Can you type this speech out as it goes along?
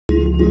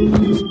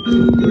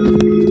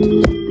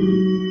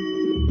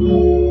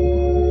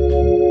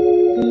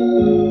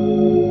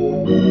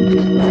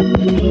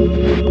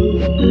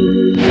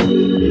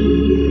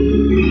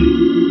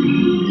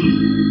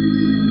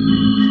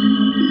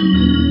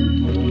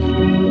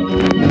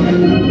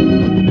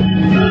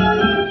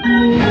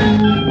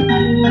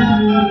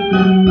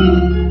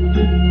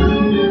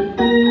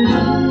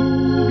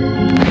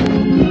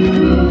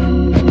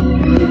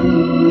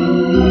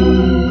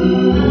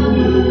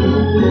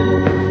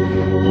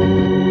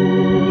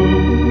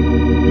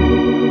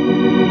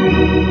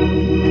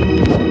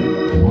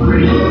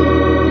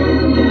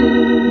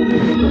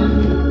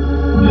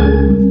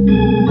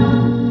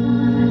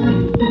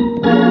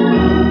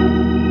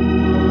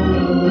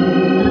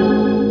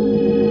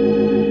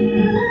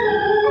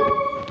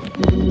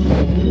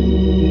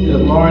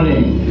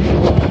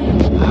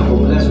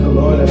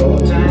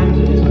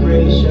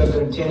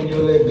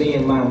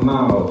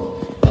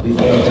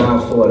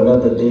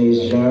another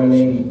day's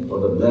journey, for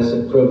the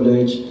blessed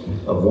privilege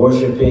of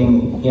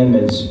worshiping Him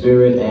in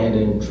spirit and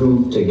in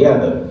truth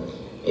together.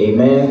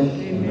 Amen.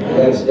 Amen.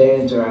 Let's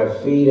stand to our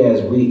feet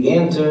as we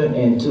enter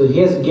into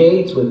His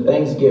gates with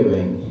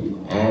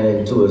thanksgiving and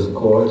into His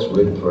courts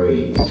with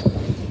praise.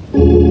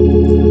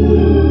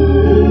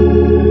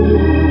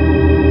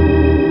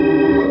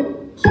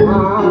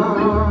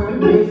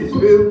 Time is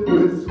filled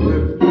with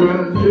swift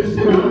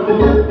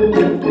transition.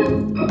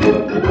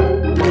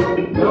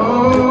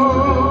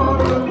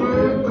 Lord, the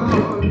word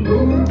God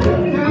moved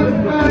has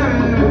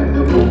passed.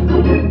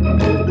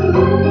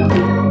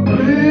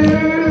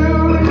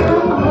 Build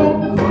your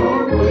hopes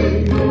on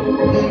things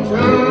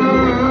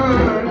eternal.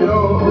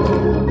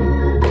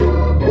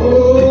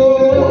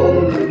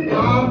 Oh,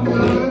 God's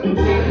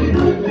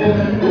unchanging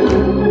hand.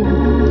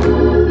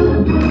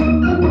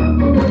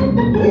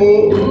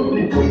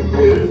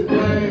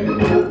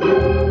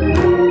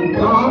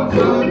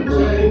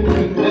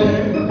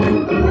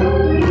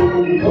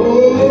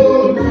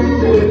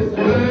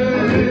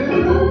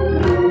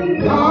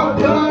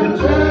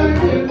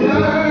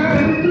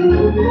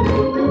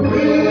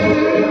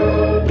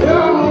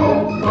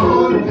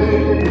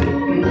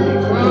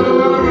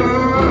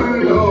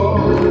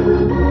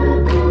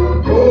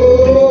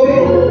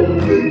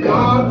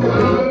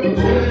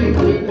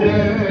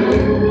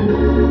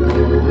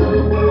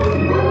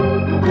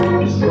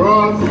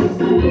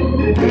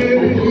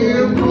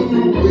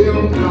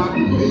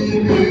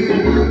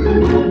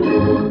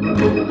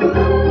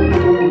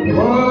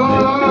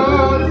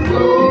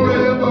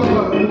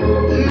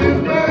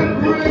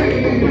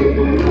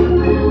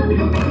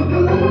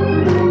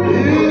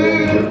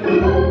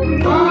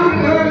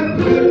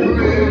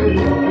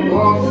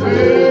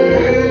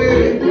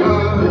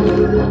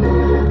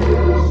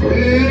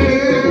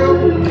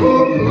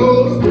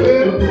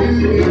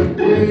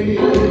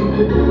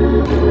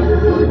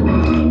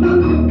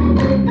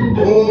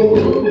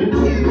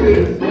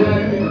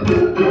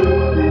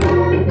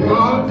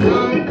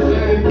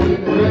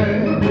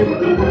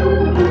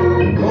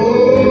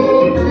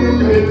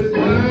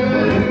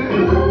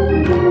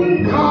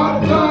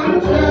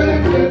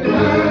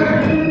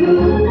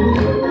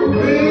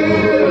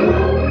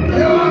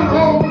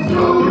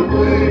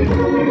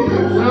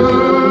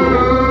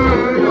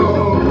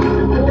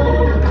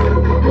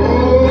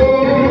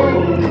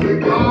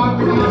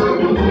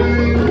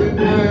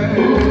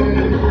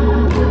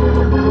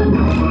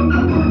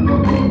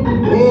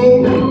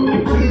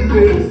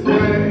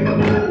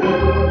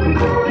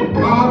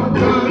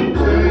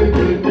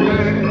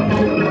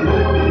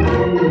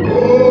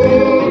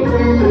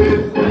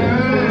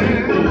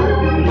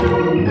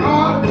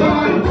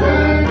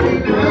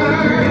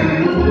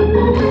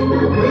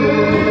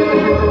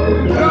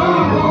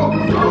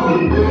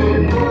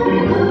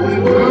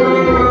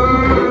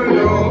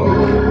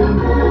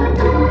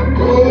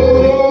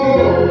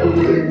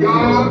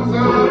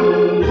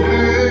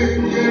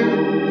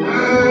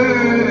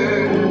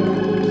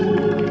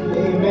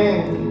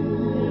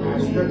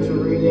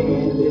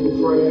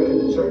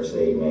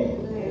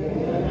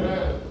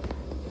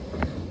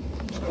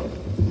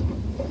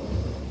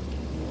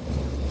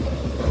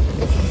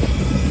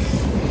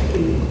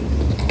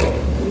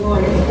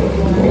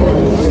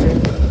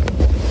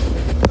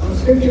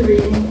 Scripture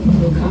reading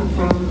will come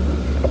from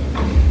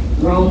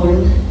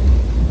Romans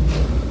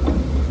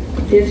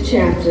 5th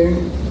chapter,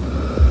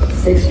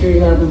 6 through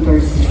 11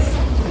 verses.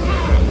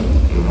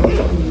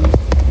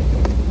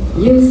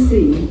 You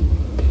see,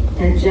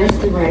 at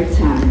just the right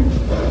time,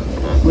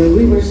 when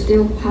we were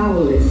still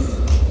powerless,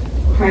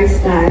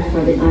 Christ died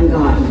for the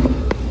ungodly.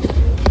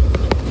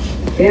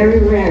 Very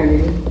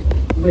rarely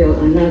will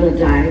another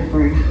die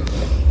for a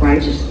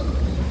righteous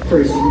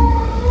person.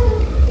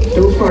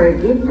 Though for a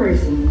good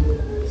person,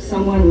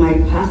 someone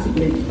might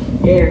possibly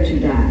dare to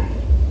die.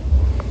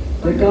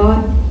 But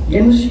God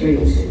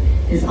demonstrates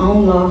His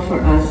own love for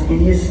us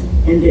in this.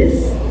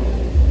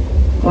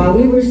 While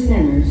we were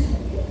sinners,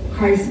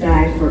 Christ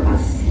died for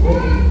us.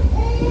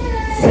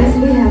 Since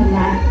we have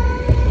not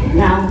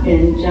now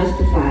been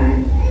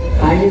justified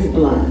by His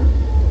blood,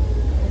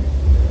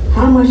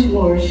 how much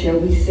more shall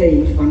we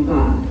save from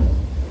God?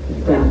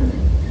 Well,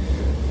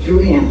 through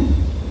Him.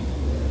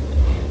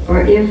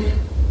 For if,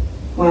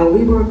 while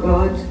we were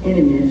God's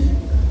enemies,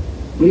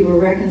 we were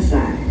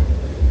reconciled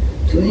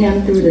to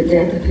Him through the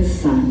death of His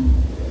Son,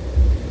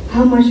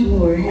 how much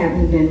more,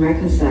 having been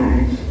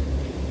reconciled,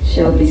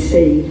 shall be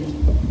saved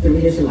through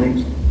His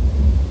life?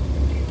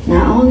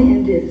 Not only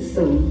in this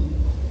so,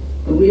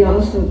 but we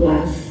also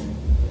bless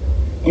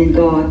in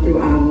God through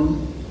our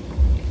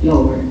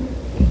Lord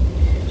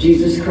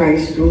Jesus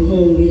Christ, through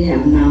whom we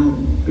have now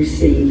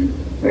received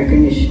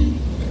recognition.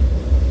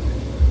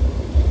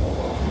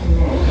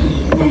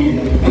 Amen.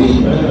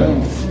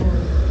 Amen.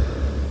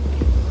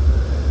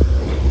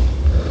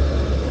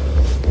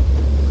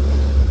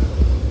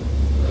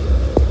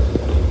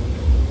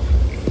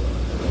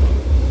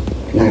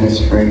 Let us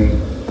pray.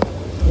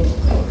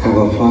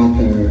 Our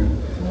Father,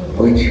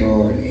 which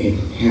art in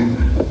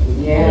heaven,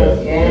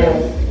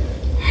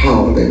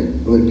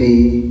 hallowed would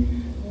be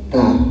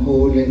thy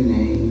holy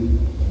name.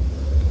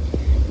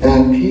 Thy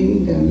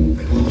kingdom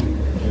come.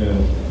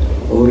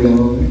 O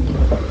Lord,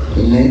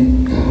 let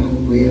thy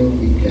will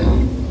be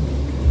done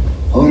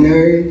on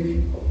earth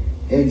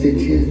as it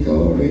is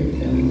already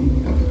done in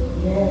heaven.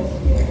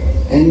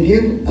 And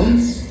give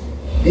us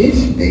this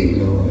day,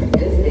 Lord,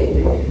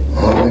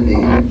 our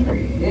daily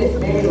bread. This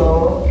day,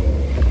 Lord.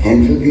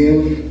 And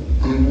forgive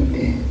our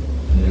debt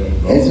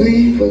as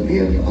we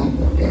forgive our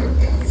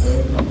debtors.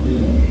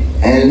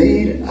 And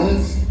lead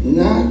us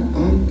not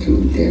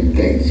unto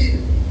temptation,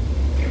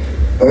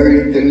 but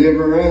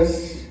deliver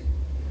us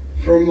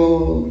from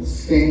all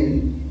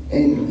sin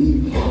and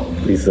evil.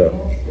 Lisa.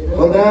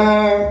 For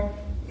thou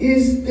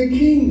is the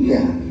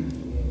kingdom,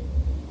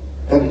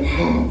 the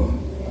power,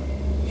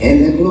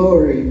 and the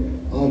glory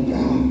of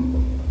thou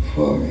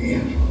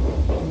forever.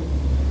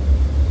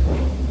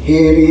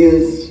 Here it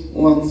is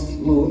once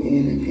more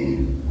in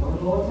again.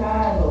 One more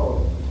time,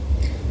 Lord.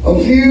 A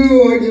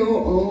few of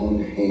your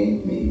own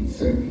handmaid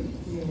servants.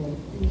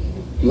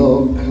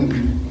 Lord,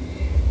 come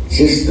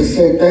just to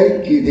say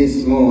thank you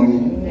this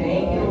morning.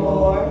 Thank you,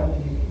 Lord.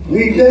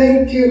 We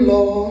thank you,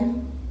 Lord,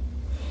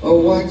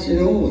 for watching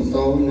over us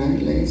all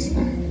night last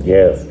night.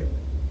 Yes.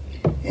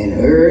 And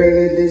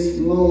early this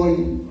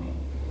morning,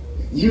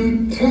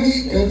 you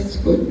touched us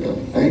with the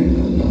finger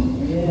of love.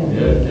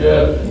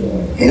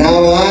 And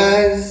our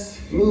eyes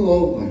flew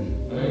open.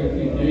 Thank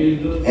you,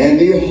 Jesus. And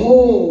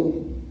behold,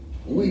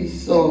 we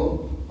saw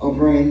a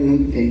brand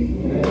new day.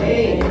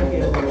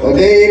 A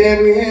day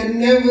that we had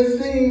never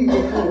seen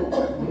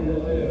before.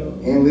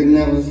 And we'll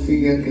never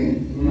see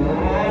again.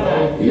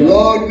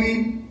 Lord,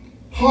 we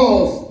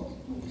pause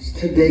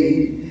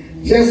today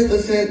just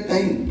to say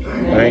thank you.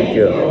 Thank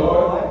you.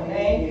 Lord,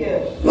 thank you.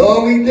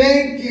 Lord, we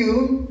thank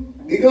you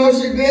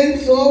because you've been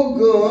so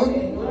good.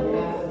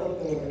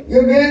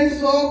 You've been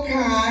so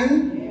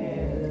kind.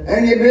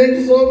 And you've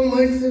been so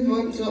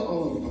merciful to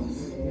all of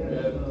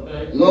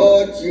us.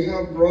 Lord, you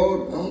have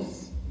brought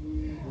us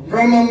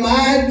from a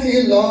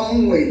mighty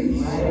long way.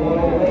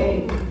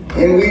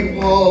 And we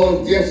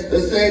pause just to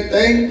say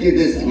thank you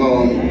this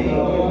morning.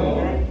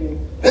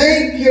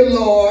 Thank you,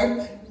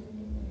 Lord.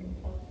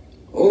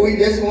 Oh, we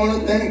just want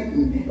to thank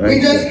you. We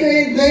just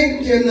can't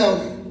thank you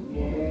enough.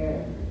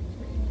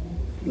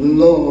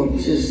 Lord,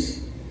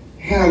 just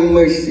have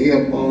mercy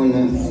upon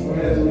us.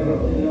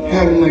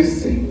 Have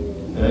mercy.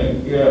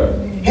 Thank you.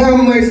 Have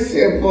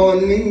mercy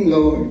upon me,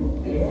 Lord.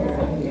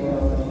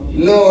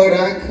 Lord,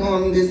 I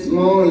come this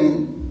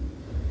morning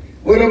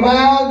with a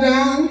bowed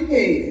down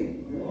head.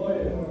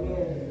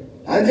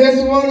 I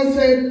just want to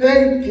say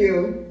thank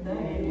you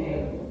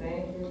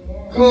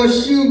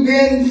because you've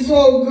been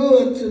so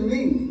good to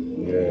me.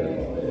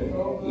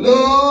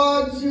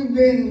 Lord, you've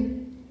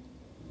been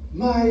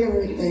my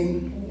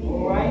everything.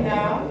 Right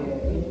now.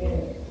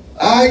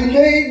 I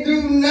can't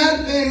do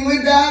nothing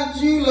without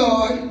you,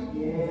 Lord.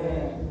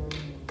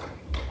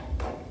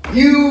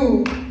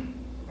 You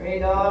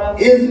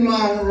is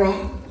my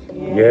rock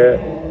Yeah.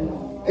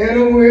 in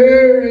a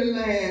weary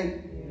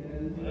land.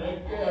 Thank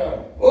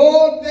you.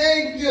 Oh,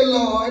 thank you,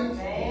 Lord.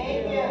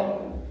 Thank you.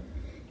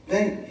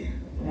 Thank you.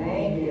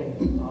 Thank you.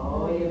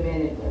 Oh, you've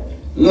been it.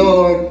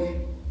 Lord,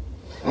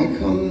 I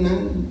come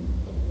now.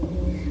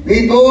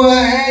 Before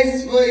I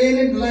ask for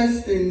any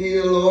blessing,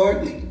 dear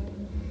Lord,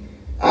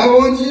 I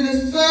want you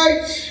to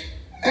search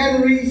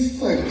and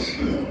research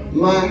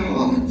my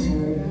heart.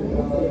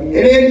 And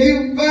if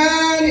you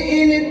find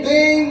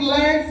anything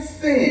like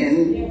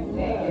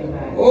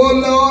sin, oh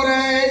Lord,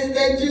 I ask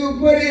that you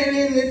put it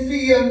in the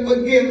sea of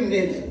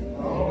forgiveness,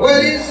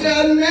 where it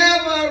shall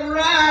never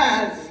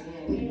rise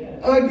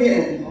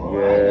again.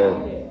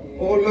 Yeah.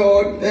 Oh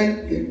Lord,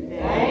 thank you.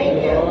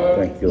 Thank you.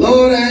 Thank you.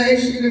 Lord, I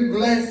ask you to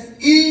bless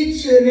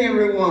each and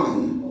every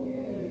one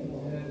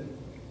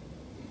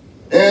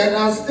that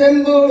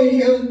assembled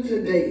here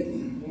today.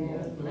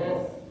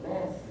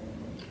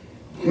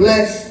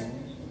 Bless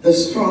the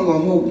Strong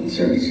of Hope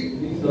Church.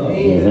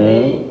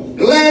 Mm-hmm.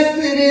 Bless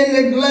it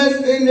in the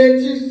blessing that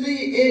you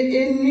see it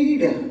in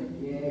need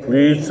of.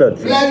 Please touch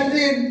it. Bless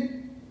it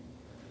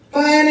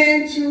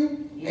financial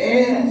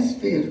and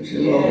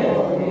spiritual.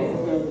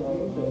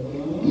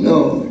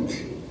 Lord,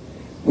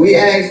 we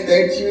ask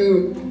that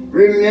you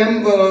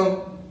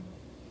remember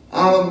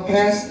our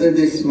pastor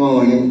this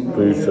morning,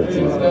 Please touch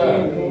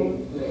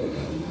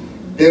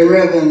it. the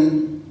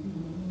Reverend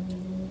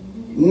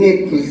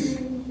Nicholas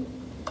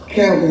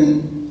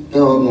Calvin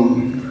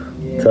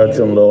Doggone. Touch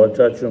him, Lord.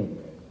 Touch him.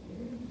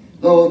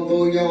 Lord,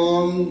 throw your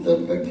arms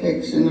of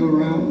protection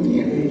around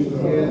him.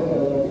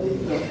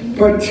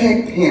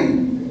 Protect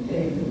him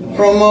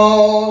from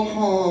all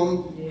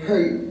harm,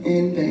 hurt,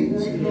 and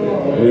danger.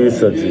 Please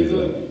touch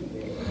Jesus.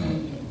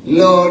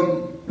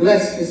 Lord,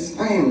 bless his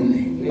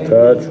family.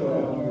 Touch.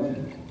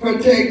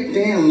 Protect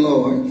them,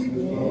 Lord.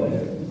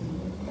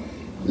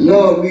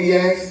 Lord, we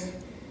ask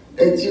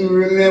that you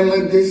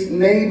remember this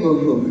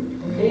neighborhood.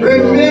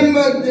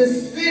 Remember the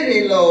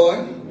city,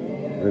 Lord.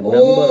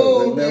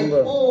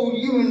 The whole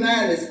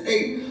United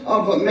States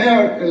of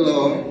America,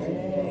 Lord.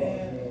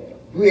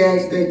 We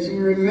ask that you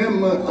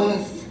remember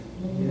us.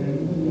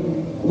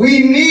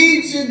 We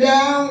need you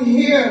down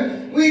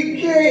here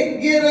We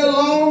can't get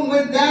along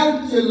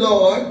without you,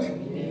 Lord.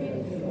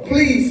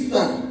 Please,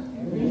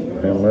 Son.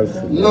 Have mercy.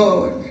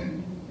 Lord,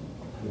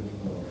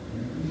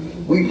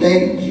 we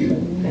thank you.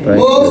 Thank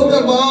Most you.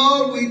 of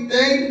all, we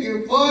thank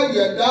you for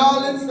your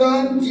darling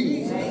Son,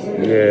 Jesus,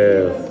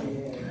 Yes.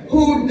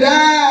 who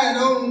died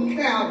on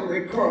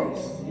Calvary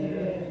cross,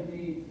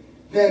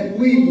 that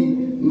we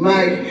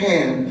might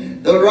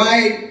have the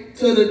right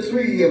to the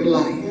tree of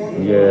life.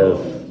 Yes.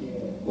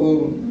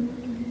 Oh,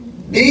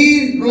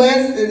 these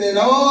blessings and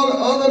all the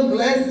other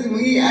blessings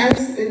we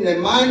ask in the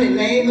mighty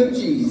name of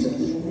Jesus.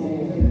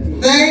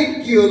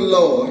 Thank you,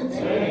 Lord.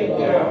 Thank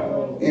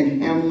you.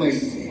 And have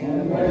mercy.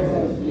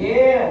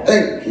 Yeah.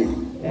 Thank you.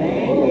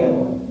 Thank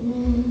you.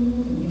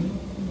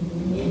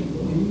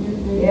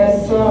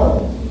 Yes,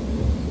 sir.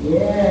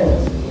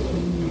 Yes.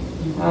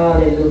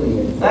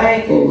 Hallelujah.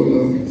 Thank Oh, you.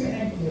 Lord.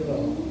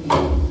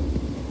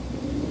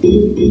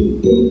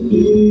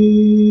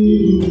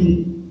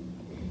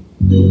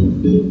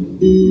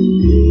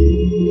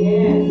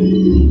 Yes.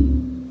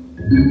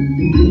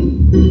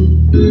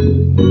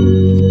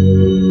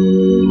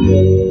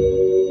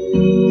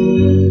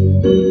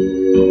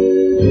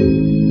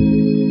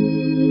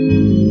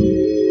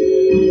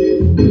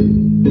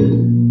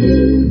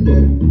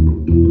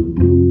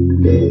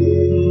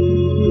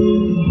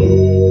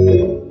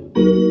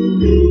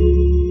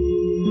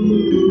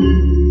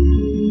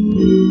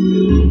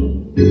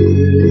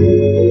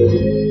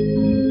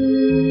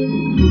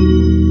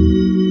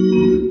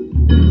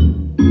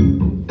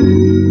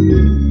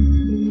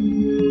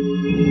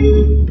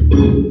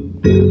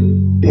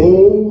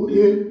 Oh,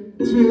 it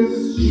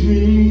is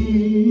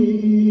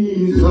Jesus.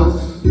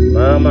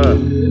 Mama.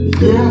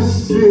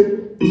 Yes,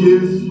 it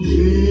is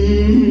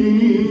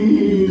Jesus.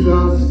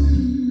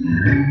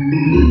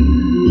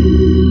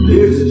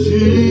 It's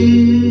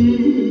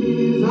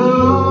Jesus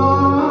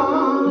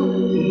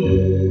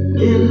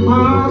in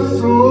my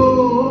soul.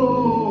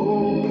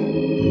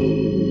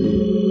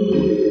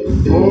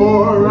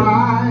 For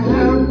I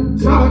have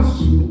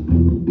touched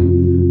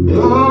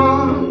the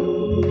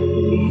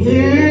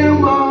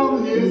hem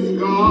of his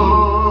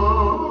garment,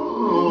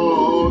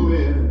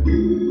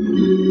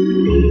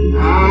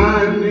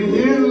 and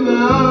his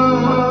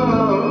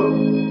love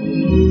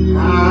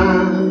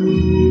has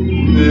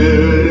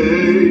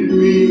made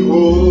me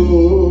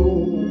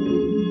whole.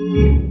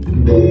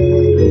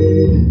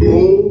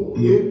 Oh,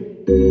 it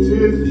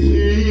is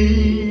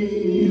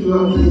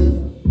Jesus.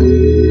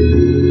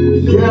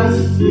 Yes,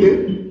 it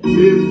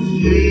is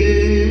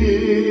Jesus.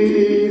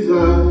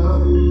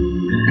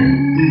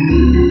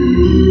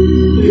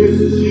 It's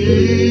Jesus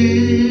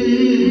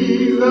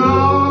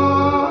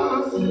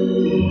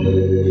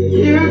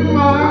in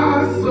my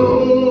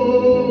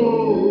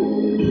soul.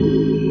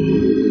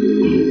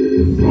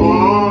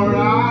 For I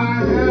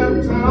have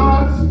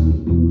touched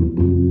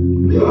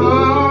the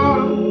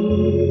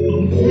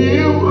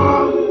hem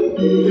of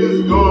his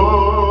garment,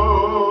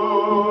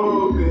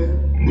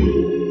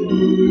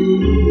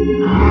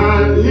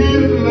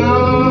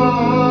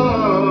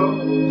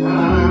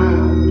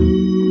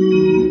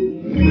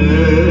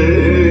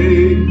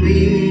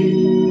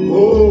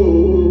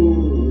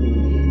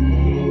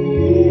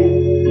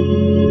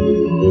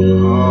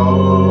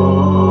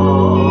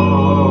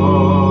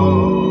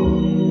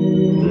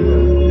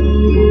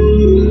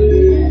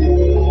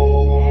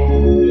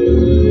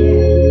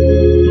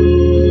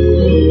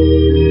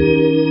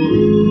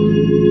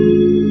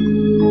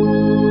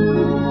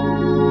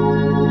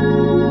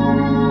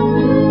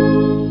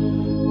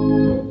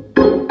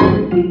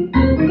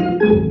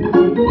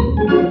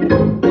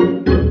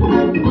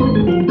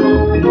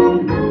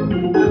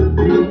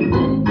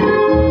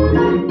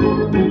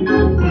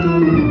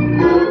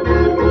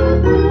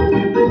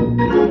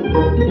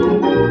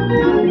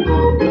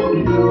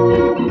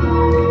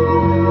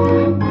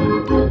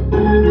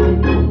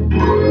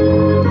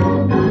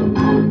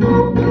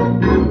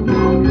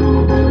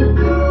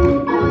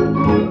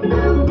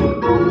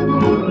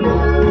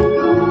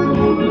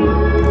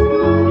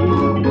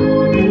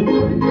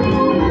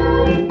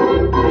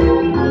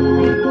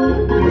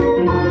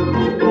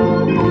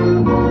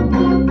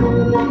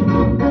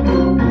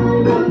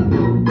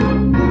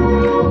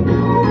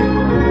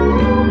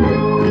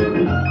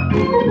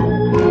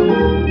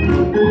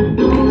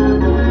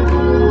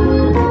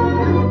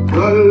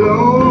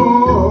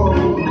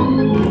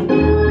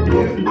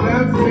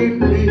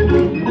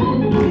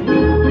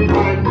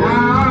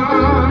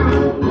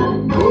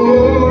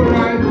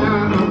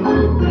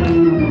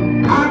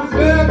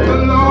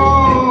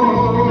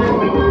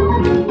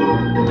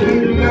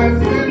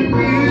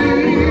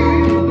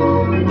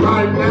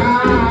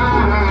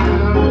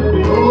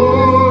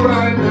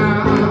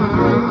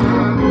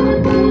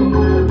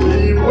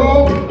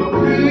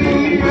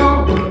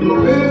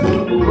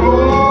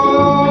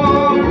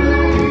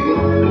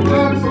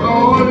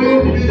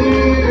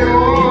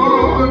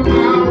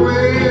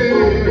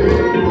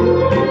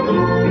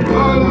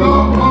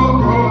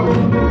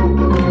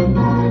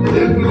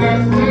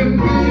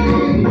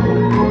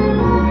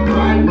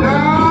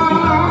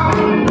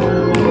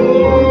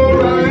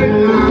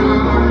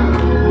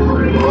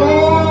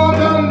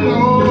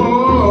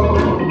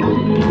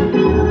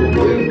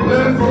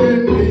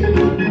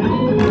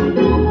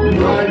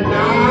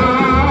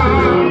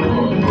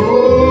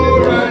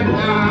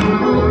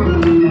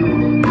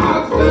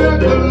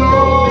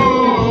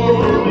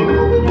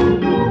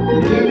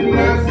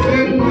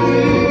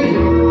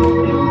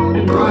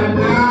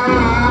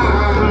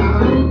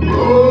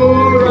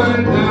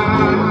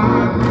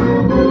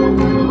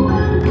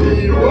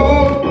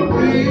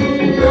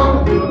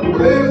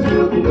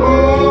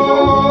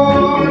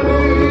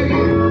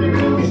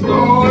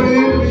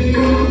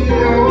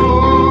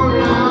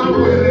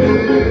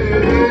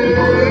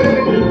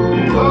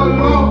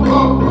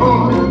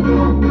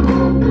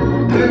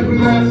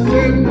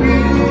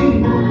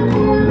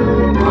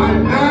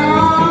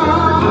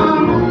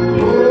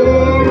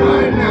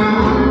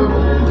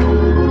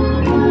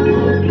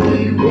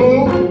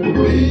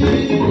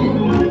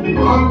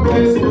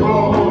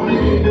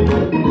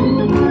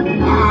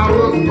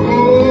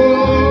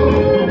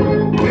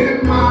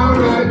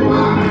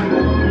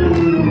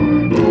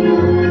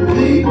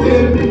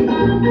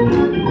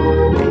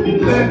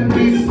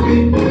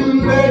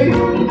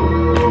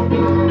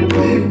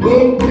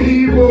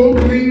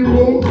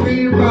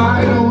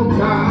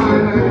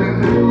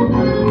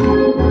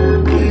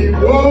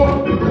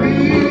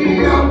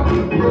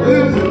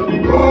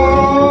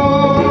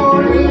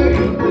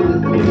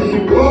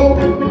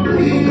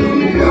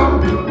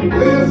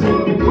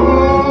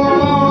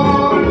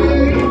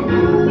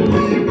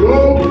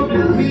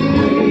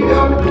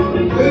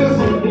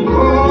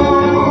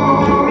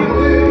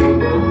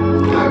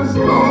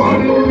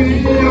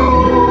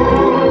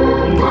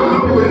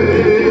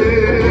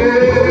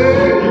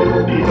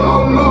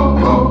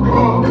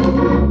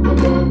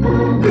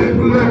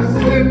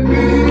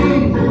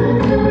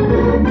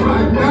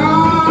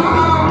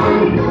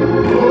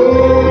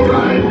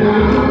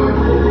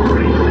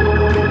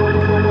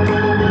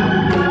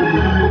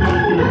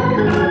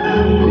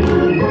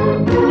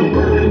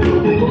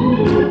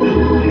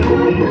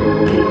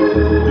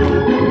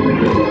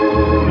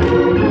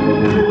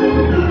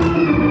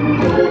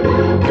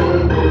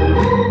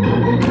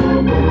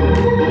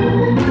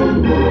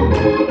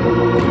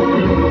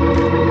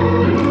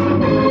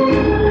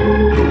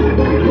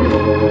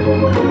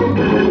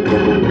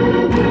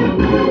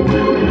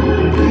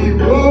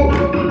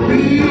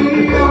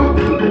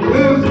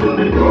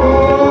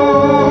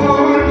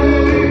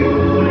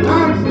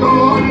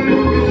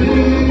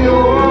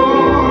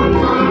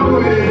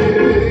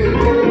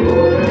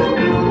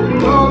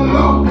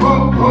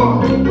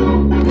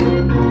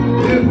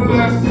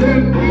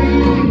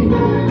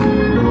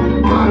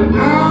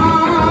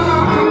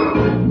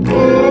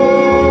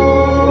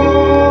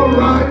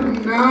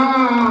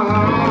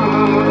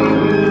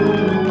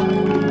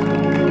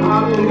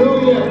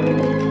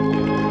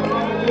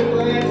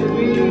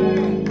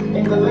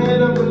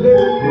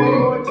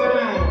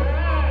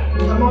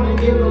 Come on and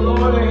give the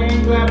Lord a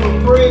hand clap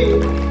of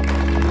praise. He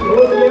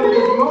woke you up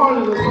this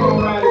morning, the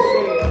songwriter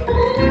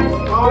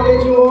said. Started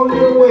you on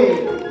your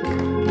way.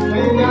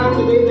 Thank God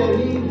today that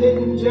He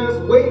didn't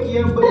just wake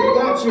you up, but He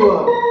got you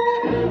up.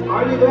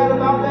 Are you glad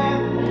about that?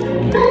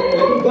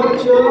 That He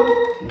got you up,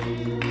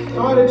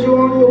 started you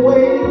on your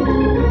way,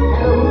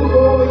 had a roof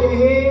over your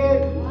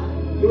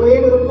head, you were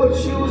able to put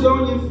shoes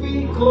on your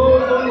feet,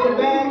 clothes on your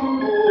back.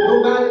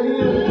 Nobody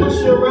needed to push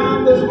you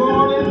around this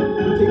morning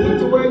to get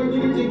to where you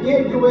needed to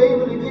get. You were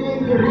able to get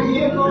in your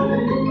vehicle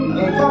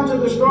and come to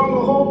the Stronger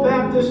Hope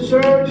Baptist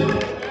Church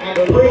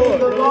and praise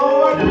the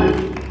Lord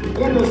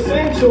in the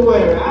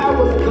sanctuary. I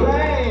was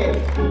glad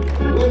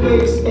when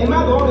they, am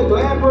I the only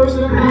glad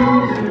person in the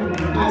house?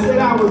 I said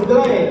I was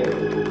glad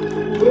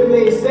when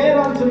they said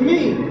unto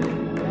me,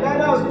 let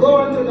us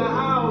go into the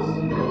house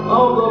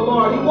of the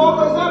Lord. He woke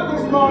us up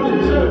this morning,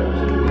 church.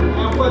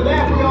 And for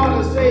that we ought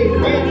to say,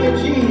 thank you,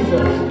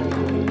 Jesus.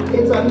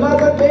 It's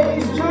another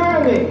day's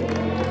journey.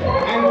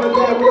 And for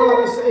that we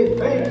ought to say,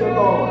 thank you,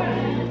 Lord.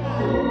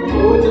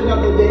 Oh, it's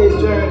another day's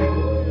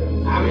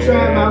journey. I'm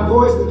trying, my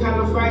voice is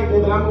kind of fighting me,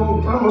 but I'm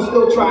gonna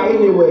still try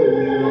anyway.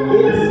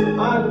 It's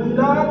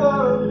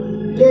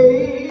another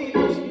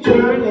day's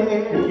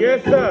journey.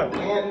 Yes, sir.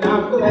 And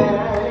I'm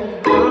glad.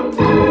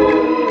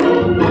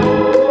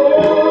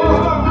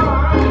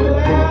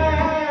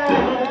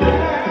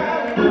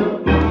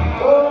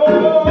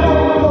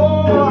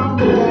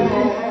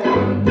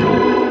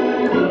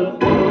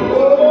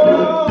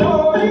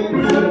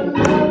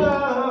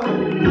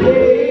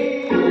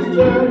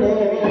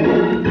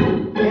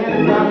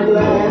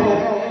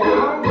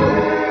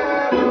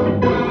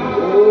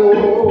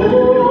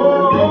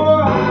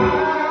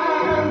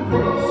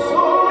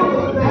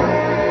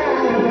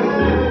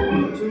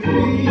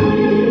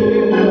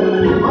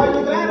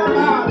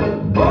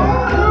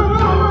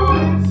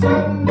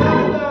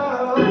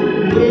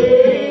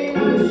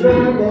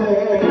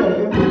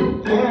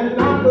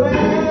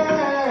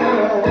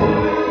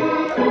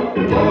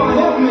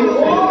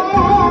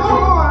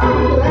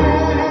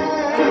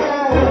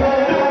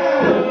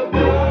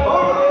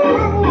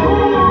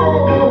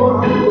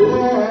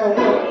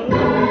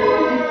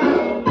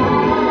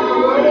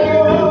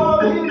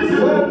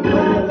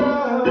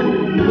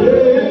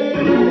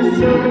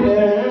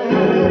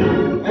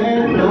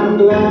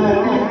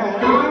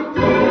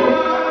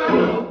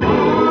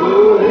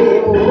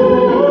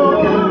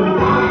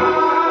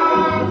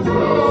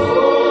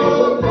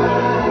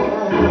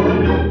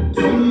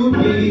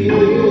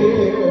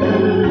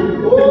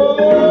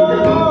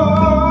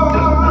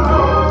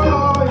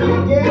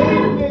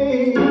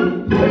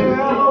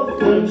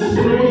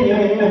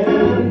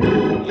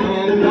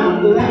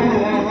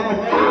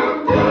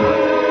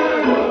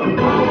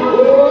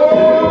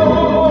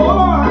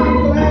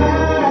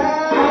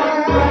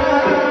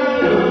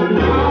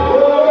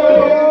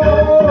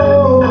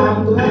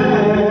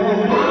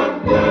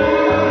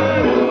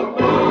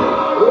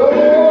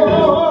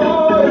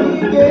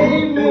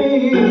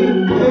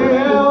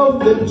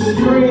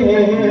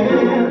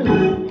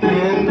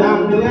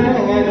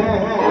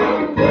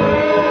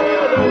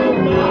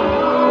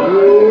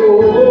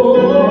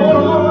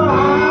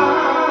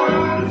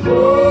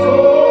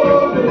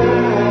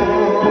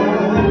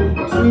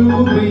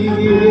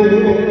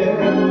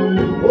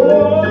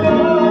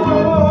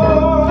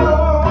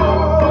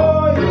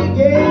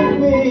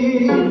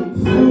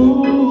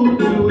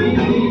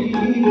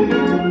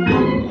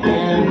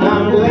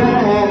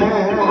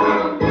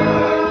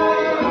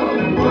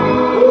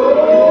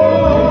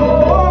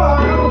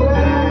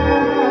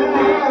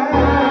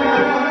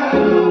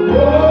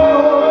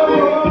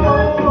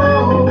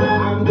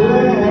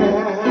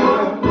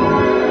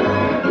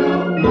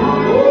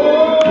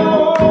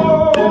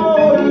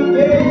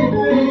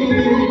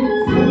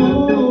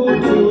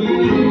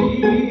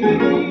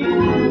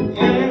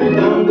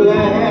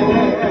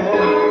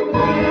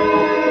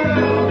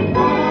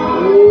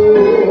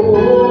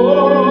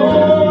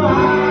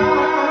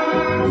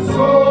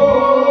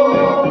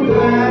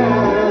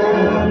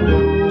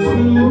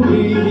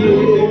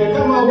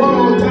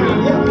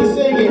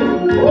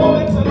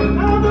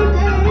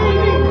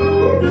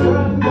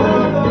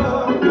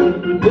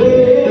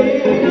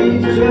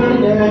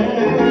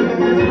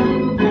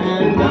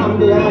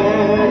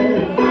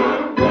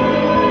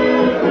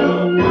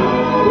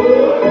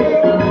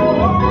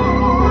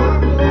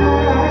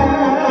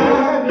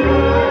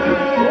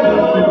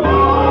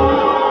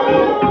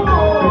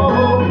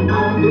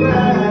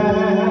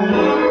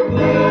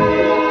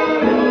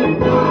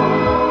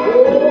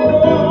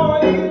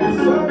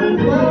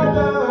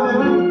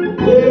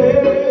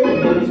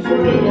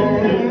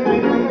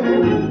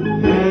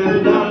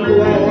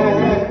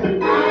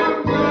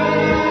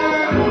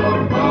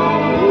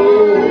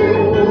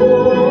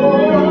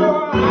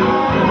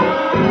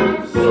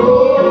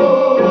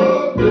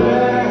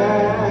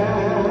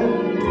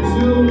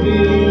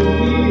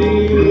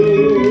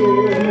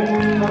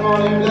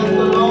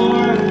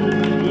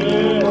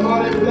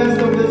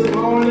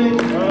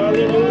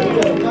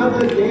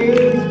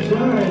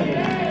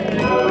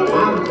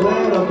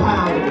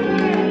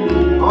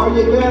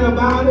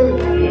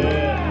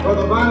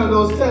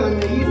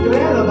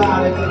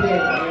 glad today?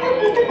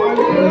 Are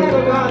you glad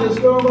that God is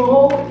your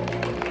hope?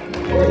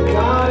 That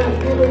God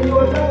has given you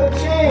another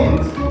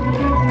chance.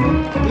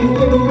 He's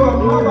giving you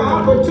another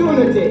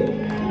opportunity.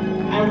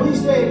 And we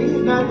say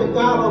he's not the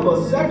God of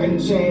a second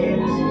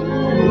chance.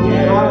 He's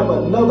the God of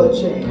another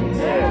chance.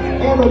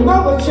 And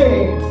another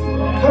chance.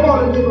 Come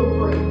on and give him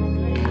praise.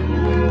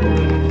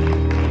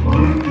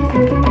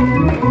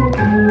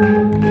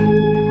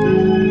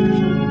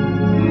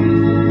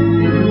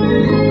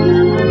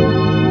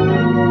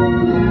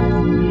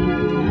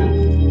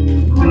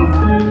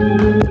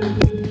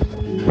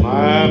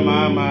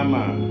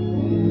 My.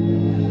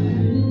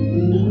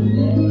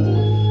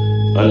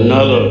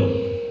 Another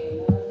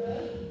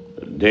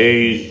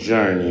day's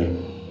journey.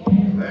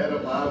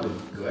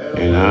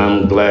 And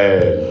I'm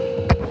glad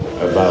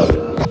about it.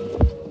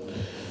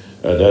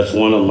 That's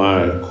one of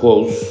my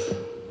quotes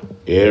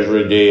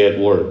every day at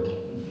work.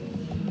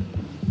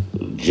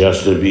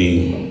 Just to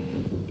be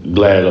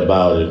glad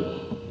about it.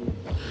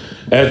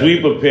 As we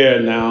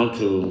prepare now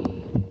to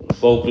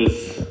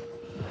focus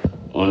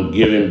on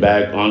giving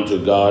back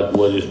unto God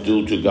what is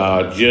due to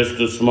God, just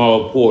a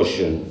small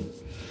portion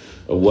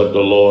of what the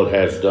Lord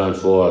has done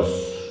for us.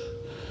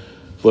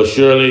 For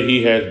surely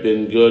he has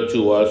been good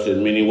to us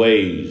in many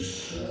ways.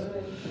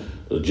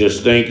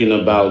 Just thinking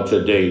about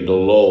today, the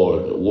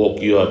Lord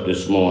woke you up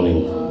this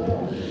morning.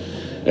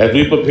 As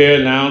we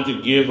prepare now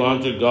to give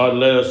unto God,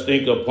 let us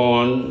think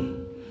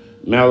upon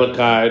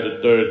Malachi, the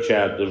 3rd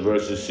chapter,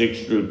 verses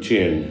 6 through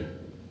 10.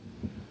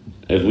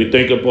 As we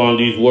think upon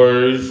these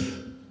words,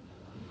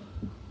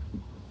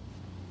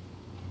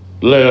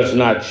 let us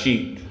not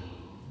cheat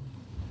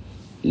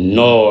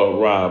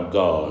nor rob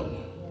God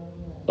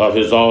of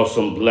his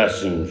awesome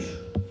blessings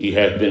he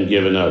has been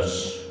given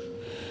us.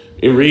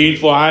 It reads,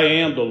 "For I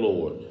am the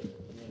Lord.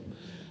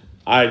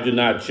 I do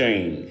not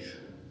change.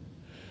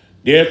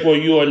 Therefore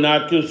you are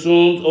not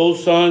consumed, O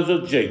sons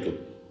of Jacob.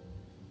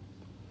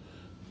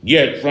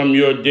 Yet from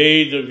your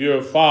days of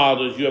your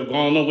fathers you have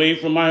gone away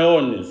from my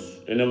ordinance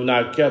and have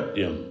not kept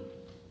them.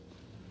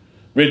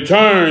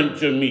 Return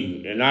to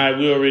me, and I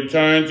will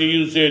return to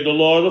you, said the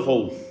Lord of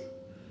hosts.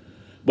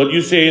 But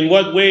you say, in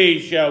what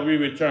ways shall we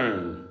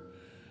return?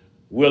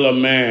 Will a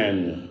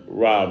man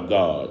rob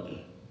God?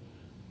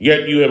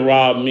 Yet you have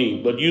robbed me.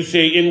 But you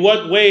say, in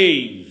what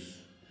ways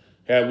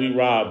have we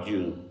robbed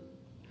you?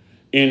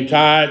 In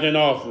tithes and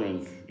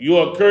offerings. You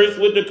are cursed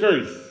with the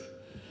curse,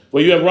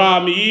 for you have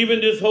robbed me, even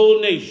this whole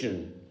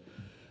nation.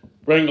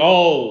 Bring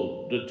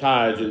all the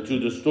tithes into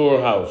the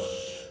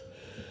storehouse,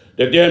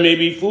 that there may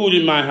be food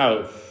in my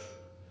house.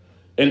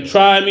 And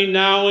try me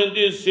now in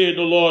this, said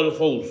the Lord of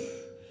hosts,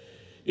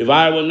 if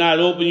I will not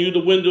open you the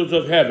windows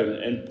of heaven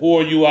and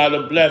pour you out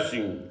a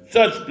blessing,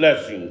 such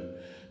blessing,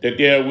 that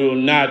there will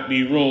not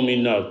be room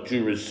enough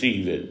to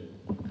receive it.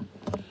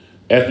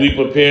 As we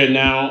prepare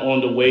now on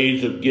the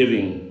ways of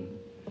giving,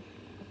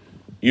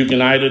 you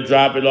can either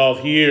drop it off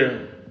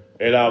here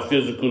at our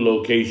physical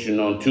location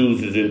on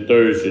Tuesdays and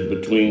Thursdays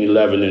between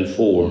 11 and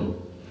 4,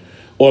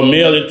 or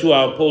mail it to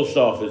our post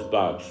office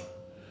box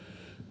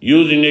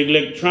using the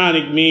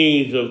electronic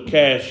means of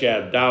Cash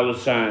App,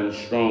 $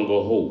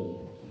 Stronger Hope,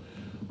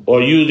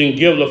 or using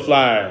Give the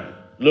Flyer,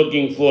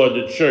 looking for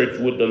the church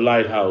with the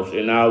lighthouse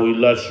and our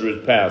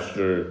illustrious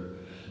pastor,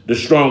 the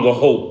Stronger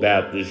Hope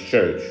Baptist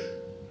Church.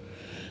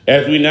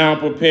 As we now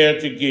prepare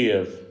to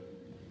give,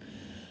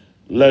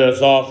 let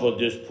us offer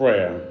this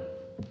prayer.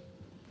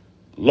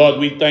 Lord,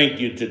 we thank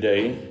you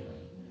today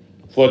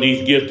for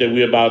these gifts that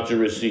we're about to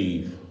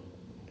receive.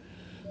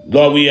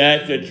 Lord, we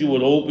ask that you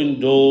would open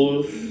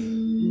doors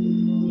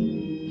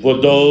for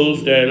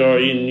those that are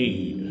in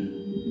need,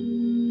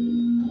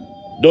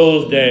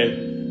 those that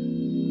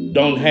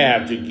don't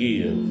have to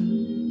give.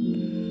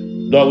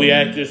 Lord, we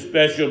ask this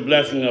special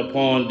blessing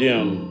upon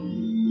them,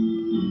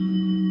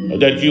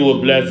 that you will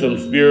bless them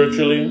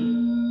spiritually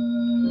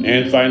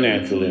and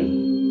financially.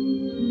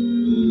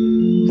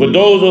 For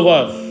those of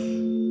us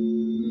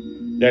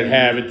that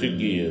have it to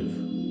give,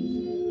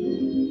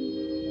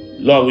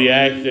 Lord, we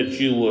ask that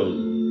you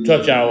would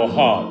touch our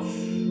hearts,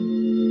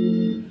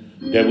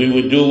 that we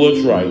would do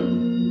what's right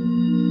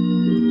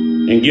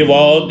and give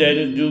all that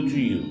is due to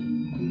you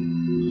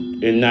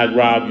and not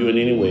rob you in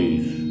any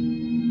ways.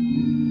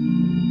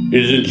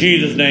 It is in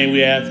Jesus' name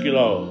we ask it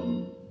all.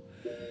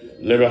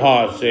 Let our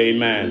hearts say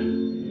amen.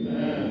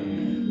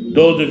 Amen.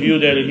 Those of you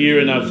that are here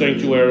in our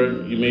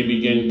sanctuary, you may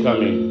begin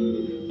coming.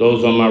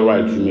 Those on my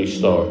right, you may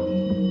start.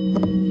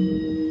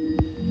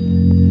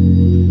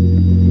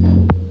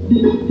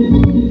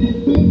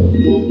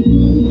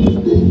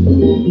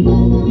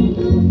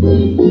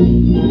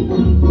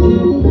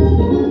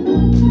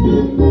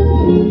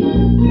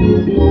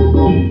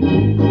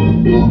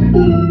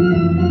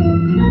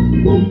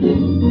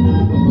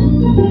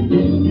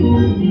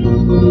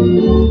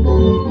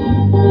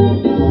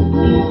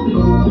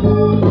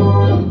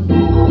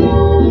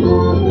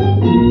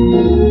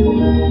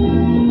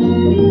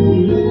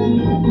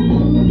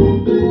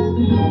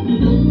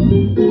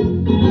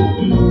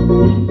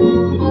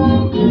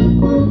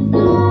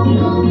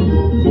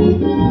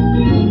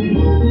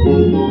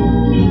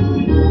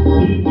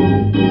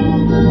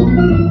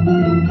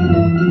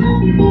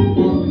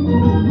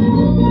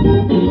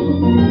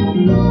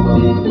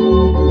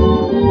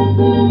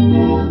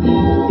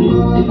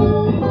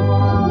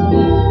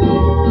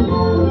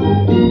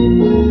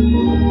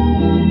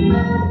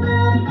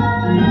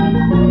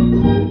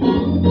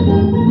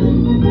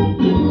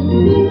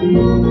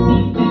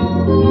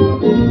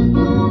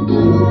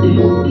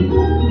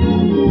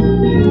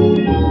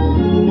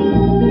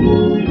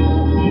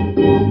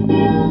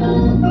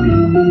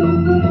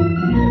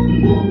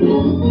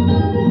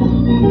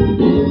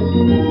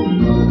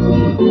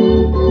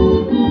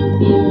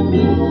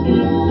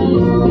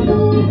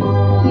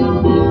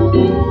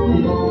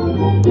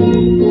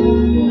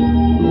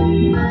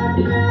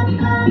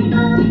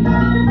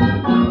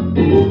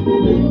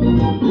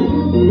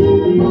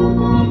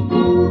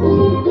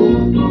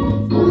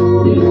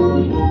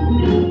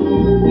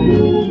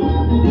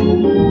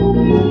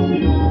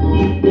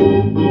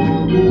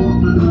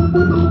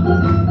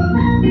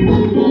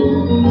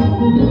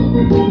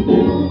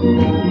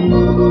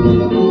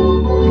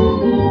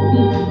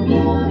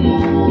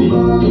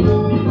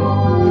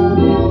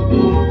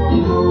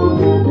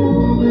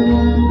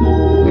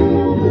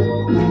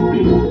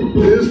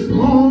 This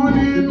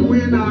morning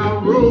when I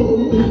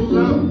rose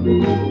up,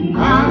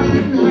 I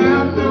didn't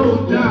have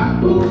no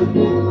doubt.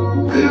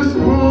 This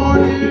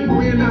morning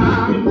when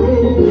I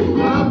rose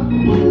up,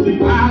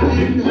 I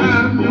didn't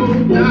have no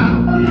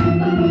doubt.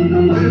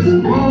 This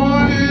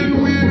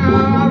morning when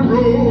I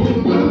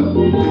rose up,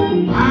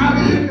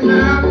 I didn't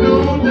have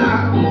no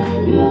doubt.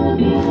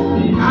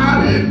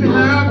 I didn't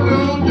have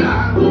no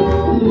doubt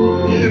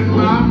in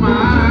my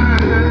mind.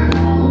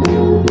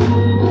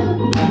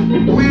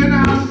 When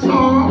I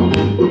saw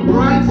the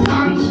bright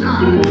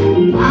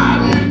sunshine,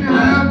 I didn't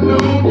have no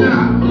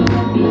doubt.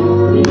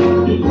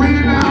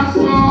 When I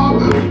saw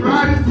the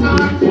bright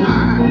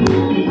sunshine,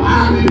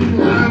 I didn't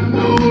have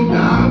no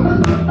doubt.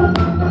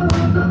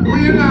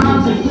 When I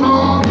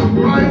saw the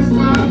bright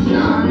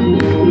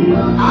sunshine,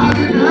 I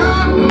didn't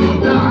have no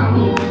doubt.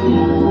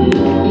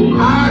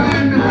 I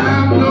didn't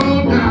have no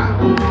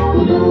doubt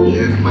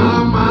in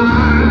my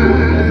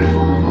mind.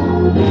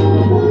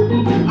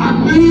 I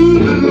knew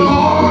the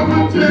Lord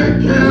would take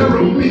care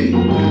of me.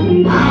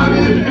 I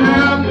didn't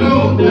have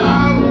no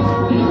doubt.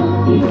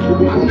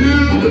 I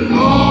knew the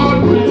Lord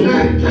would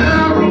take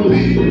care of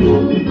me.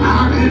 I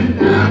didn't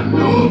have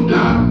no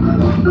doubt.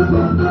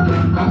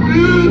 I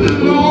knew the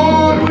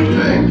Lord would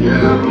take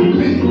care of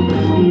me.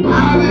 I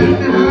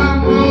didn't have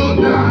no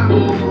doubt.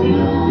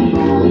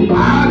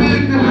 I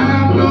didn't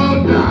have no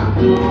doubt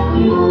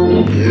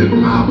in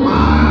my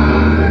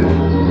mind.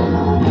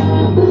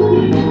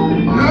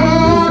 No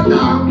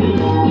doubt,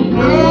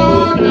 no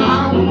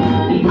doubt.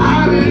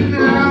 I didn't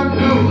have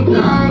no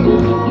doubt.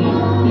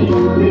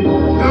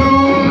 No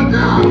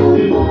doubt,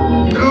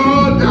 no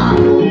doubt.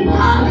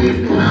 I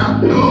didn't have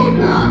no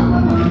doubt.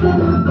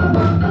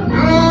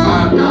 No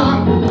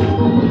doubt,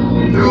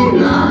 no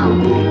doubt.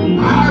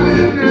 I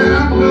didn't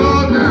have no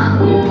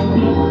doubt.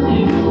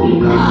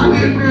 I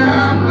didn't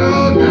have no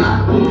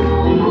doubt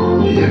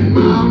in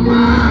my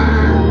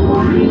mind.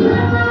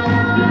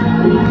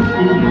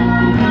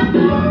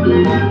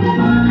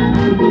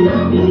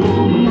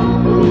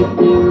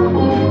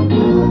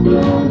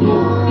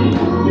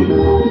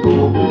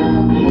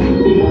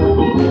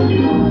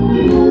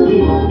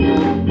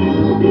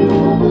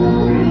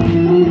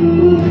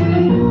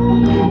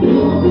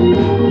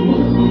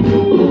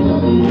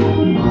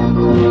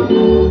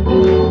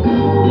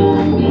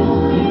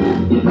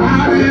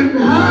 I didn't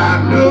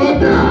have no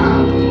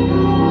doubt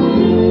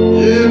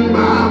in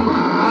my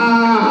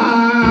mind.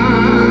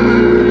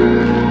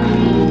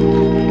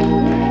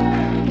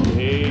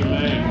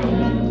 Amen.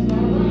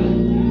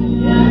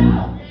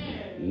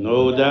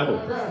 No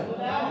doubt.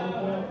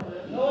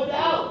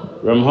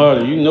 Reverend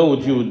Hardy, you know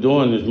what you were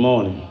doing this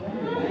morning.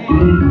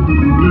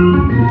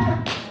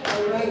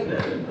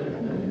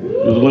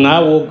 Because when I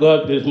woke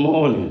up this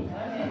morning,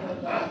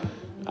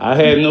 I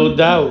had no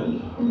doubt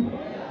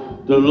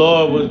the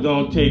Lord was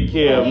going to take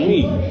care of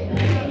me.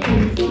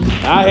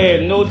 I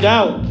had no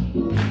doubt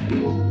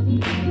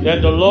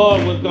that the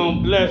Lord was going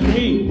to bless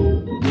me.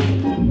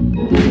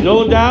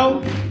 No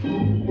doubt,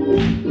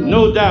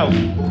 no doubt.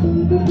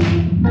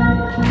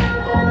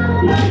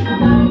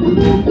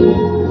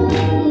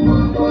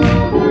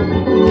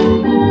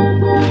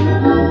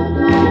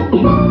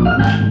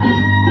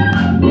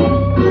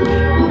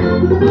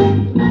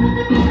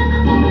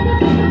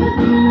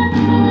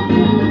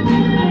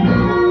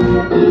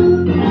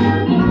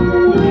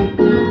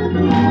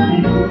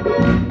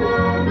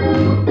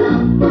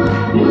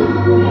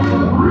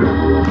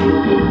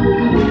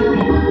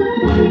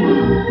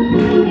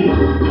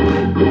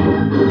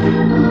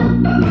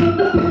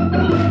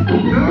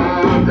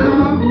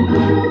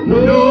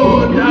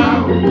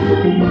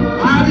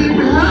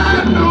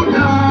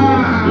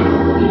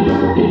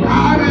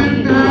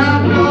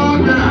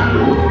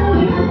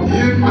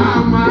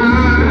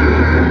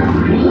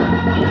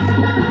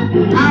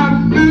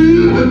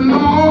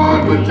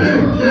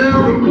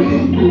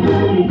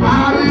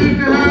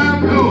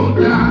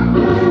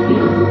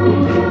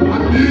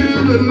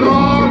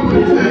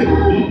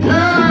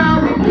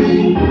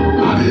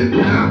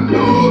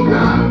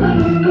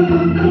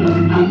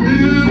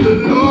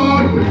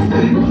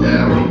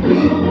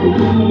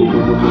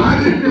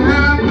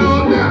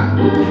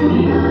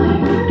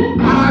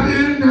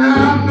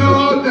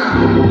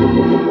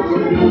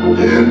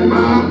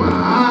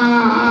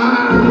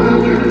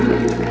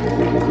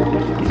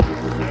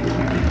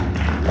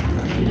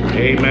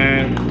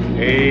 Amen.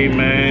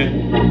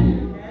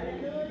 Amen.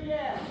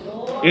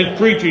 It's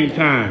preaching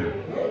time.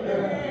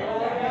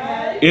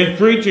 It's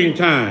preaching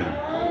time.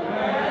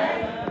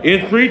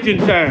 It's preaching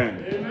time.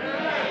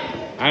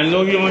 I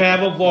know you don't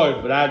have a voice,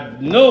 but I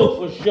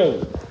know for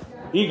sure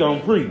he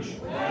gonna preach.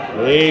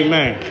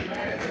 Amen.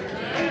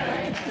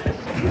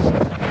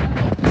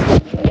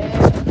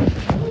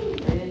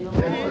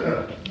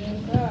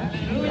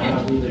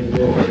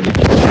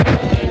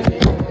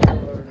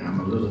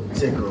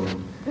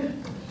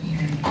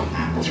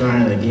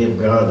 give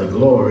God the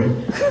glory.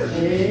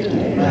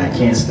 But I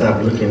can't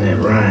stop looking at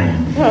Ryan.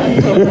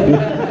 And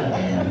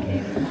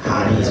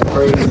how he's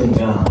praising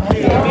God.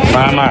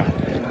 Mama.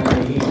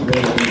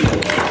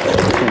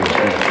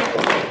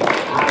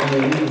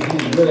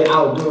 He's really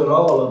outdoing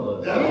all of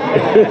us.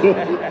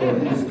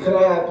 He's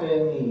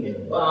clapping, he's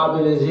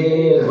bobbing his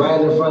head right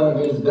in front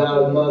of his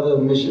godmother,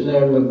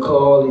 Missionary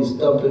McCall. He's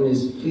stumping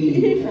his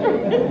feet.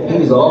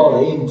 He's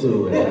all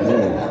into it.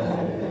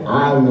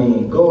 I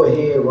mean, go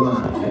ahead,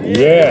 Ryan.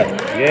 Yeah.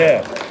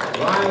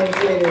 Ryan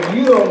said, if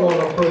you don't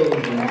want to praise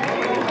him,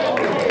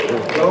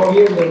 don't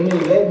give to me.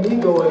 Let me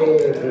go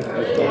ahead and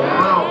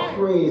I'll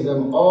praise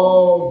him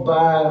all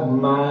by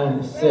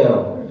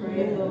myself.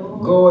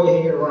 Go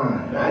ahead,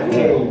 Ryan. I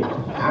tell you,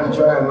 I'm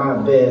trying my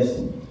best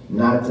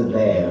not to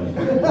laugh.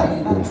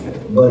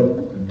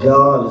 But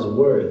God is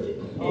worthy.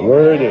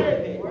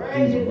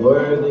 He's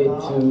worthy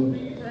to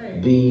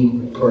be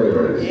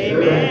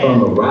praised. From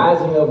the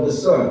rising of the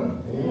sun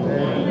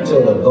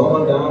till the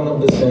going down of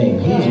the same,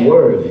 he's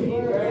worthy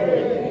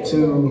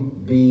to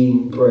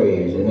be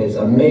praised. And it's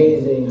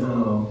amazing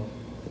how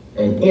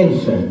an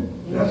infant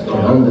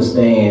can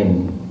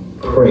understand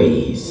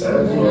praise.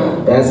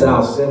 That's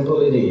how simple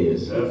it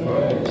is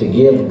to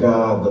give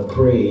God the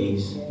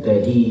praise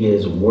that he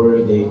is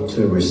worthy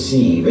to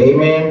receive.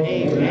 Amen?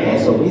 And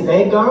so we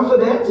thank God for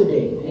that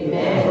today.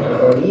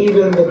 And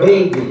even the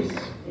babies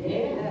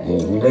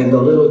and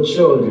the little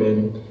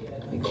children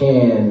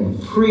can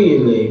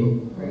freely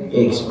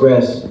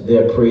express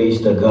their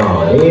praise to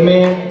God.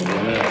 Amen?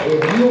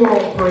 If you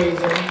won't praise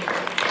him,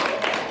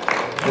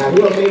 now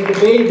he'll make the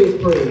babies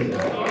praise him.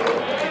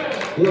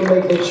 He'll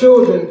make the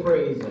children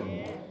praise him.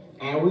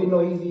 And we know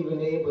he's even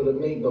able to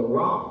make the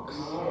rocks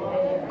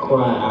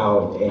cry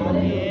out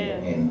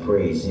and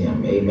praise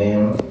him.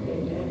 Amen.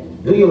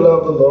 Do you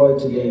love the Lord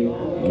today?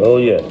 Oh,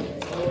 yeah.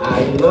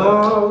 I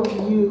love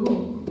you.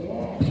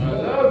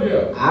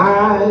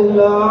 I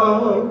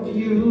love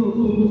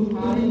you.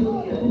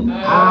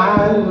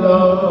 I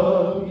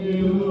love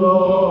you,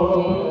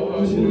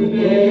 Lord,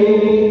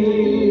 today.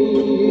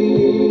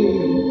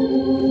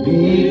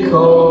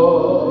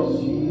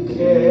 Because you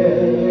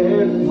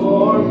cared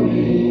for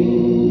me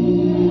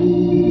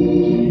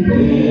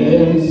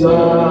in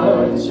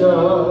such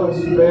a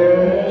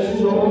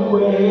special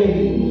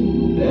way.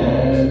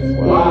 That's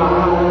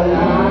why I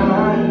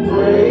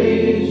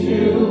praise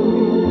you.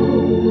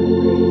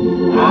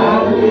 I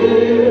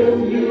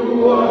lift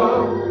you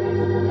up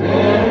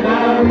and I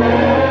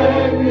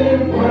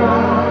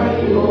magnify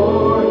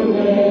your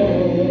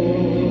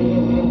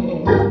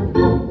name.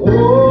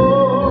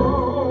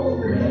 Oh,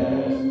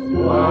 that's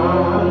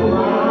why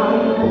my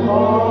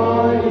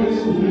heart is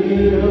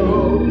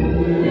filled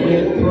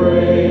with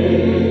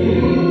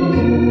praise.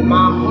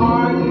 My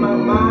heart, my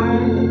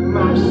mind,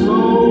 my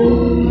soul,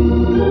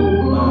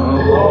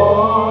 my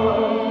heart,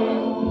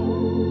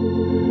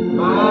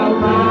 my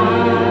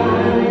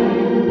mind,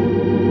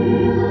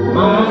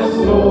 my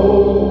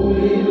soul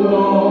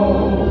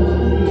belongs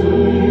to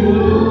you.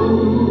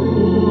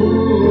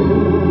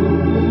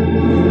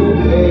 You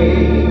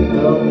paid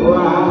the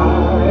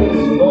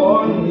price for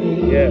me.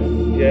 Yes.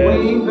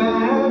 Way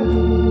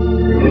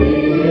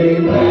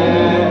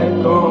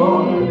back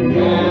on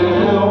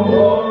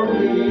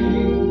Calvary.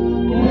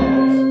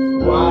 That's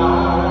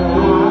why I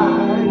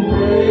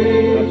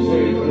praise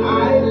you. I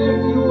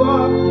lift you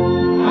up.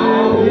 I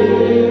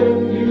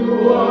lift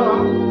you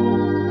up.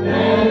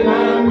 And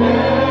I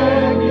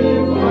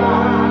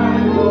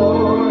magnify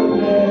your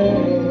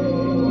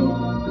name.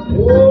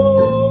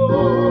 Oh,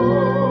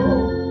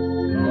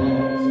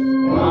 that's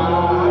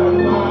why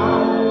my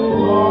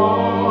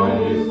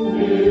heart is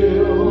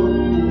filled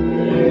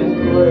with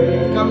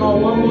praise. Come on,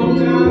 one more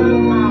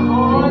time. My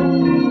heart,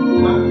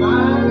 my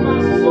mind, my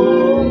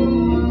soul,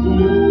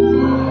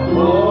 my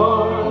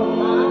heart,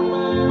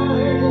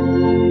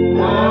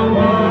 my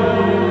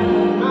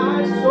mind, my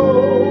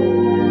soul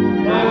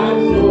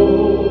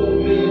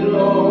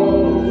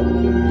belongs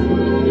to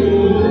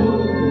you.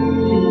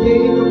 You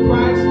paid the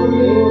price for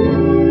me.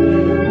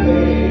 You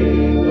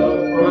paid the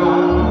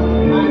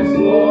price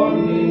for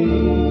me.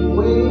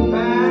 Way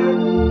back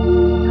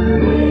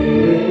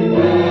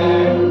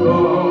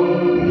on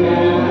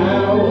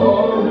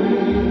Calvary.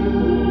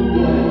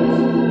 That's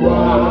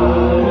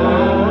why I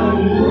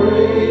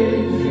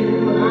praise you.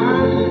 I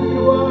lift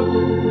you up.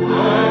 I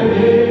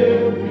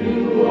lift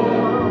you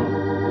up.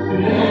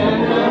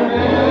 And I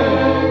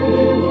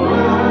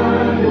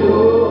magnify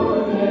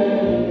your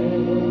name.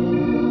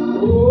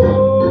 Oh,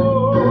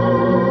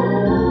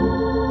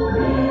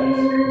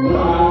 that's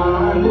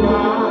why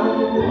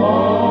my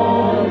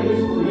heart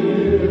is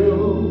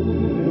filled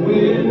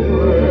with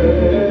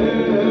praise.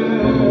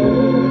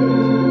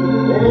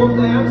 Oh,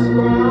 that's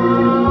why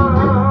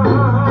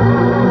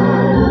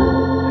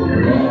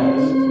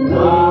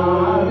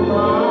my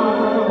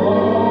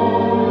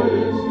heart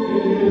is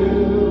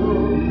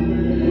filled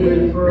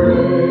with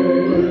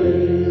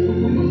praise.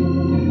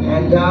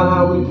 And God,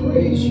 how we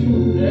praise you.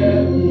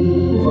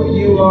 For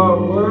you are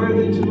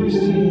worthy to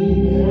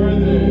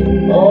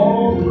receive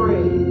all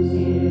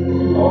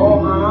praise, all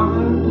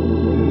honor,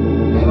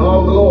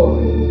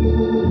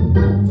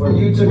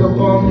 you took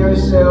upon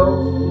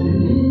yourself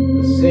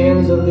the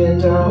sins of the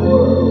entire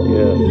world.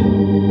 Yes.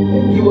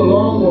 And you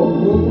alone were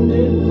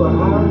wounded for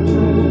our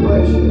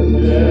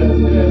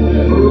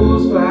transgressions,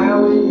 bruised for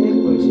our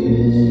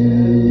iniquities.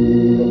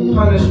 The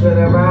punishment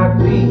of our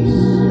peace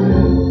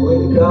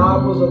with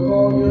God was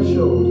upon your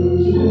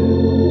shoulders,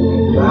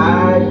 and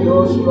by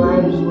your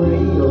stripes we're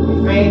healed.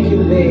 We thank you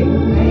today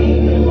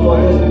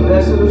for this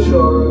blessed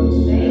assurance.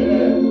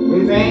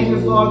 We thank you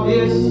for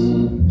this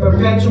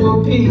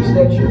perpetual peace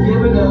that you've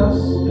given us.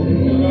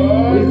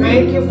 We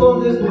thank you for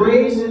this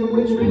grace in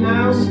which we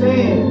now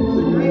stand.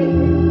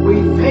 We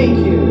thank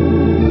you,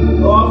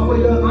 Lord, for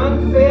your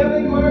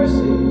unfailing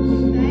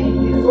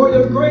mercies, for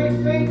your great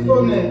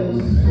faithfulness.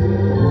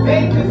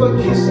 Thank you for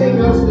kissing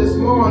us this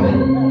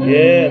morning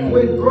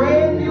with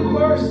brand new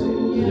mercies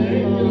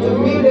to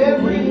meet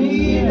every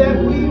need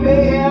that we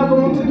may have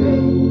on today.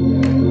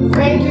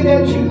 Thank you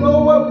that you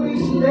know what we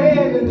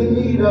stand in the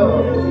need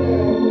of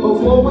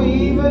before we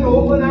even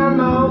open our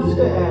mouths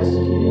to ask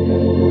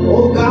you.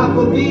 Oh God,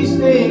 for these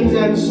things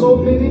and so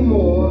many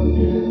more,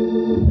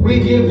 we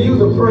give you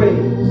the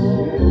praise.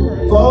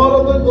 For all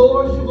of the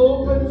doors you've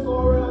opened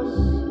for us,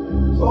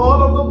 for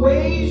all of the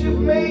ways you've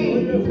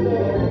made,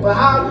 for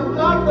how you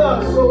loved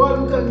us so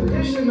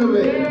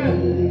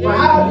unconditionally, for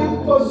how you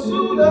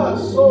pursued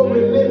us so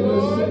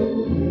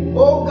relentlessly.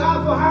 Oh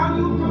God, for how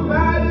you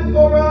provided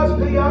for us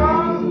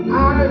beyond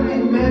our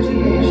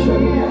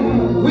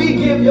imagination. We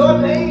give your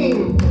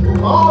name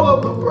all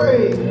of the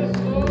praise.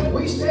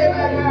 We say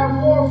like our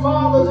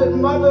forefathers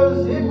and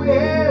mothers, if we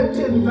had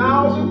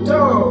 10,000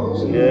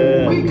 tongues,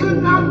 we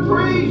could not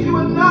praise you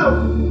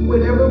enough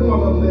with every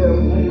one of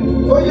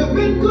them. For you've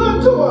been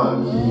good to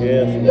us.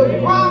 You've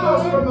brought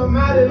us from a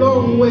mighty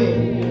long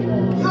way.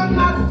 You're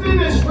not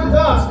finished with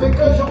us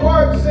because your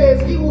word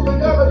says he who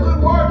begun a good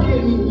work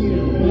in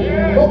you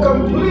will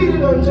complete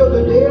it until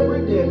the day of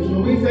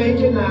redemption. We thank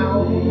you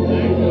now.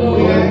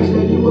 We ask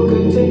that you will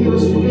continue to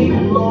speak,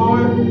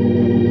 Lord,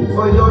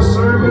 for your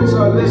servants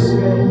are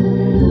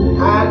listening.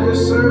 Hide your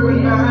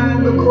servant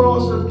behind the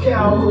cross of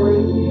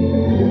Calvary,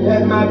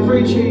 that my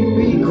preaching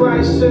be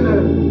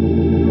Christ-centered,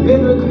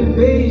 biblically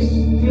based,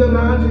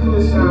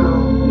 theologically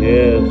sound.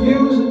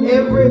 Use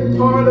every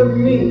part of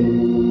me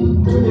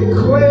to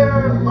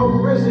declare a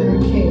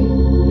risen King.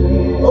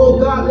 Oh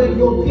God, let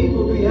your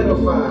people be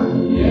edified.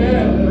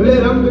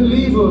 Let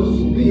unbelievers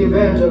be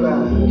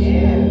evangelized.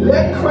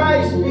 Let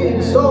Christ be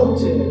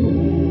exalted.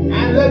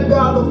 And let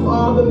God the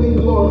Father be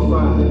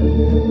glorified.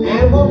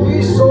 And we'll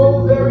be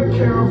so very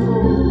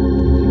careful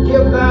to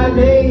give thy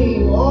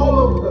name all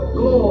of the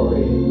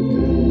glory,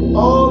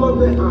 all of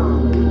the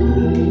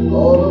honor,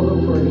 all of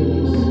the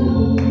praise.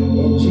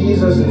 In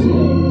Jesus'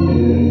 name,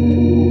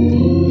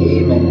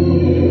 amen.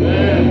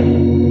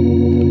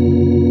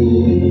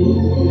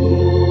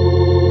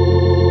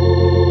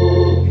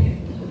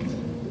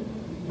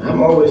 I'm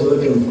always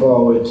looking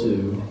forward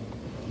to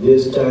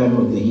this time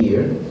of the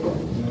year.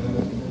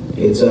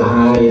 It's a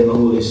high and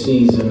holy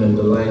season in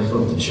the life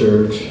of the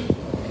church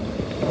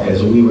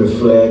as we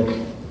reflect,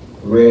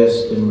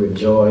 rest, and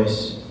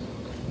rejoice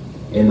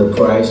in the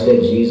price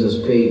that Jesus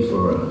paid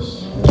for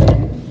us.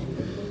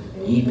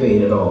 He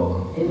paid it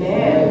all.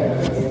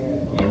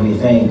 And we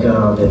thank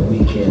God that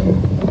we can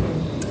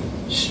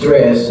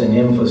stress and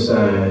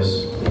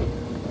emphasize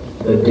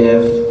the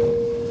death,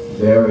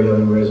 burial,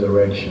 and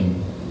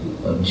resurrection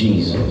of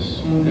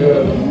Jesus.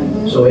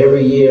 So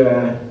every year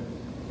I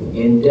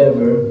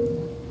endeavor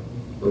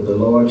with the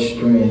Lord's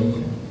strength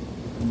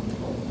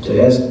to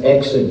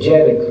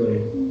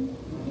exegetically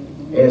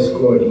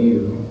escort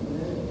you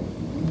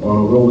on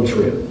a road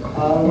trip.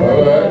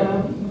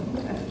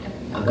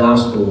 A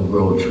gospel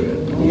road trip.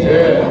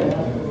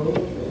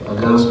 A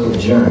gospel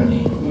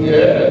journey.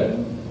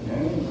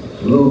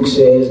 Luke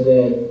says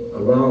that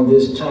around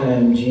this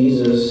time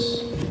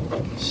Jesus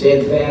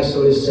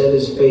steadfastly set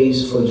his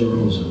face for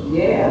Jerusalem.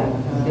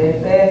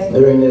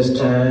 During this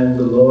time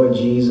the Lord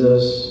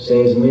Jesus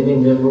says many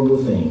memorable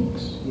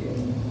things.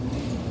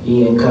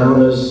 He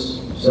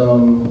encounters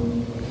some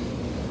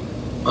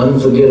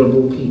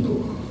unforgettable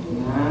people.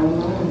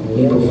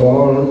 He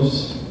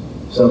performs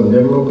some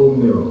memorable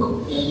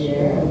miracles.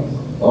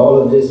 All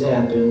of this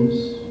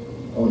happens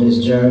on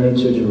his journey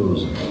to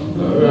Jerusalem.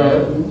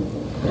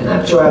 And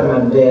I've tried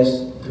my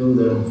best through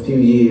the few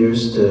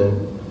years to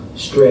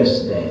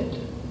stress that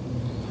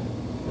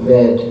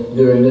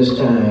during this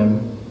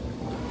time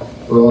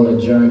we're on a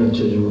journey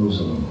to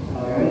Jerusalem.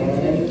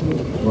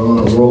 We're on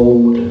a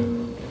road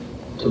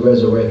to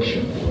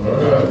resurrection.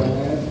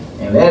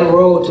 And that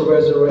road to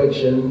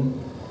resurrection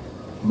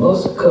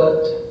must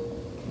cut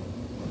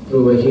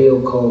through a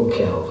hill called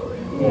Calvary.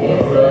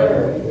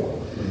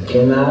 You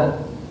cannot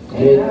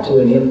get to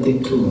an empty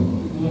tomb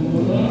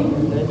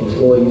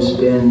before you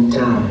spend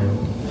time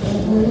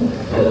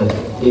at a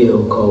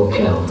hill called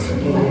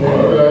Calvary.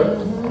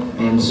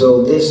 And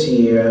so this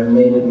year I've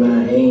made it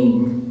my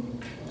aim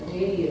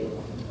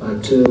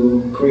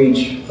to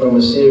preach from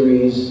a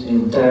series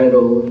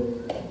entitled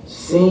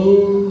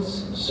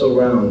Scenes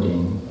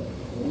Surrounding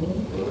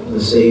the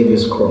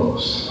Savior's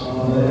Cross.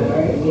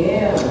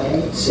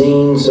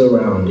 scene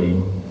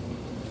surrounding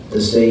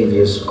the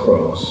Savior's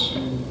cross.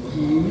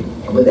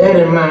 With that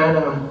in mind,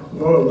 I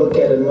want to look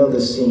at another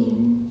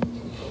scene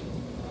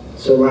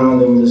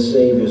surrounding the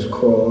Savior's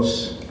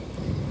cross.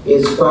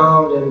 It's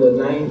found in the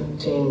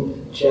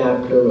 19th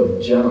chapter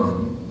of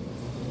John.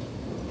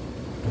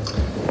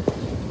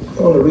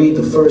 I want to read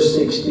the first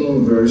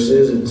 16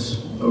 verses.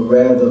 It's a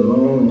rather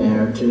long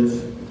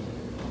narrative,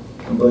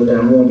 but I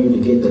want you to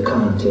get the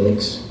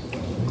context.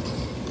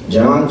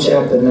 John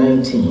chapter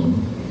 19,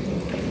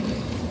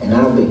 and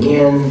I'll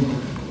begin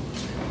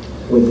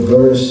with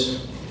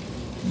verse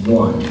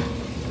 1.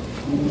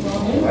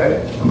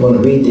 I'm going to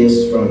read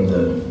this from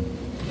the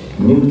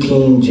New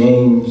King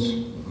James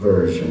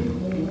Version.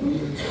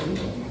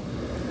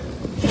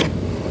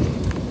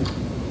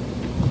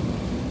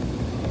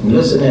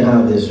 Listen to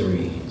how this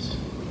reads.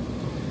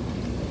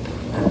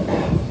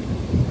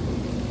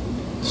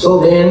 So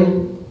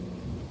then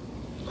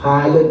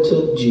Pilate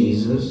took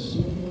Jesus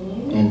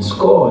and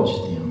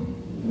scourged him.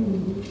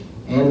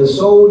 And the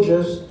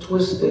soldiers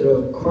twisted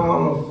a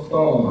crown of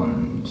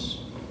thorns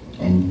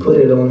and put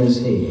it on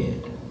his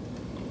head.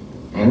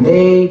 And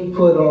they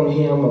put on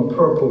him a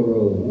purple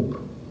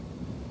robe.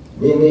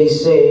 Then they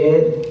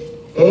said,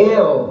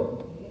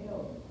 "Hail,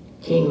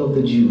 King of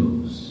the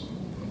Jews."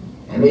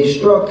 And they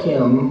struck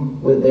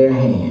him with their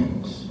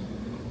hands.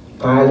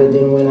 Pilate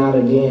then went out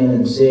again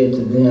and said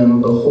to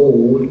them,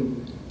 "Behold,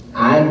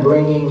 I am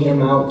bringing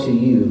him out to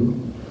you,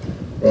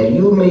 that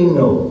you may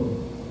know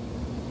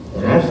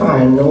that I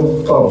find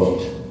no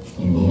fault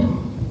in him."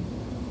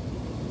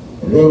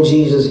 And then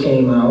Jesus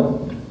came out,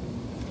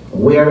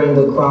 wearing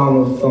the crown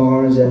of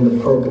thorns and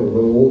the purple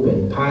robe,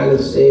 and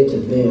Pilate said to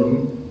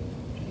them,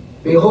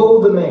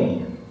 "Behold the man."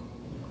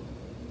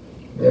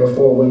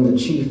 Therefore, when the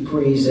chief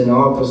priests and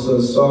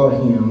officers saw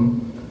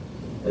him,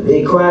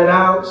 they cried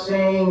out,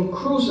 saying,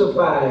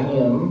 "Crucify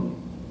him,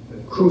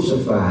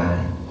 crucify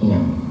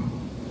him."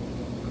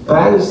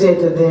 Pilate said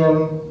to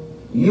them,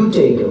 "You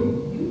take him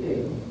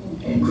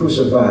and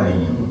crucify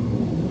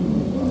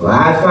him, for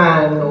I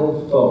find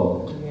no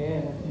fault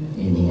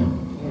in him."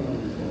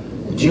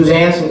 The Jews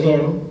answered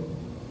him,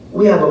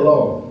 "We have a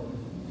law,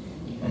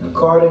 and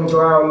according to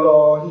our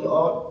law he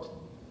ought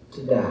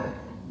to die,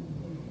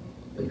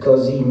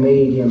 because he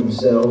made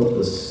himself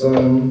the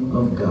Son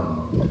of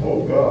God."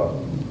 Oh, God.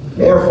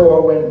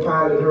 Therefore, when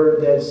Pilate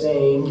heard that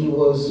saying, he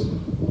was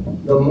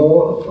the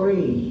more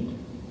afraid,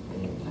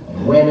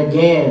 and went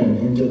again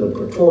into the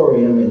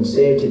praetorium and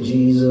said to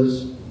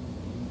Jesus,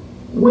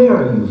 "Where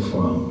are you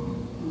from?"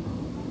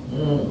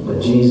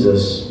 But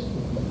Jesus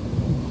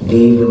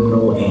gave him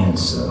no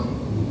answer.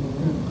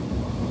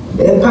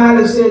 Then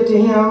Pilate said to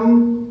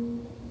him,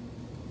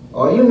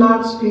 "Are you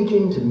not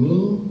speaking to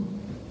me?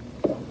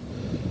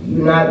 Do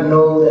you not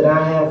know that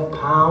I have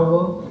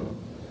power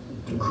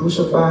to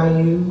crucify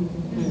you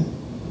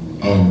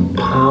and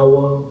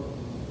power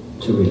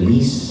to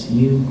release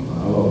you?"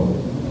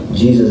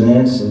 Jesus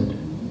answered,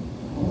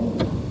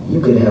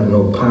 "You could have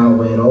no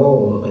power at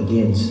all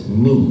against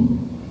me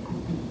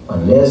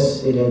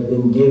unless it had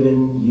been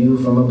given you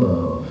from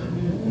above.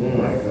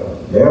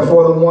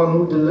 Therefore, the one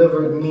who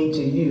delivered me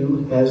to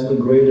you has the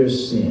greater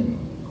sin."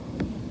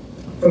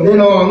 From then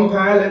on,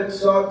 Pilate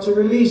sought to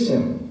release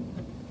him.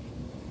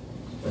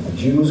 But the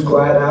Jews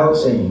cried out,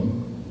 saying,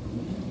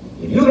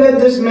 "If you let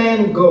this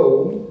man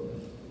go,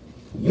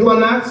 you are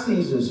not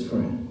Caesar's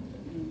friend.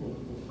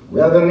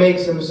 Whoever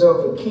makes himself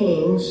a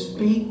king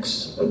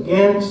speaks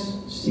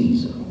against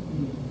Caesar."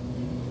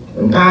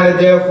 When Pilate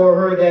therefore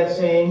heard that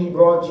saying, he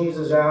brought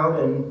Jesus out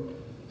and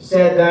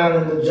sat down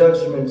in the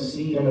judgment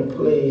seat in a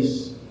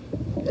place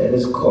that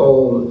is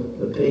called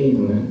the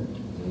Pavement,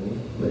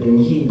 but in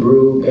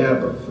Hebrew,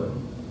 Gabbatha.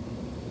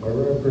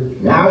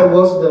 Now it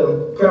was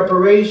the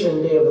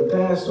preparation day of the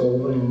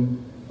Passover, and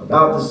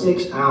about the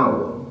 6th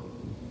hour.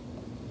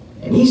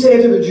 And he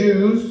said to the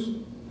Jews,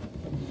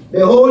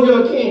 "Behold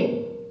your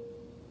king."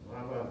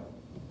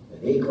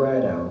 But they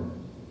cried out,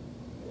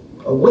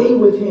 "Away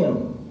with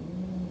him!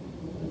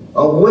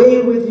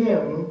 Away with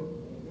him!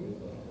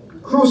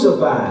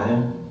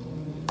 Crucify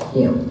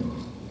him!"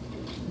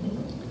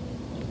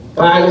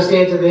 Pilate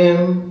said to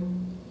them,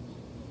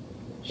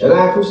 "Shall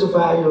I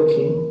crucify your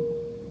king?"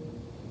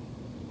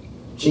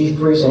 Chief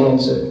priests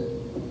answered,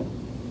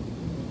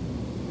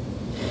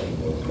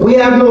 "We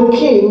have no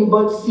king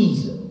but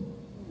Caesar."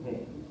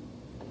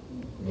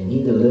 And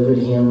he delivered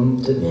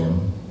him to them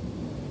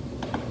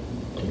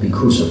to be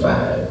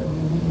crucified.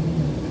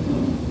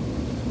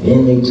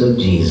 Then they took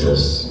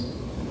Jesus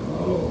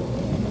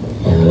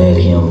and led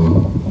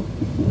him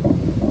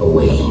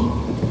away.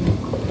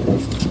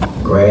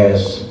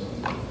 Grass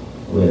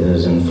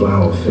withers and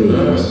flower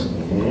fades,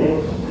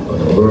 but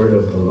the word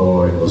of the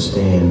Lord will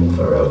stand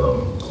forever.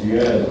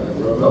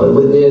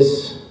 With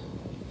this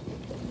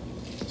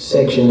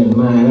section in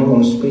mind, I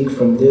want to speak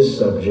from this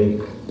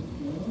subject,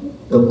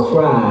 the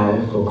cry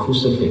for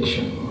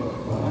crucifixion.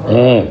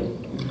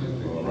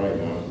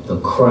 The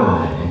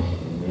cry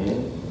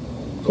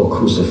for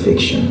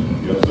crucifixion.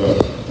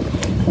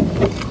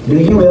 Do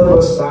you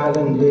ever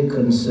silently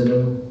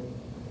consider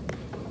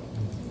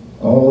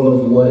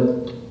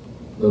what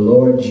the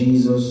Lord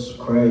Jesus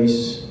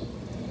Christ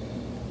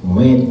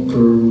went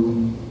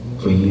through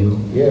for you?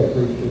 Yeah,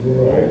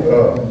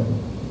 right.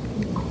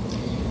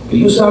 Do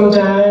you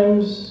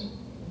sometimes,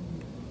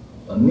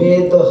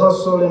 amid the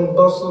hustle and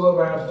bustle of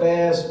our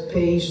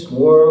fast-paced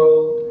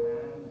world,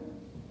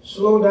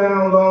 slow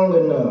down long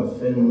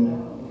enough and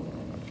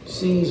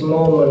seize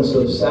moments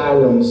of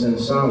silence and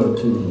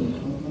solitude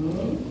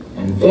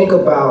and think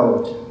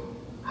about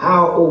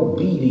how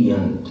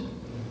obedient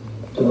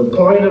to the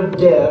point of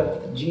death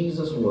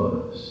Jesus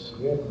was,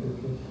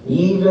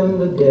 even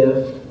the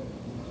death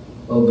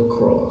of the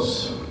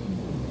cross?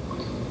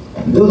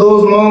 And do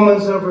those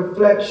moments of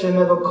reflection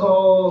ever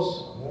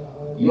cause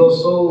your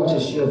soul to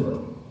shiver,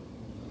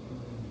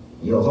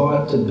 your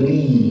heart to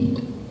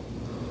bleed,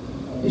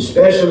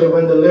 especially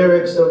when the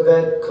lyrics of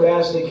that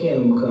classic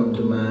hymn come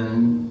to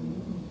mind?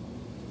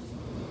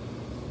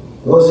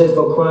 Was it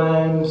for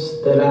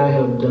crimes that I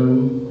have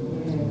done?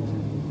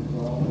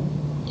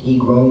 He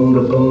groaned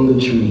upon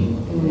the tree.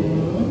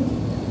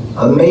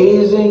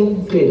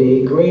 Amazing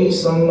pity,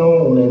 grace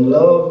unknown, and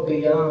love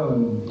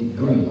beyond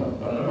degree.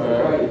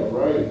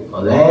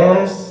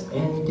 Alas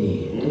and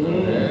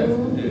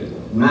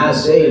dead, my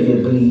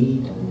Savior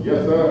bleed.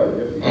 Yes,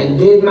 sir. And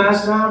did my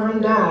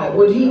sovereign die?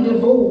 Would he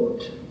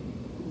devote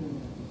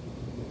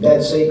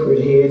that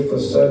sacred head for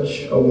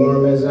such a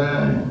worm as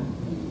I?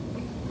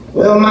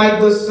 Well,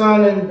 might the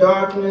sun in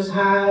darkness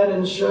hide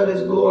and shut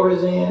his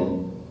glories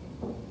in,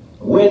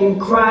 when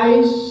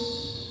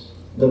Christ,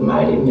 the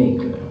mighty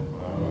Maker,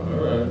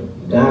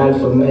 died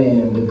for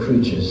man, the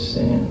creature's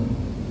sin.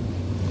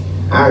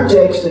 Our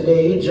text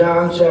today,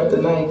 John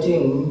chapter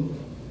 19,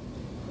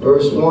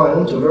 verse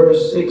 1 to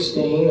verse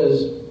 16,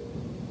 is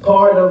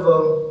part of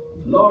a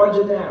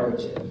larger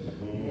narrative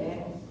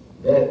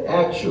that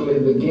actually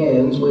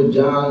begins with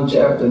John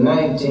chapter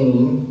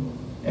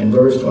 19 and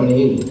verse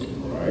 28.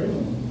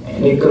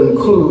 And it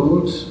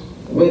concludes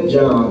with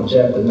John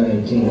chapter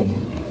 19,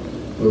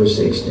 verse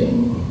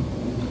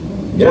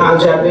 16. John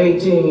chapter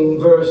 18,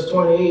 verse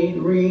 28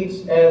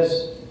 reads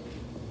as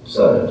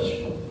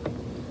such.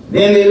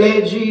 Then they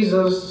led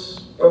Jesus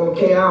from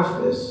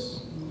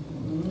Caiaphas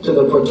to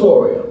the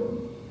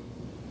praetorium,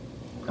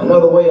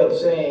 another way of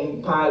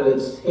saying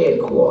Pilate's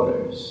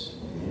headquarters.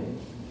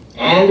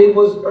 And it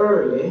was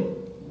early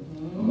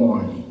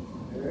morning.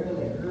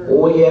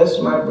 Oh yes,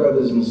 my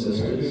brothers and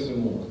sisters.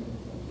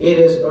 It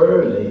is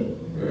early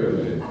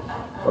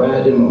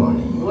Friday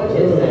morning.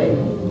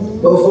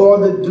 Before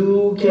the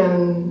dew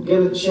can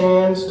get a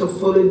chance to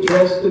fully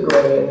dress the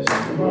grass.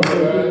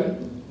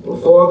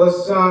 Before the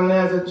sun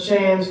has a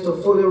chance to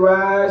fully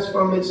rise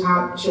from its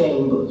hot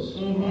chambers.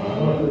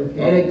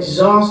 An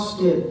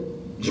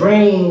exhausted,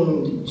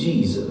 drained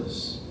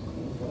Jesus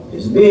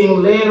is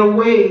being led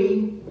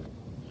away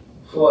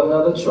for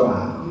another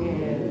trial.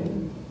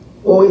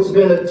 Oh, it's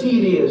been a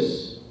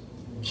tedious,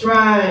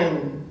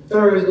 trying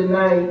Thursday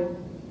night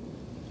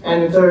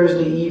and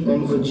Thursday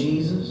evening for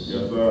Jesus.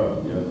 Yes,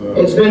 sir. Yes, sir.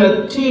 It's been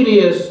a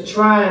tedious,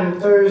 trying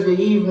Thursday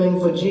evening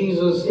for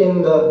Jesus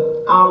in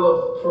the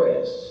olive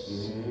press,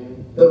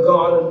 the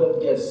Garden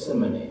of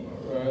Gethsemane,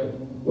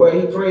 where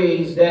he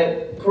prays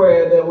that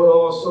prayer that we're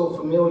all so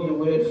familiar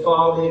with,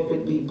 Father, if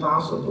it be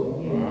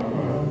possible,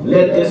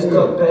 let this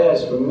cup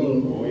pass from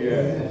me. Oh,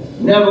 yeah.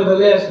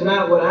 Nevertheless,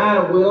 not what I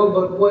will,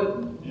 but what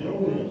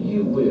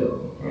you will.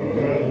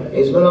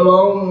 It's been a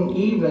long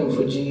evening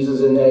for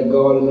Jesus in that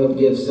Garden of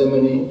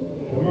Gethsemane,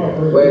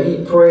 where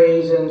he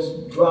prays and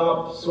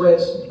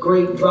sweats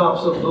great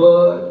drops of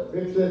blood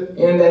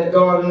in that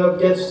Garden of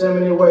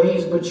Gethsemane, where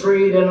he's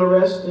betrayed and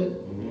arrested.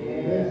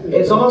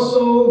 It's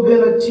also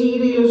been a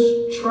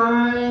tedious,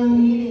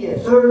 trying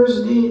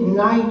Thursday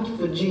night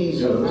for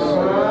Jesus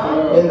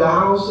in the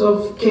house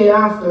of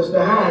Caiaphas,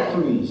 the high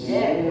priest,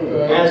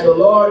 as the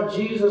Lord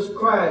Jesus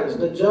Christ,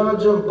 the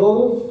judge of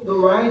both the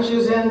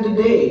righteous and the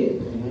dead,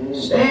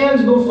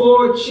 stands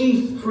before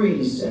chief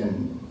priests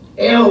and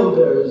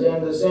elders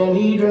and the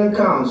Sanhedrin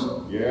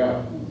council.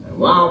 And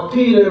while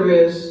Peter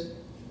is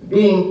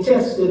being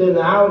tested in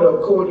the outer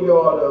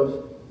courtyard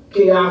of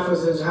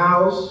Caiaphas'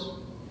 house,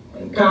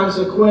 and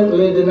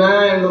consequently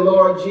denying the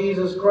Lord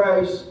Jesus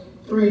Christ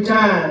 3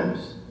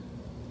 times,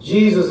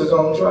 Jesus is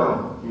on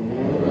trial.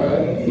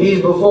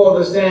 He's before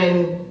the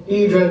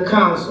Sanhedrin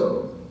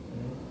council,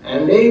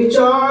 and they've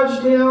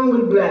charged him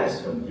with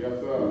blasphemy. Yes,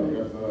 sir.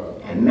 Yes, sir.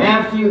 And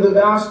Matthew, the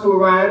gospel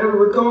writer,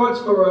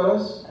 records for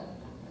us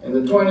in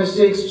the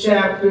 26th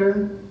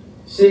chapter,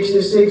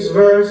 66th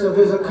verse of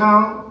his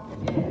account,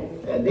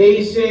 that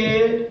they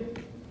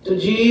said to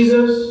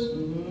Jesus,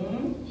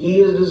 he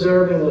is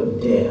deserving of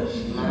death.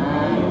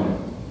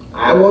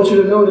 I want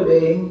you to know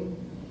today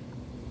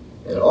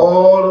that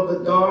all of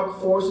the dark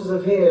forces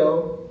of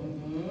hell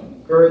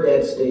heard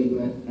that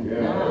statement.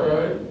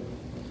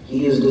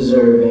 He is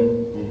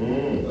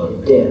deserving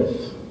of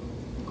death.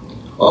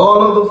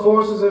 All of the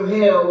forces of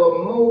hell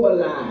were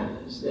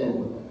mobilized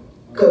and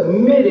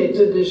committed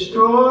to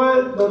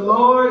destroy the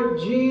Lord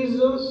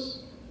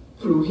Jesus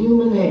through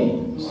human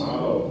hands.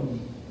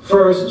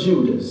 First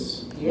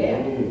Judas,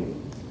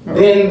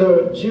 then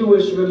the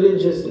Jewish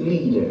religious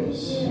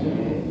leaders,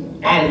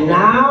 and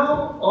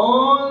now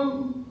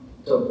on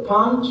to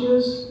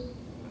Pontius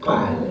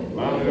Pilate,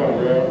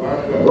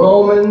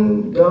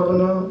 Roman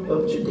governor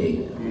of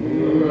Judea.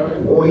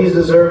 Oh, he's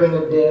deserving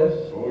of death.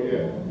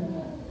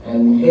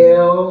 And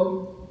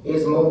hell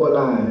is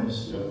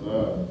mobilized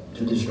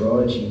to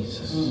destroy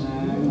Jesus.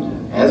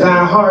 As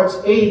our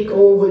hearts ache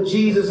over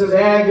Jesus'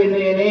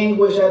 agony and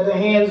anguish at the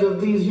hands of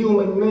these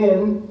human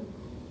men,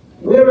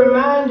 we're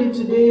reminded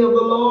today of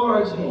the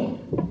Lord's hand.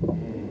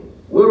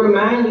 We're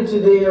reminded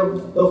today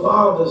of the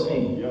Father's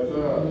hand,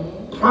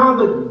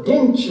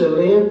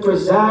 providentially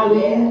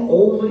presiding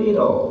over it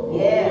all.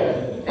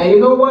 And you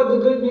know what the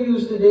good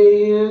news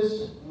today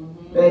is?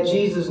 That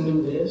Jesus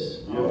knew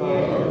this.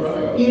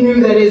 He knew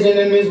that his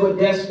enemies were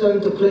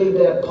destined to play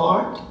their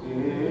part.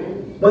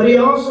 But he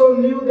also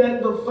knew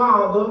that the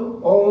Father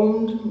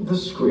owned the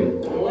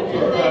script.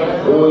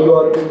 Oh, you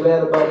ought to be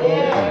glad about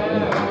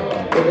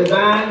that. The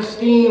divine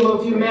scheme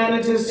of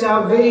humanity's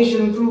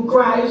salvation through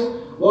Christ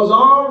was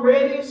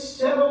already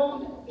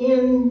settled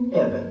in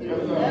heaven.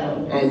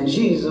 And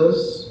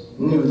Jesus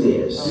knew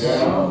this.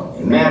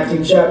 In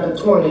Matthew chapter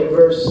 20,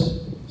 verse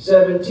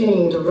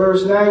 17 to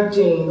verse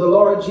 19, the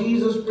Lord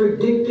Jesus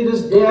predicted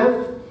his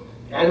death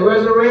and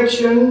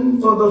resurrection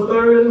for the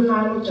third and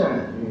final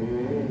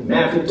time.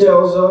 Matthew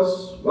tells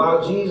us,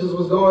 while Jesus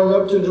was going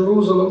up to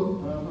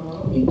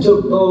Jerusalem, he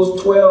took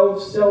those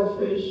 12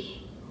 selfish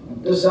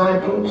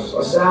disciples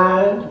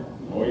aside,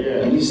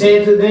 and he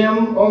said to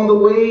them, on the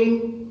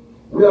way,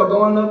 we are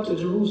going up to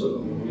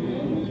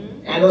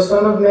Jerusalem, and the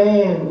Son of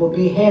Man will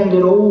be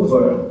handed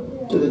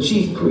over to the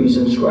chief priests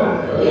and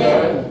scribes,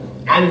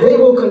 and they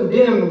will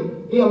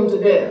condemn him to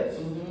death.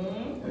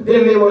 And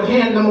then they will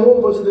hand him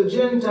over to the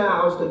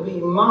Gentiles to be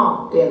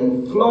mocked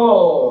and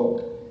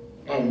flogged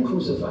and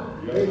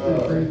crucified.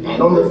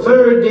 And on the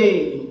third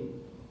day,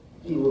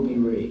 he will be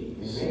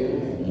raised.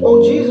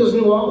 Oh, Jesus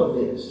knew all of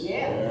this.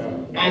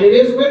 And it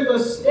is with a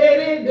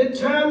steady,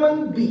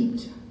 determined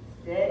beat.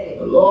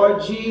 The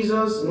Lord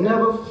Jesus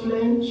never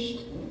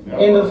flinched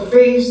in the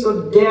face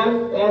of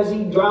death as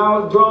he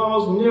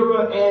draws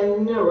nearer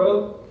and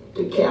nearer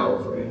to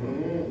Calvary.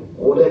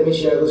 Oh, let me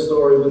share the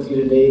story with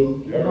you today.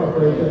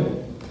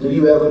 Do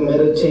you ever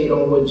meditate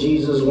on what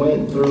Jesus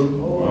went through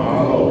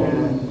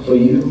for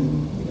you?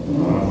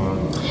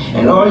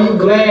 And are you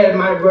glad,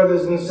 my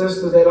brothers and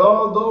sisters, that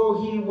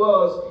although he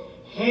was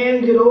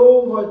handed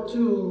over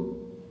to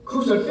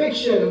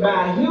crucifixion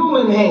by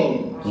human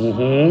hands,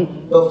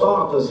 the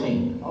Father's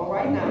hand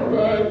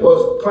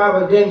was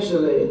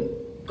providentially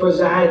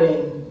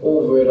presiding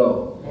over it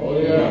all.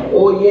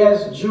 Oh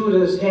yes,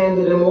 Judas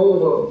handed him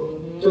over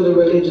to the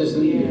religious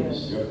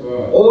leaders.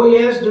 Oh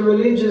yes, the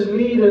religious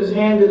leaders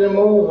handed him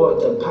over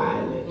to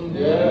Pilate.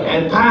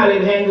 And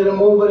Pilate handed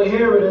him over to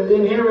Herod, and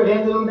then Herod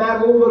handed him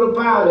back over to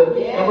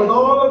Pilate. And with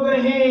all of the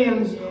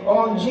hands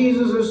on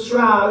Jesus'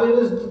 trial, it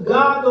is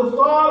God the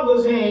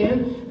Father's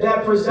hand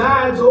that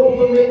presides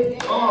over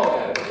it all.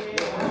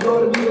 You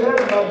ought to be glad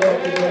about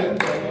that today.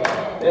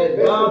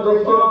 That God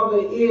the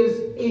Father is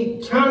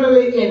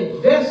eternally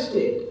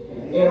invested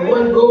in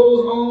what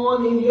goes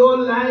on in your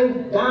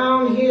life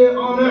down here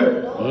on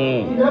earth.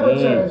 He never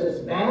turns his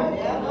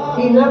back.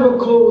 He never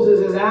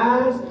closes his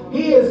eyes.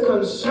 He is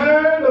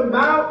concerned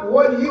about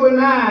what you and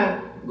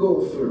I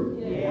go through.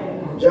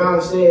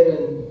 John said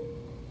in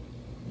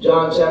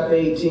John chapter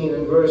 18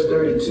 and verse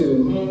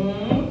 32,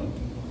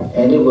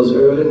 and it was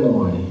early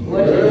morning.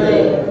 What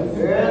is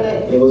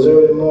it? It was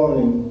early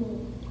morning.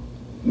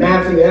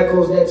 Matthew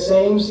echoes that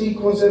same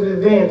sequence of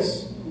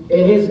events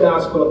in his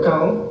gospel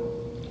account.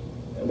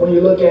 When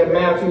you look at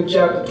Matthew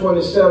chapter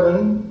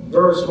 27,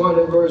 verse 1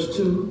 and verse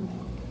 2,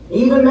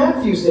 even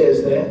Matthew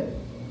says that.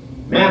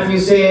 Matthew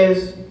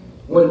says,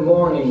 when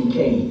morning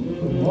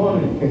came,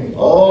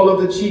 all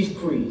of the chief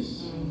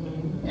priests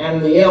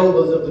and the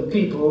elders of the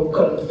people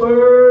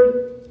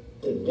conferred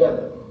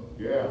together.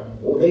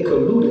 Or they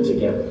colluded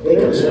together. They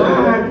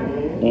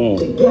conspired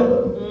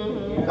together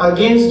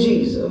against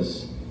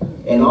Jesus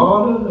in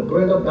order to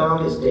bring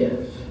about his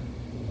death.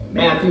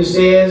 Matthew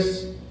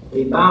says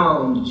they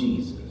bound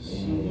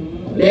Jesus,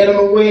 led him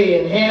away,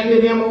 and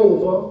handed him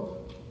over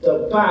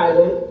to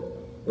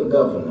Pilate, the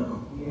governor.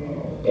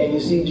 Can you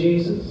see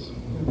Jesus?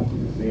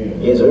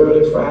 It's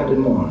early Friday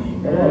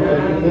morning.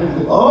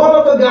 All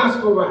of the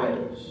gospel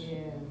writers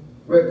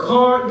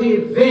record the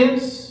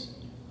events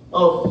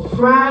of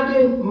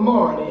Friday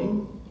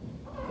morning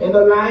in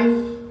the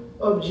life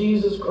of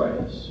Jesus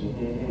Christ.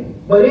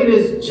 But it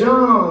is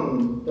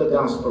John, the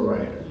gospel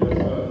writer,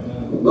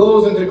 who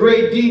goes into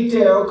great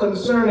detail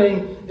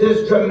concerning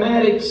this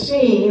dramatic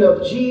scene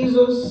of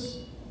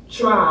Jesus'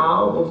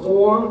 trial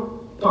before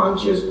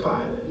Pontius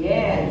Pilate.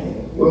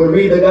 When we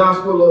read the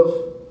gospel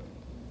of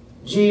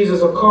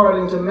Jesus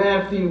according to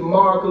Matthew,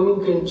 Mark,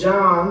 Luke, and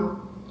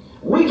John,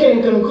 we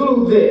can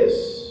conclude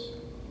this: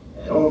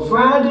 that on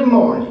Friday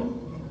morning,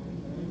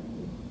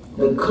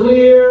 the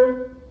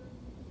clear,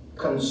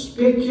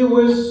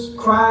 conspicuous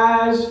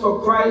cries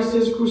for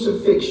Christ's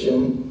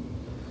crucifixion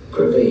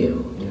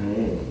prevailed.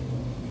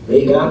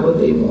 They got what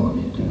they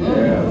wanted.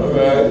 wanted.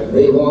 Yeah.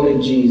 They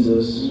wanted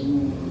Jesus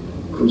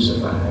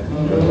crucified.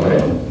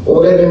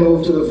 Well, let me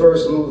move to the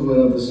first movement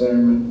of the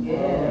sermon.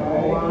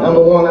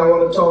 Number one, I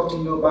want to talk to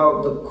you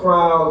about the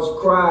crowd's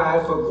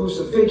cry for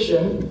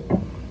crucifixion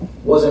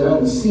was an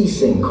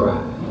unceasing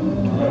cry.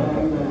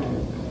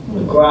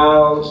 The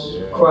crowd's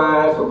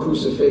cry for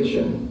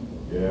crucifixion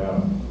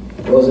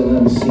was an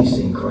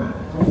unceasing cry.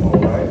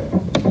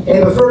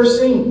 In the first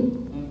scene,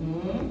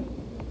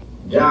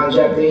 John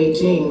chapter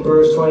 18,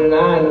 verse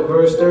 29 to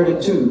verse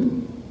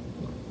 32,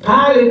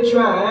 Pilate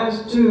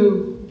tries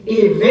to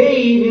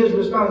evade his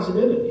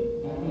responsibility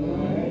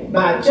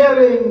by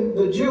telling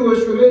the Jewish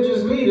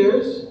religious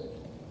leaders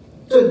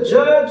to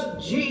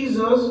judge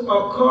Jesus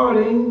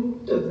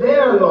according to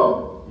their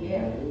law.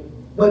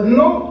 But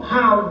note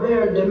how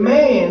their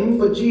demand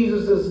for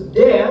Jesus'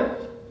 death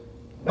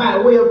by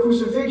way of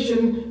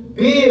crucifixion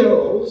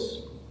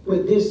builds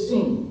with this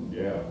scene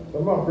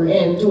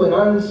into an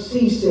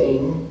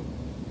unceasing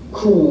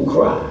cruel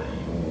cry.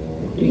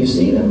 Do you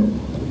see them?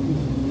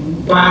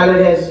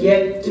 Pilate has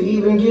yet to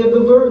even give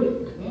the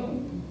verdict.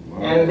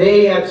 And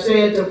they have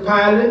said to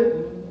Pilate,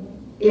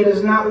 it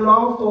is not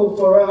lawful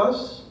for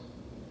us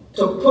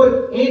to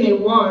put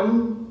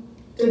anyone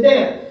to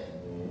death.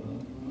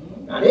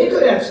 Now they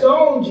could have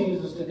stoned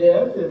Jesus to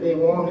death if they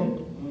wanted,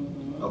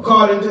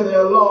 according to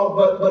their law,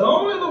 but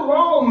only the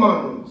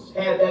Romans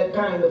had that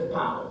kind of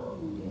power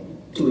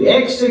to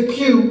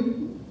execute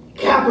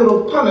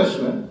capital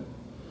punishment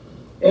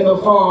in the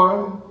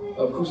form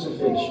of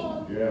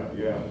crucifixion.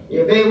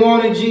 If they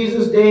wanted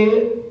Jesus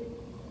dead,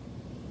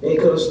 they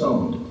could have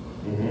stoned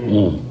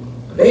him.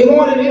 They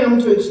wanted him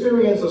to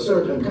experience a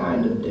certain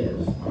kind of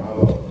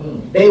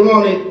death. They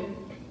wanted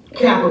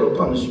capital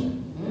punishment.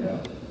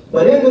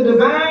 But in the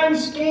divine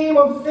scheme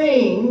of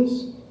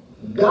things,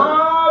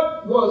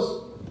 God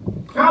was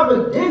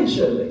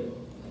providentially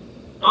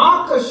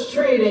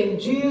orchestrating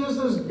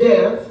Jesus'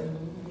 death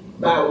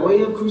by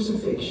way of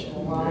crucifixion.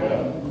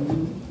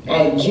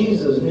 And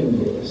Jesus knew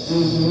this.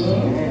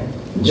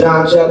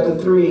 John chapter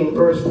 3 and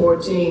verse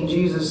 14,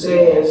 Jesus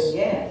says,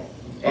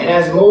 and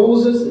as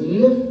Moses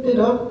lifted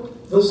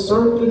up the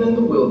serpent in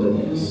the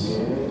wilderness,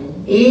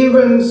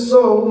 even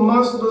so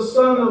must the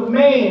Son of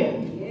Man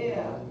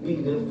be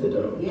lifted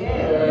up.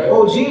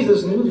 Oh,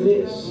 Jesus knew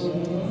this.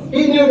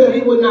 He knew that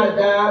he would not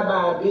die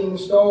by being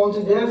stoned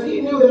to death.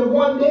 He knew that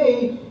one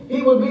day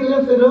he would be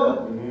lifted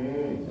up.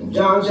 In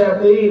John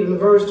chapter 8 and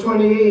verse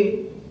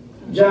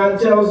 28, John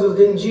tells us,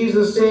 then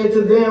Jesus said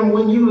to them,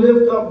 when you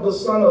lift up the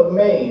Son of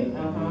Man,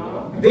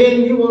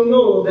 then you will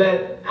know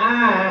that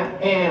I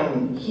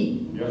am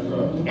he.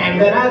 And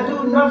that I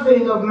do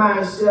nothing of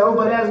myself,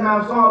 but as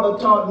my Father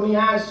taught me,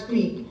 I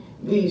speak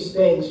these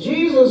things.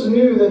 Jesus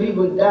knew that he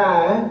would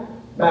die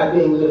by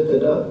being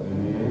lifted up.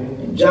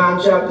 In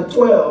John chapter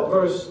 12,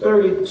 verse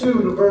 32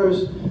 to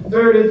verse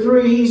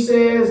 33, he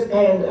says,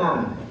 and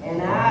I,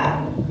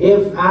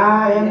 if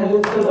I am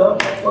lifted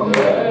up from the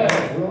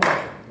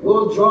earth,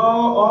 will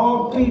draw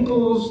all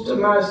peoples to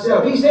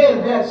myself. He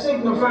said that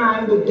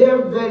signifying the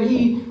death that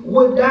he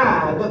would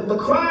die. The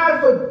cry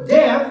for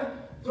death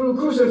through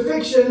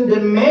crucifixion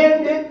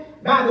demanded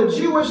by the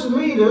Jewish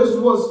leaders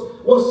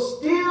was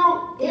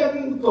still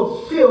in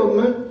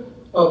fulfillment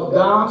of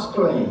God's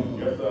plan.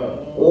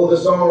 Oh, the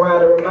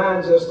songwriter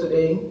reminds us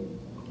today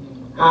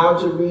how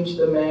to reach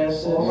the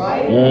masses.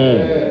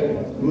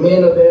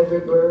 Men of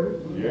every birth.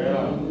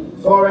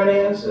 For an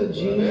answer,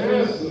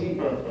 Jesus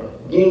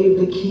gave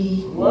the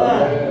key.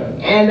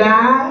 And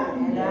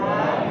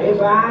I,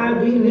 if I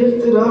be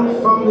lifted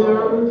up from the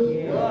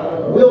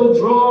earth, will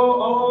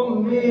draw all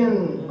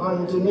men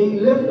unto me.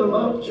 Lift them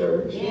up,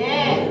 church.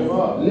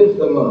 Lift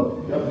them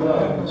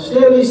up.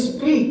 Still he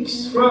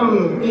speaks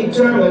from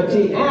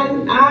eternity.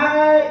 And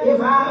I, if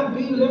I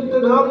be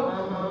lifted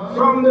up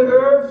from the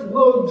earth,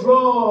 will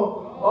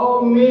draw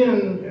all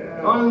men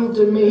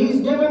unto me.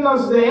 He's given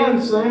us the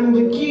answer and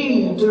the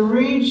key to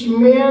reach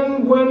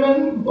men,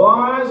 women,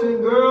 boys,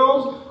 and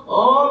girls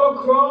all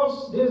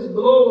across this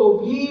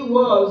globe. He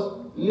was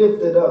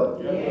lifted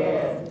up.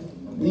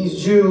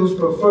 These Jews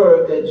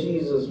preferred that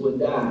Jesus would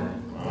die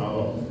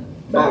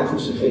by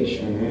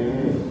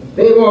crucifixion.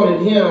 They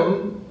wanted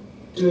him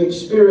to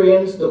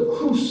experience the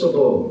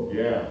crucible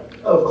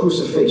of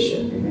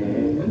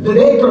crucifixion.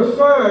 They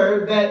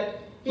preferred that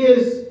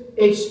his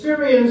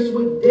experience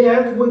with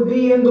death would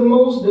be in the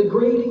most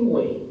degrading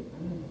way,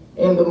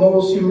 in the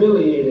most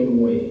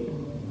humiliating way,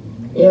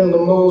 in the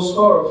most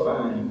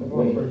horrifying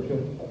way.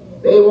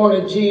 They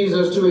wanted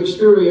Jesus to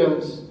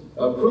experience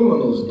a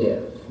criminal's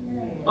death,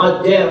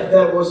 a death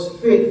that was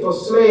fit for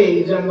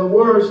slaves and the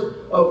worst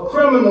of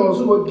criminals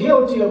who were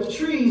guilty of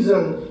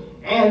treason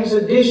and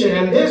sedition.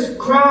 And this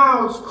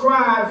crowd's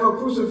cry for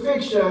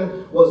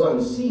crucifixion was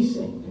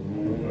unceasing.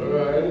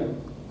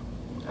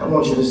 I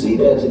want you to see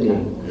that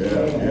today.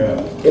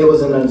 It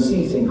was an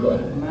unceasing cry.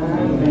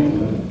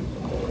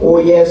 Oh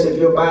yes, if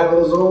your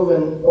Bible is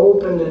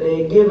open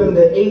today, given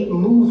the 8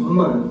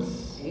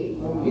 movements.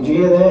 Did you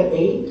hear that?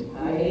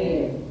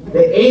 8?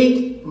 The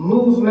 8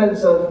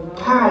 movements of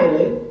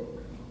Pilate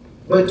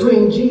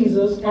between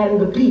Jesus and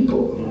the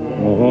people.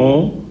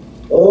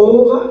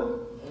 Over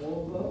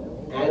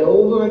and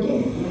over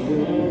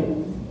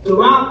again.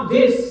 Throughout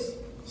this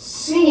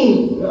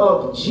scene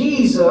of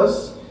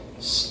Jesus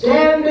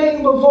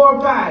standing before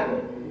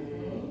Pilate,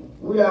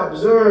 we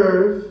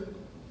observe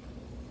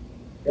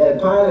that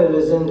Pilate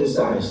is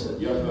indecisive.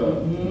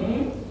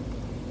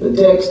 The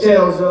text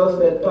tells us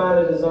that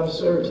Pilate is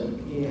uncertain.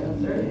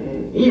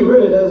 He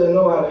really doesn't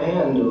know how to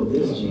handle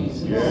this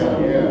Jesus.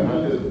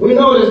 We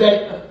notice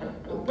that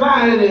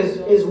Pilate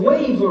is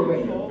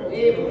wavering,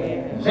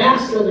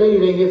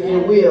 vacillating, if you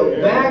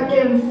will, back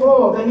and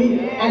forth.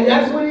 And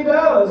that's what he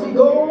does. He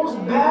goes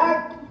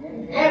back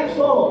and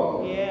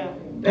forth.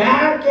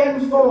 Back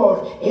and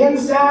forth.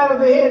 Inside of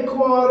the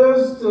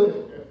headquarters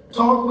to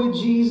talk with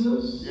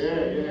Jesus.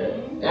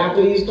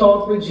 After he's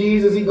talked with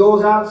Jesus, he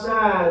goes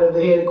outside of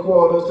the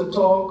headquarters to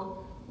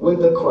talk with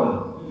the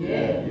crowd.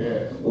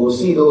 We'll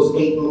see those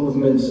 8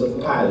 movements of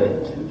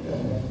Pilate.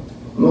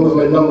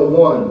 Movement number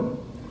 1,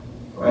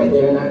 right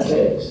there in our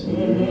text.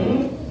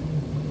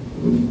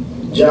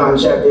 John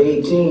chapter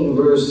 18,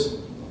 verse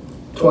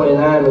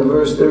 29 to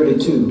verse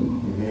 32.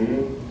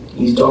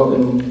 He's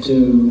talking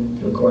to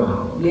the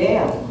crowd.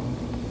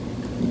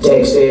 The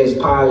text says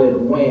Pilate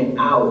went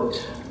out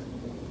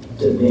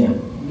to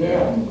them.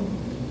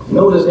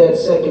 Notice that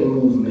second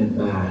movement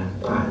by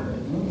Pilate.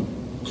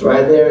 It's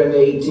right there in the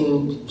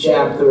 18th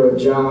chapter of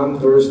John,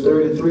 verse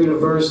 33 to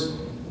verse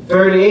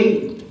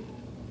 38.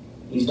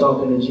 He's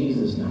talking to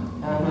Jesus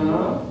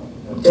now.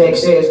 The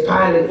text says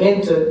Pilate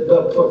entered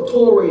the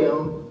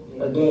praetorium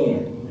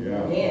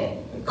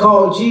again.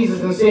 Called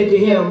Jesus and said to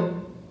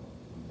him,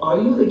 "Are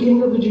you the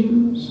king of the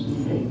Jews?"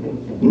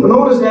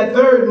 Notice that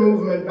third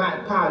movement by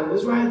Pilate.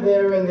 It's right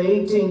there in the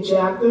 18th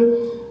chapter,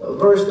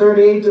 verse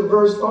 38 to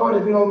verse 40.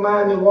 If you don't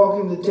mind me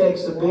walking the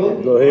text a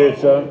bit. Go ahead,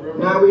 son.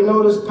 Now we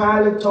notice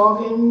Pilate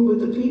talking with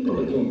the people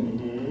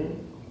again.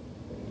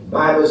 The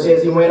Bible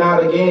says he went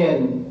out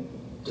again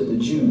to the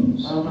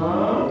Jews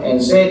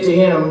and said to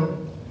him,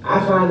 "I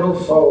find no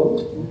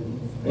fault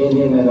in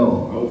him at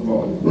all."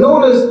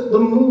 Notice the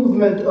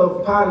movement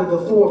of Pilate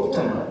the fourth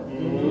time.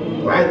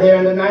 Right there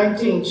in the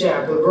 19th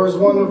chapter, verse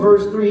 1 to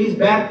verse 3, he's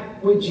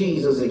back with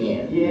Jesus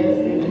again.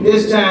 And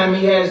this time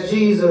he has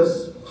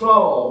Jesus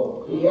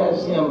flogged. He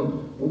has him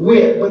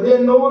whipped. But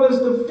then notice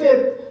the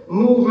fifth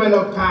movement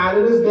of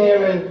Pilate is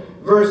there in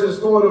verses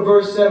 4 to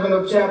verse 7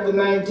 of chapter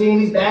 19.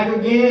 He's back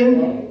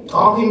again,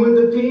 talking with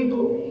the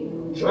people,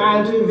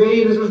 trying to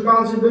evade his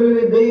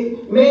responsibility,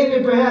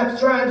 maybe perhaps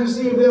trying to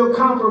see if they'll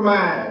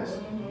compromise.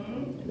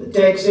 The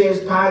text says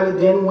Pilate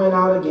then went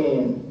out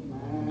again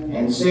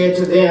and said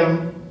to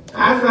them,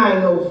 "I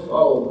find no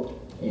fault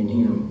in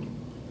him."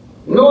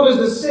 Notice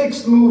the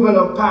sixth movement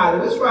of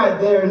Pilate. It's right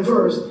there in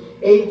verse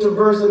 8 to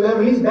verse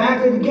 11. He's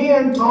back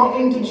again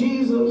talking to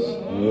Jesus.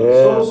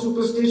 So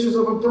superstitious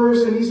of a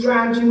person, he's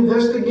trying to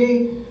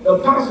investigate the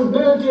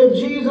possibility of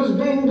Jesus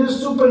being this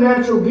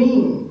supernatural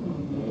being.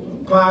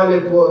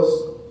 Pilate was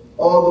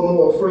all the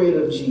more afraid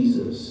of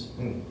Jesus.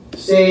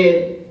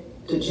 Said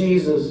to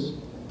Jesus,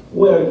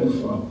 "Where are you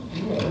from?"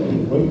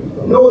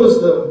 Notice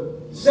the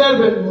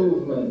seventh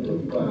movement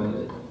of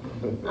Pilate.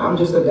 I'm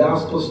just a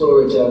gospel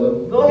storyteller.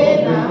 Go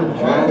ahead now.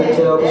 Trying to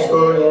tell the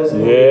story as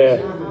it is.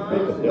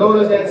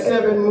 Notice that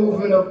seventh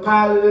movement of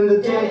Pilate in the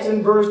text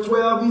in verse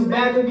 12. He's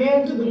back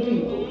again to the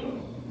people,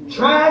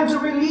 trying to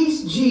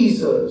release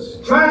Jesus,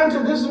 trying to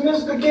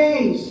dismiss the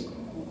case.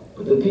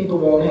 But the people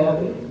won't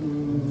have it.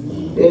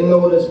 Then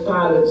notice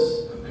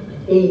Pilate's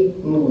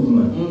eighth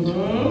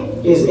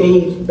movement, his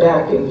eighth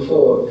back and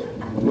forth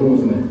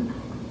movement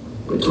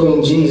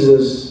between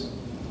Jesus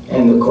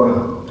and the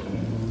crowd.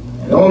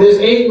 And on this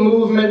eighth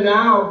movement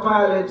now,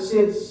 Pilate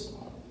sits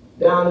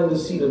down in the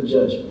seat of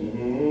judgment,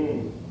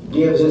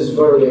 gives his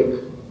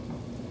verdict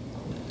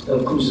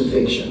of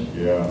crucifixion.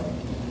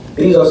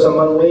 These are some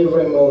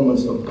unwavering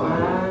moments of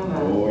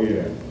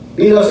Pilate.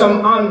 These are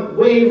some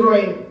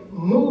unwavering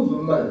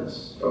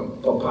movements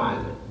for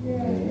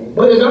Pilate.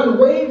 But his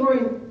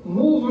unwavering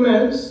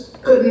movements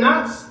could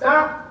not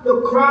stop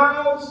the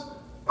crowd's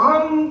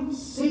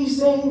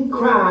unceasing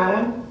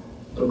cry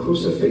for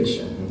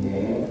crucifixion.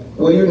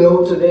 Will you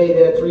note today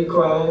there are 3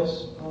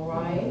 cries?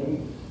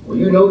 Will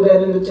you note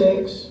that in the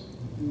text?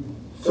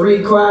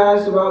 3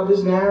 cries throughout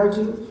this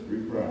narrative.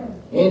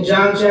 In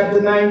John chapter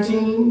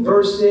 19,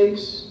 verse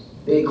 6,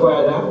 they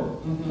cried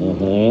out.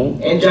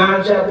 In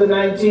John chapter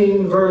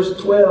 19, verse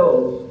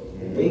 12,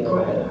 they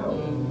cried out.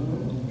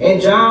 In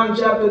John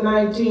chapter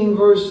 19,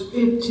 verse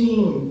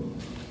 15,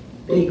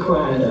 they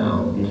cried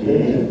out.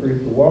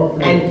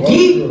 And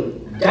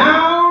deep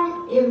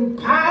down in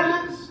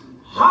Pilate's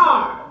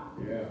heart,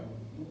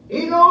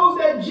 he knows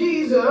that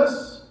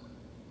Jesus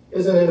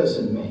is an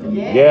innocent man.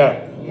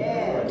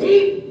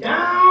 Deep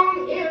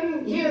down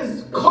in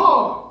his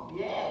core,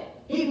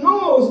 he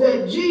knows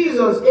that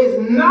Jesus is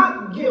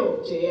not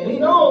guilty, and he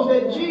knows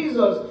that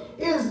Jesus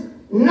is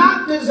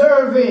not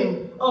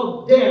deserving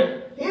of death.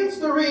 Hence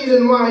the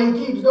reason why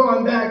he keeps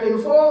going back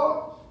and forth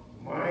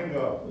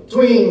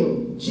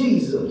between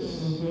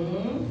Jesus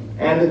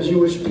and the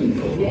Jewish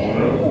people.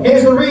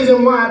 Here's the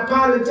reason why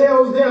Pilate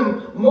tells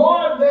them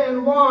more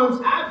than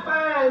once, I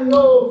find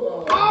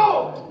no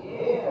fault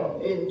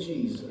in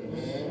Jesus.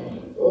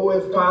 Oh,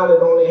 if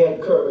Pilate only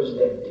had courage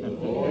that day.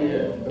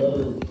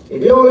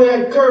 If he only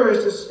had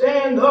courage to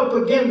stand up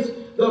against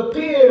the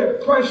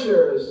peer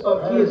pressures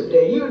of his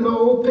day. You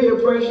know, peer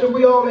pressure,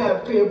 we all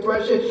have peer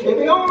pressure. If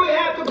he only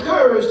had the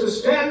courage to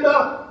stand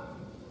up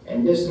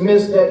and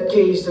dismiss that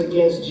case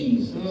against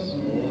Jesus.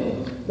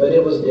 But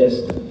it was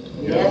destined.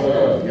 Yes,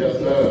 sir. Yes,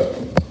 sir.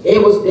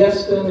 It was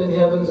destined in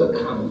heaven's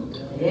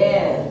account.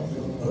 Yes.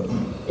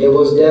 It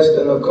was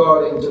destined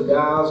according to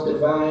God's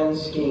divine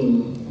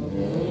scheme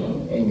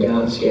and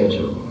God's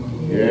schedule.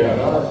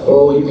 Yeah.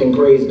 Oh, you can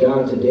praise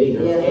God today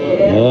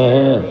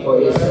Yes. for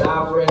his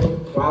sovereign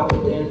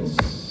providence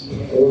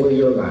over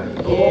your life.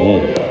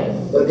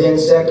 Yes. But then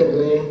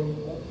secondly,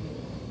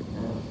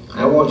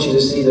 I want you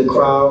to see the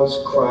crowd's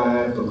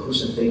cry for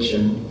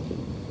crucifixion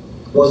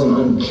was an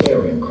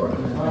uncaring cry.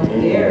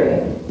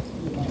 Uncaring.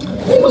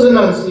 It was an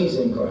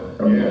unceasing cry.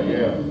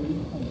 Yeah.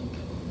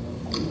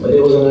 But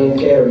it was an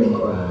uncaring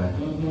cry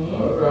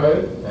All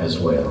right. as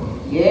well.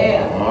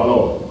 Yeah. My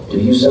Lord. Do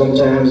you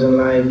sometimes in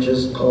life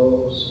just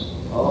pause?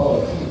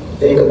 Oh.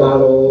 Think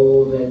about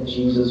all that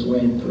Jesus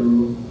went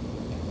through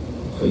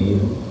for you.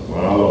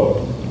 My Lord.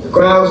 The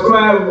crowd's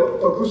cry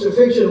for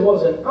crucifixion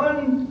was an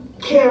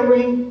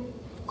uncaring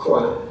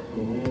cry.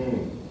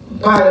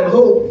 Pilate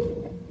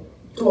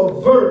hoped to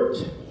avert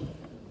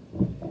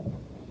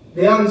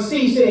the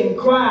unceasing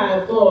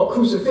cry for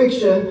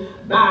crucifixion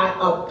by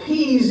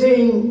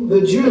appeasing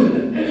the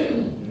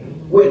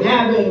Jews with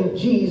having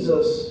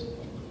Jesus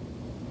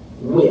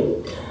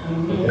whipped.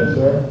 Yes,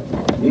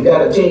 sir. We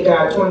got to take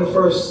our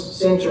 21st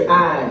century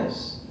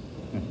eyes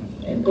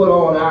and put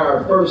on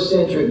our first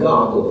century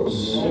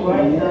goggles.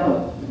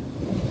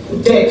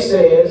 The text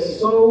says,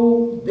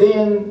 so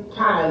then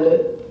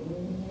Pilate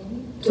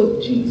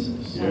took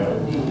Jesus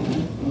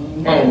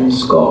and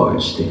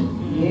scourged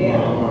him,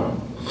 Yeah.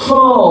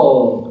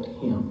 flogged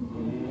him,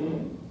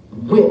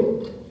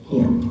 whipped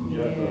him.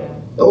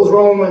 Those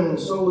Roman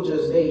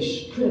soldiers, they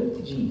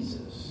stripped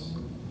Jesus.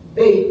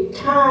 They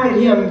tied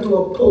him to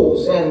a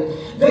post and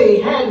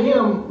they had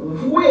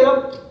him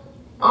whipped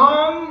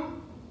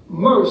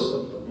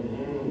unmercifully.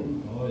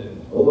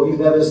 Oh, you've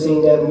never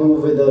seen that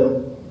movie,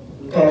 The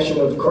Passion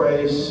of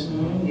Christ?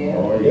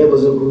 Yeah. It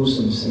was a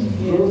gruesome scene.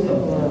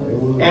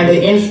 And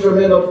the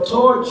instrument of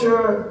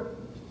torture,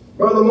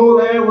 Brother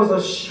Moller, was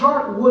a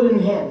sharp wooden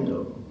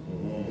handle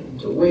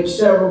to which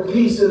several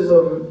pieces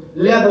of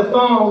leather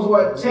thongs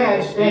were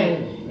attached,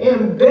 and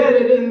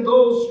embedded in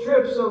those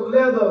strips of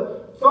leather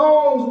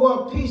thongs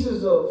were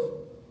pieces of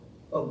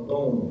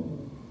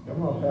bone.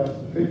 Come on,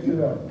 Pastor. Fix it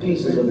up.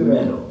 Pieces of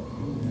metal.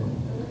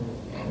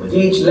 With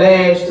each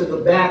lash to the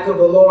back of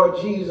the Lord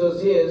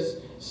Jesus, his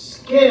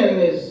skin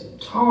is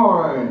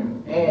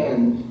torn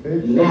and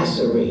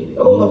lacerated.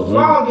 Oh, the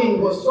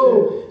flogging was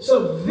so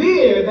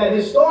severe that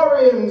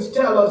historians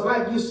tell us,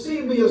 like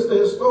Eusebius the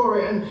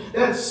historian,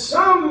 that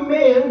some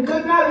men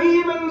could not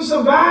even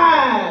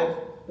survive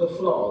the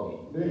flogging.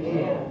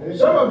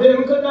 Some of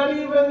them could not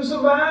even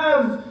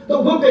survive the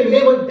whipping.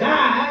 They would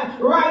die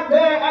right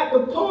there at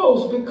the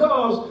post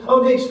because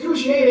of the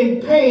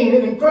excruciating pain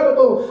and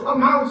incredible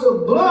amounts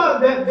of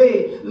blood that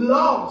they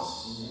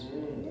lost.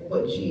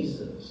 But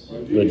Jesus.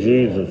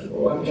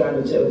 Oh, I'm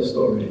trying to tell the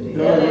story today.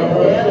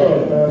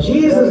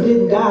 Jesus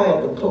didn't die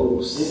at the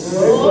post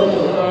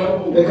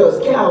because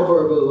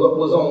Calvary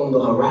was on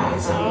the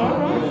horizon.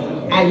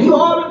 And you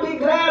ought to be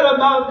glad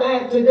about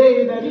that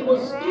today, that he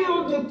was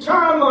still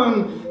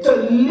determined to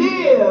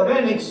live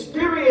and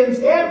experience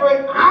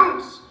every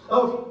ounce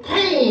of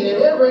pain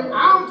and every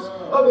ounce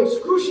of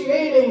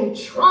excruciating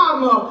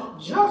trauma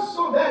just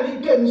so that he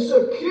can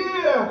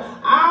secure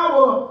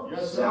our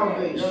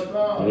salvation.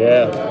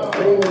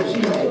 Oh,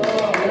 Jesus.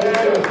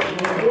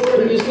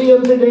 Do you see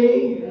him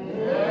today?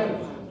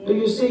 Do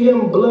you see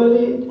him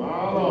bloodied,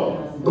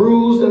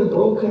 bruised and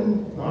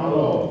broken?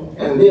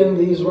 And then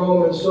these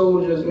Roman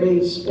soldiers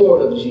made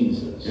sport of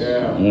Jesus.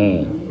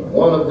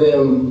 One of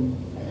them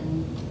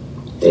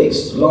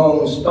takes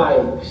long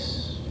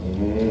spikes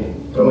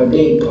from a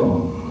date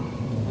palm,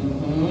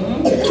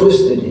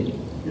 twisted it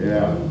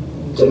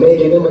to make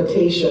an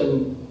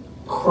imitation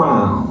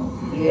crown.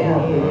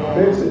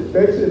 Fix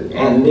it.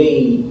 And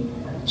they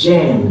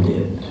jammed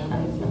it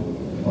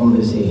on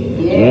his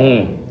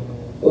head.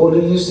 Oh, do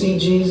you see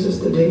Jesus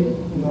today?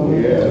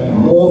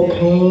 More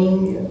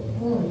pain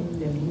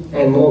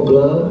and more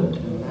blood.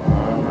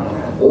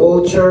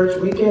 Oh, church,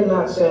 we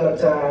cannot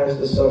sanitize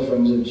the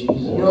sufferings of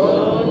Jesus.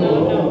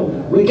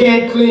 We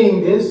can't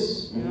clean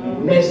this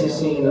messy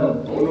scene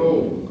up.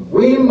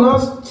 We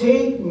must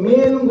take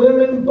men,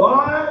 women,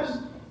 boys,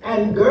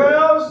 and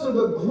girls to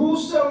the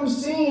gruesome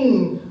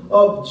scene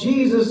of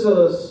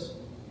Jesus'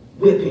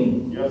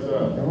 whipping,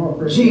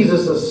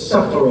 Jesus'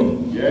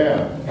 suffering,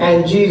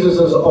 and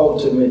Jesus'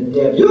 ultimate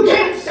death. You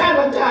can't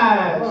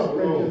sanitize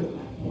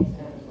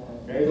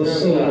the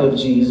scene of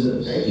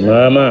Jesus.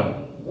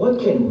 what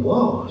can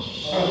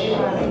wash?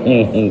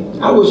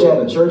 I wish I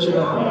had a church in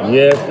the house.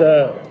 Yes,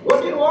 sir.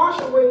 What can wash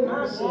away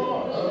my sins?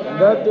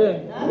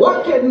 Nothing.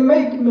 What can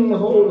make me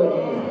whole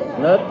again?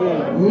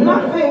 Nothing.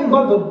 Nothing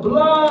but the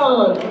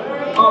blood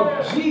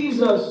of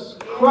Jesus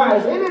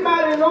Christ.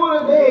 Anybody know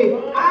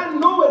today? I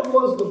know it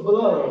was the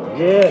blood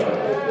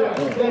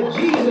that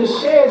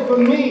Jesus shed for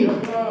me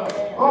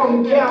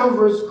on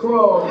Calvary's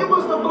cross. It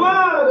was the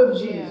blood of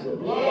Jesus.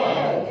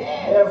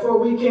 Therefore,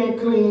 we can't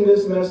clean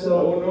this mess up.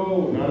 Oh,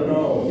 no, not at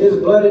all. This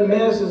bloody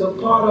mess is a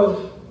part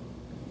of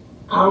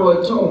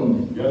our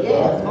atonement. Yes, sir.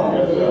 Yes,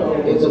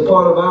 sir. It's a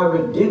part of our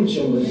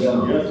redemption with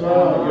God. Yes,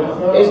 sir. Yes,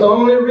 sir. It's the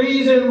only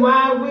reason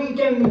why we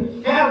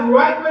can have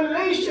right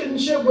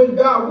relationship with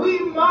God. We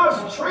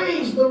must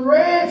trace the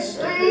red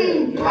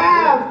stained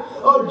path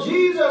of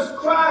Jesus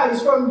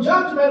Christ from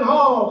judgment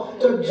hall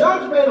to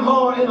judgment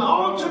hall and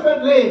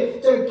ultimately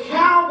to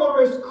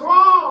Calvary's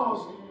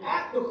cross.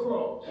 At the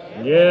cross.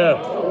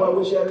 Yeah. Oh, I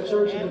wish I had a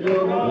church in the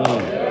building.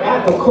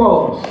 At the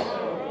cross.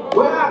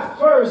 Where I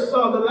first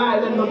saw the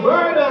light and the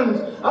burdens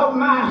of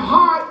my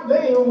heart,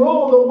 they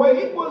rolled away.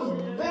 It was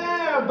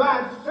there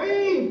by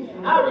faith.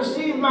 I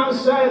received my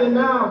sight and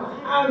now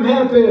I'm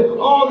happy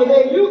all the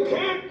day. You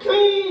can't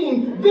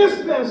clean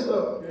this mess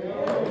up.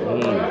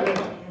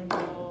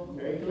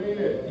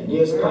 And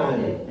here's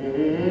Pilate.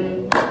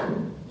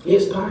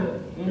 Here's Pilate.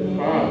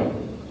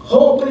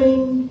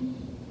 Hoping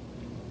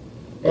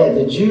that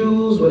the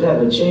Jews would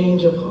have a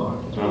change of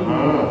heart.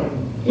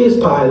 Here's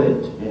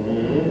Pilate.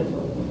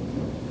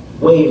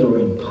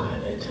 Wavering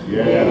Pilate.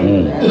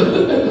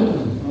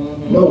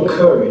 No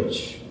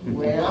courage.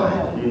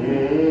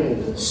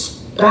 Pilate.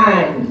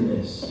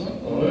 Spineless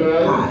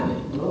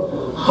Pilate.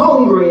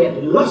 Hungry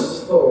and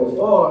lustful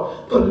for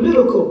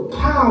political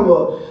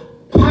power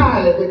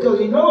Pilate, because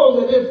he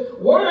knows that if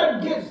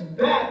word gets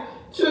back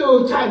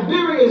to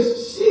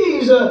Tiberius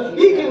Caesar,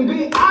 he can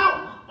be out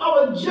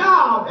of a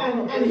job.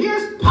 And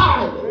here's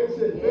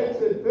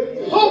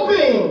Pilate,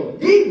 hoping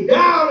deep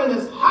down in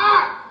his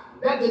heart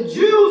that the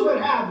Jews would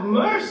have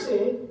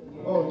mercy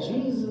on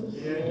Jesus.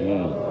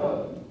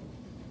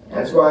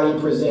 That's why he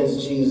presents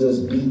Jesus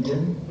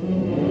beaten.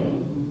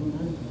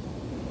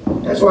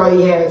 That's why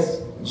he has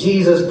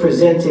Jesus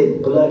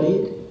presented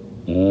bloodied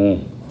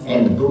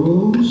and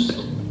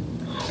bruised.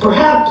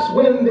 Perhaps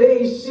when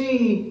they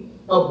see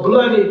a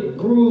bloodied,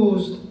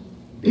 bruised,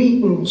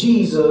 beaten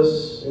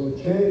Jesus,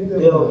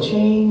 they'll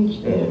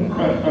change their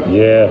mind.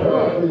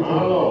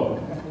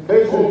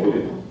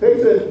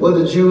 Will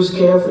the Jews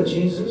care for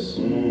Jesus?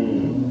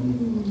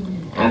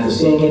 After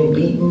seeing him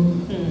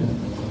beaten,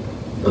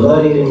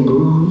 bloodied and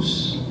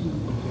bruised,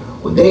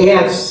 would they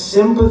have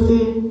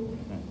sympathy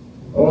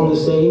on the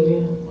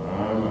Savior?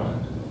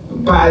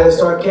 Pilate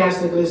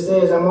sarcastically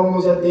says, I'm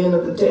almost at the end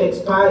of the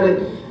text,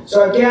 Pilate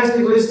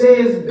sarcastically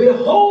says,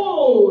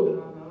 behold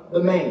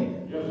the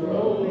man.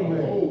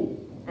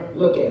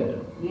 Look at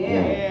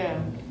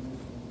him.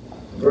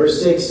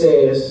 Verse 6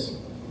 says,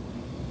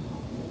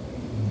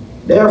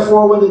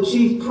 therefore when the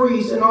chief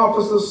priests and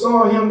officers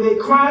saw him, they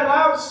cried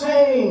out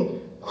saying,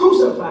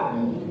 crucify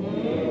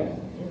him.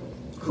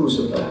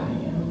 Crucify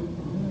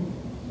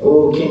him.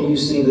 Oh, can you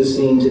see the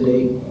scene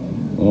today?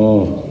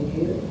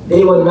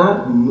 They were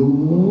not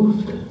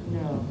moved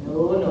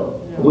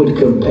with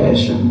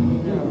compassion.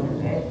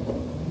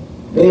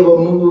 They were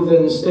moved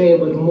instead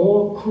with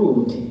more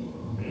cruelty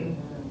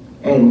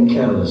and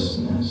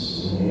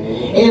callousness.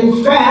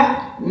 In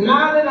fact,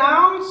 not an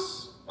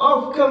ounce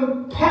of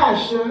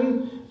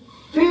compassion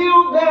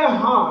filled their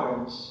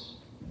hearts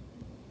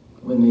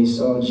when they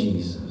saw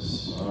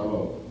Jesus.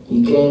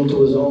 He came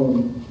to his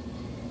own,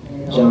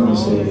 John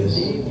says,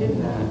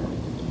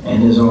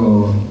 and his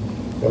own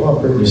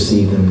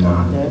received him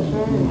not.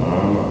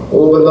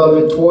 Oh,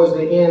 beloved, towards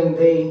the end,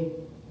 they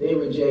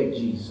reject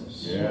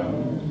Jesus.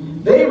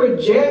 They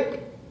reject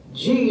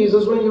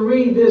Jesus. When you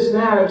read this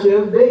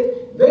narrative,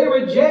 they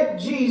reject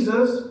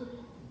Jesus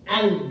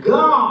and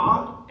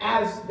God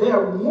as their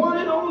one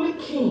and only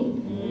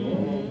King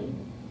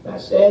by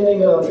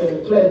standing up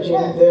and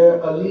pledging their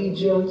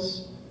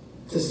allegiance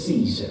to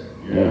Caesar.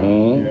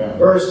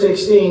 Verse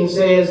 16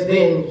 says,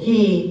 then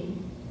he,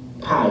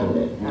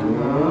 Pilate,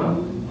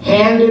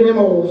 handed him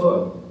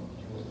over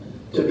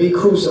to be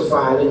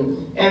crucified.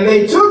 And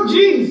they took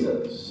Jesus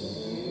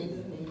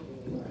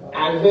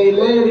and they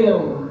led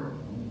him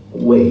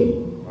away.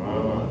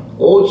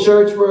 Old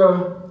church,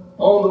 we're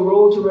on the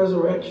road to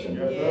resurrection.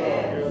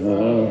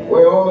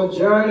 We're on a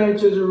journey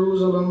to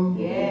Jerusalem.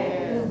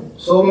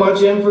 So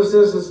much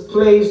emphasis is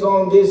placed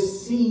on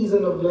this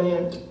season of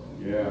Lent,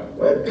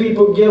 where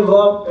people give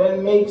up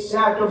and make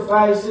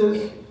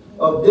sacrifices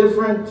of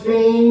different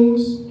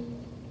things.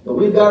 But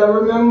we've got to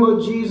remember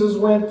Jesus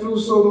went through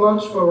so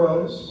much for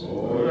us.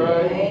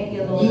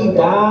 He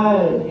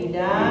died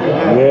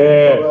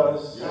for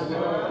us.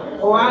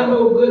 Oh, I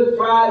know Good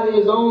Friday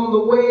is on the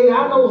way.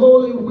 I know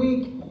Holy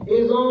Week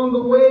is on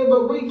the way,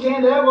 but we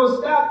can't ever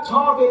stop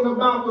talking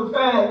about the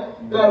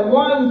fact that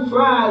one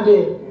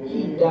Friday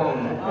he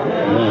died.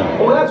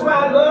 Oh, that's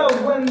why I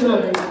love when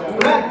the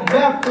Black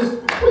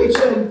Baptist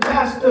preacher and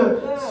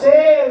pastor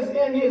says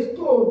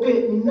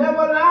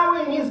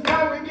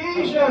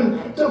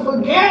Christian to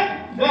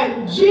forget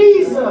that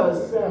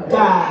Jesus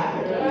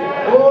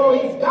died. Oh,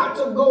 he's got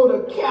to go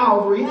to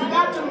Calvary. He's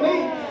got to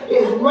make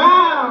his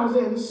rounds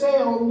and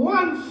say on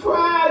one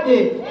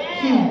Friday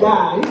he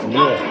died. He's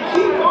got to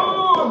keep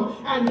on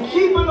and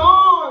keeping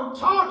on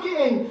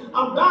talking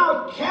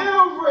about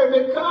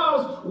Calvary,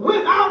 because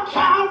without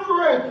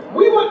Calvary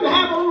we wouldn't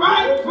have a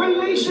right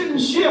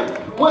relationship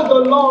with the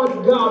Lord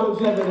God of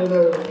heaven and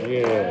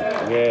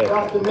earth.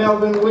 Dr.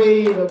 Melvin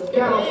Wade of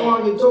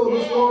California told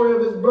the story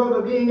of his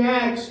brother being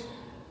asked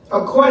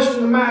a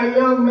question by a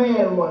young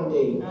man one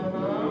day.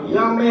 The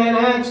young man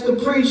asked the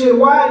preacher,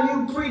 "Why are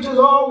you preachers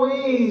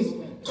always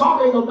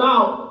talking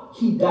about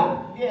he died?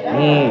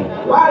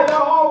 Why are you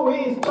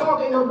always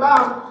talking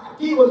about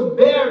he was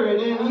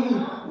buried and he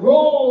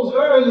rose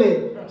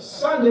early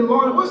Sunday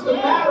morning? What's the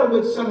matter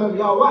with some of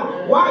y'all?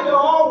 Why are you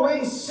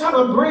always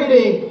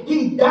celebrating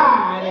he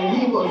died and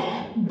he was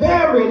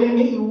buried and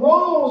he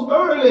rose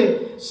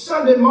early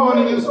Sunday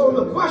morning?" And so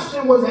the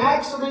question was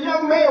asked of the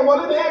young man. Well,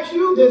 let me ask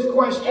you this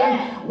question.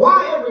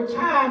 Why every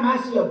time I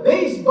see a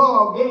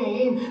baseball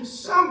game,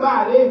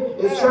 somebody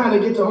is trying to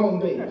get to home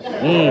base?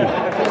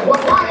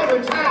 Well, why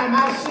every time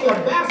I see a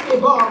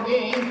basketball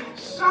game,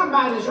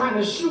 somebody's trying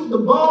to shoot the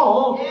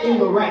ball in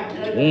the rack?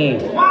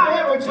 Why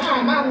every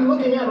time I'm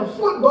looking at a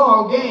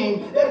football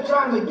game, they're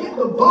trying to get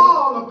the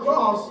ball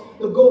across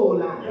the goal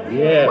line?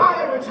 Why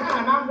every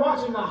time I'm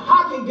watching a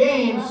hockey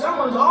game,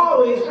 someone's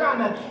always trying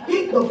to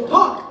hit the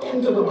puck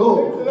into the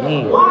goal?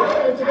 Why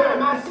every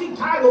time I see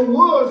Tiger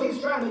Woods, he's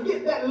trying to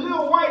get that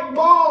little white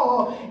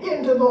ball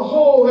into the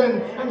hole?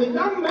 And the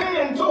young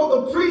man told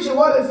the preacher,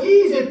 "Well, it's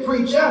easy,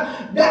 preacher.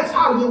 That's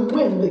how you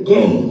win the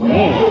game." The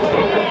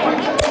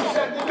preacher looked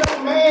at the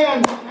young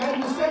man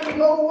and he said, "You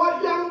know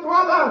what, young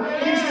brother?"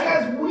 He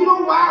says, "We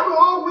know why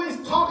we're always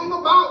talking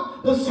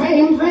about the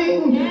same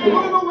thing. You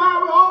want to know why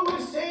we're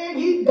always saying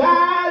he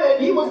died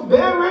and he was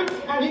buried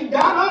and he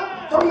got up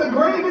from the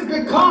grave? Is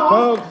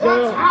because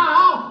that's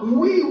how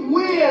we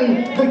win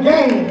the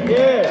game."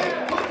 They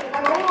put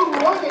an old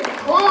rugged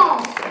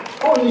cross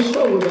on his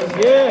shoulders.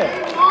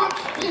 They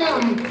marched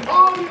him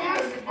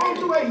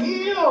onto a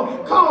hill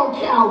called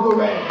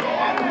Calvary.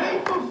 And they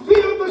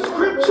fulfilled the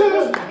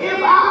scriptures, "If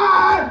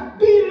I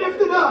be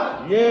lifted up,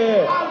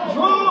 I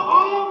draw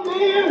all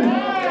men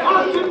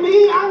unto me."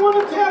 I want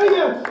to tell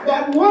you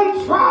that one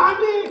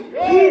Friday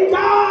he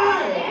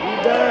died.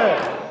 He died.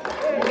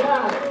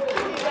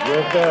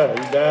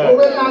 Oh,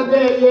 we're not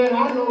there yet. I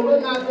know we're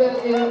not there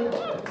yet.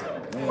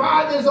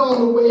 Friday's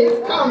on the way.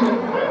 It's coming.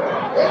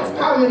 It's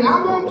coming.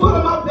 I won't put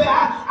him up there.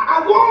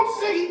 I won't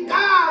say he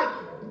died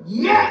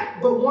yet,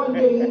 but one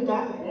day he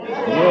died.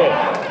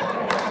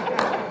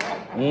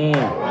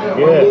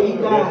 One day he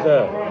died.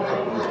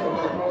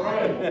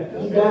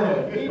 He died.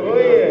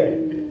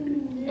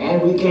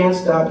 And we can't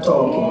stop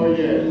talking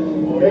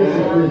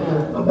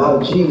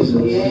about Jesus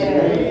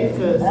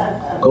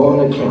going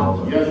to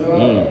Calvary.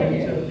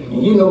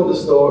 And you know the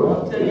story.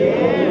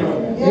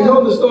 You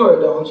know the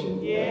story, don't you?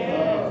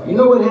 You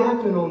know what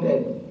happened on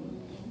that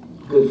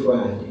Good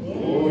Friday.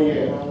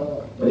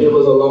 But it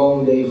was a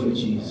long day for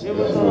Jesus.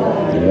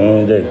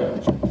 Long day.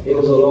 It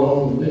was a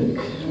long week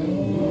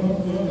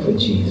for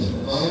Jesus.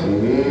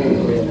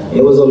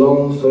 It was a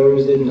long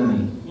Thursday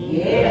night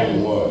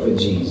for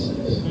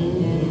Jesus.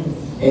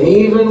 And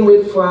even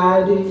with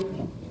Friday's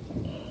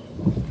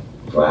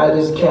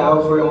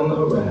Calvary on the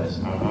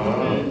horizon,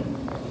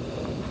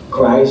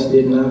 Christ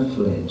did not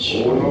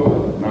flinch.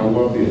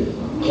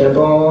 Kept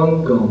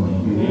on going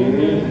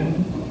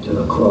to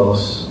the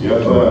cross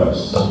for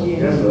us.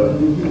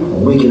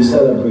 We can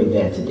celebrate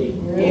that today.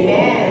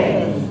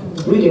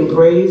 We can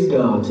praise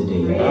God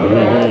today.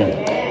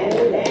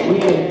 We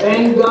can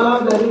thank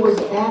God that it was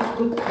at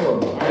the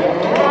cross. It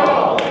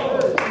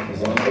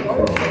was at the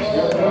cross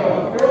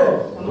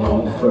when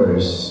we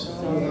first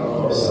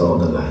saw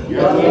the light.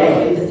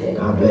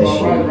 God bless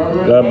you.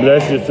 God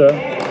bless you, sir.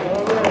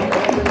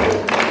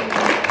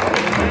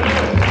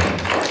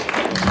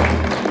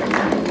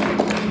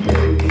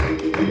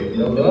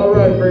 All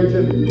right,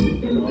 preacher.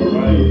 All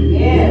right.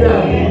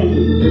 Yeah.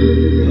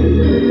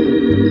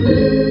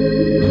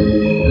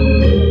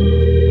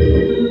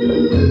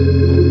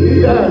 You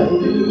got it.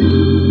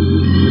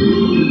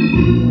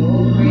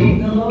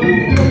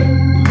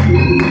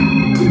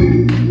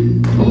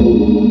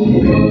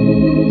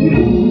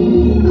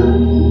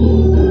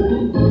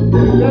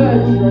 You got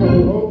it,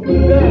 strong. You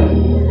got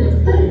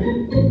it.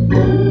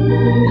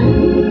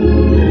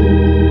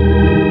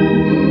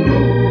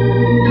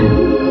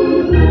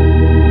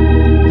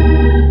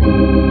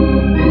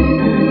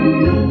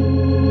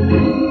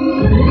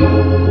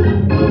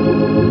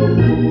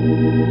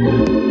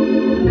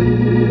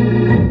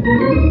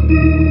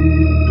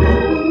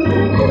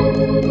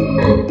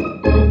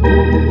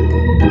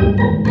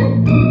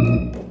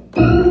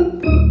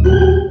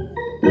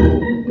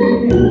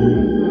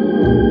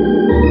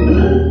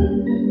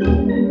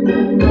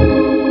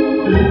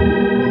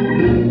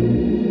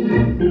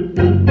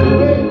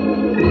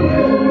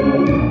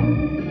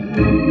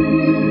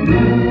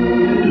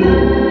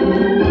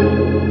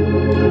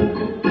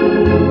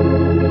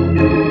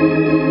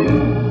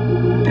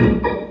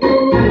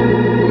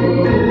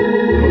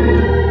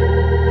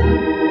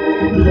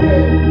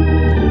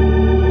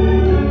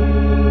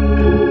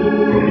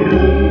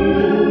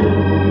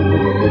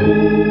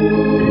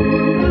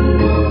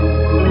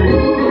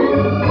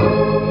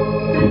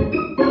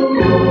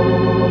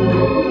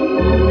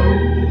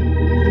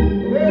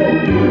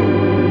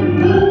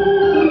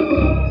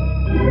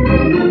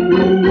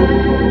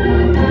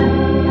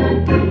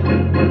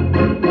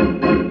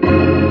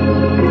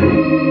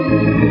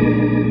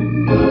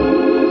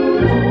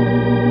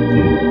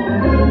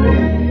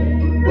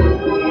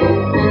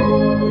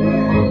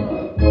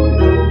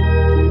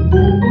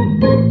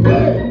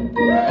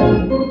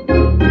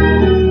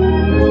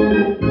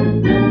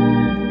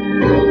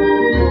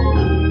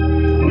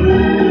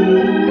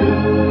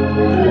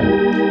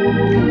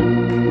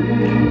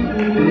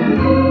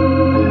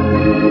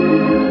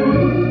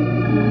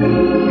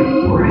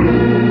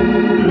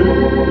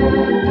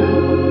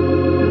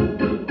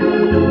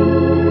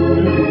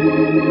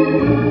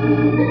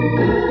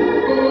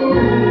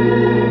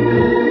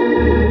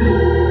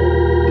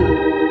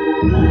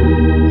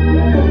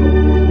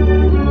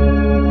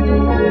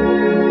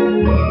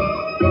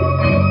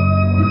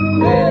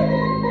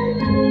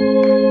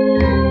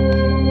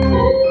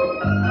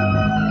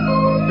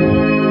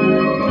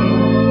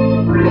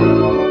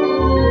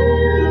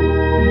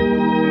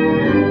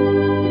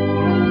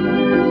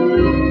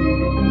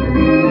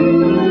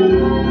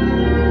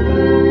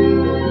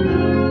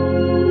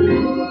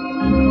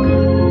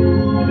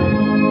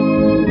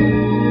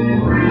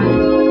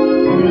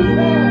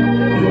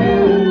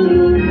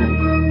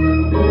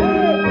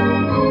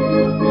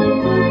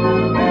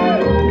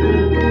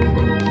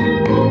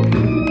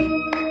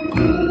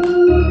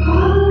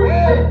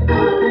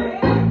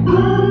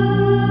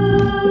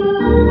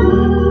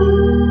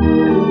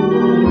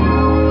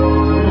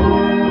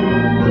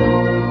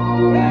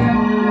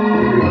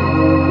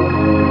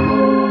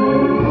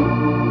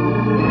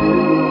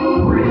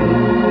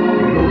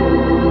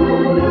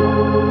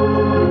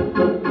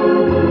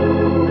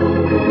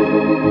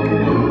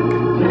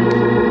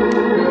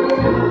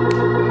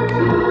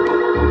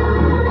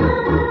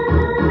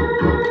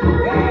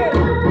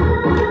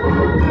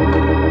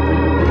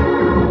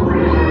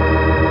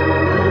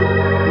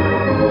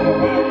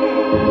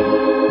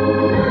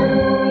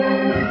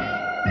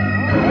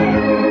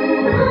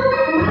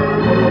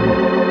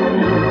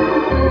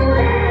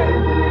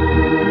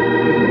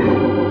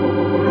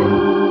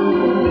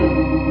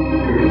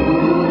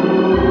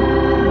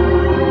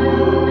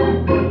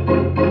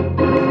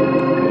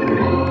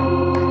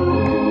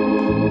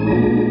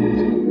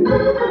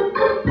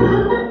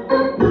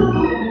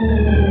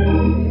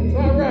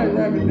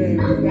 name.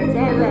 That's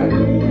all right.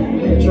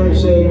 And the church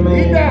say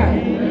amen. He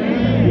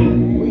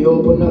died. We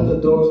open up the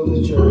doors of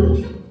the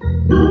church.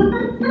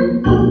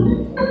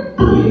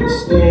 We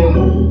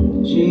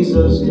extend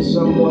Jesus to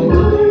someone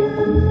today.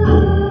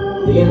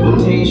 The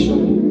invitation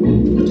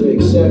to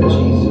accept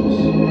Jesus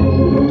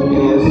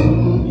as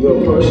your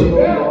personal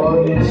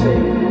Lord and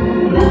Savior.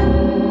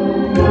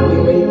 We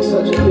make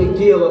such a big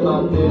deal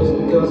about this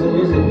because it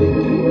is a big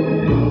deal.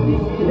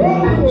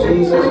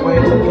 Jesus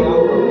went to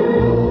Calvary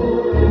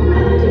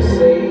to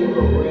save a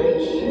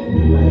wretch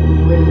like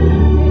you and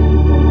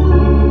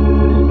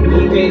me.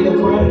 He paid the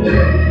price.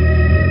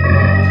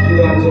 You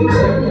have to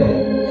accept that.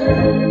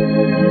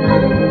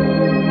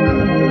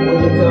 When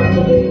you come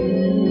today,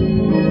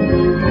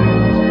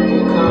 you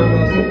can come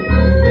as a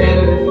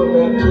candidate for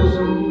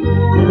baptism,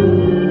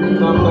 you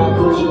come by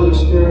Christian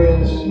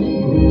experience,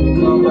 you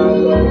come by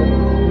love.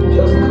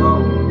 Just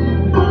come.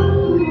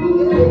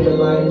 Give your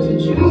life to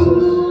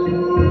Jesus.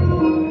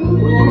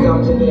 When you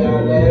come today,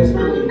 our last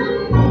plea.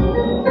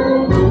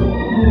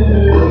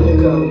 When you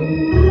come,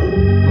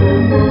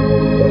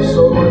 there's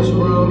so much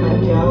room at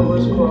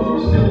Calvary's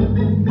cross.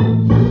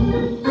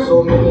 So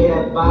many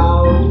have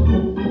bowed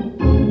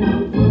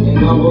in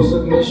humble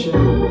submission.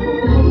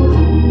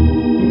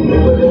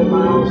 Open their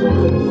mouths and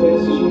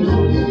confess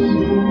Jesus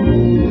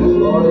as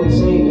Lord and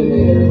Savior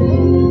there.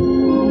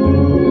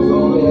 It is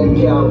only at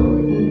Calvary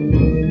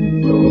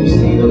where we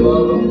see the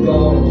love of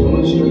God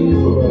demonstrated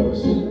for us.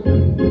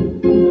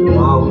 And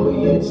while we were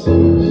yet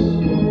sinners,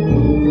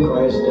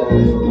 Christ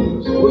died for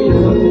us. Will you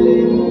come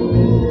today?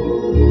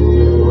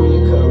 Will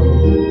you come?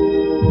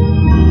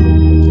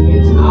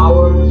 It's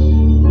ours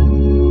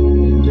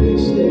to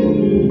extend.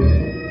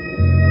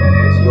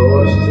 It's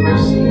yours to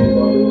receive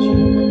or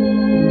reject.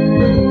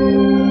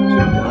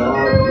 To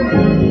God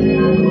be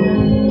the glory.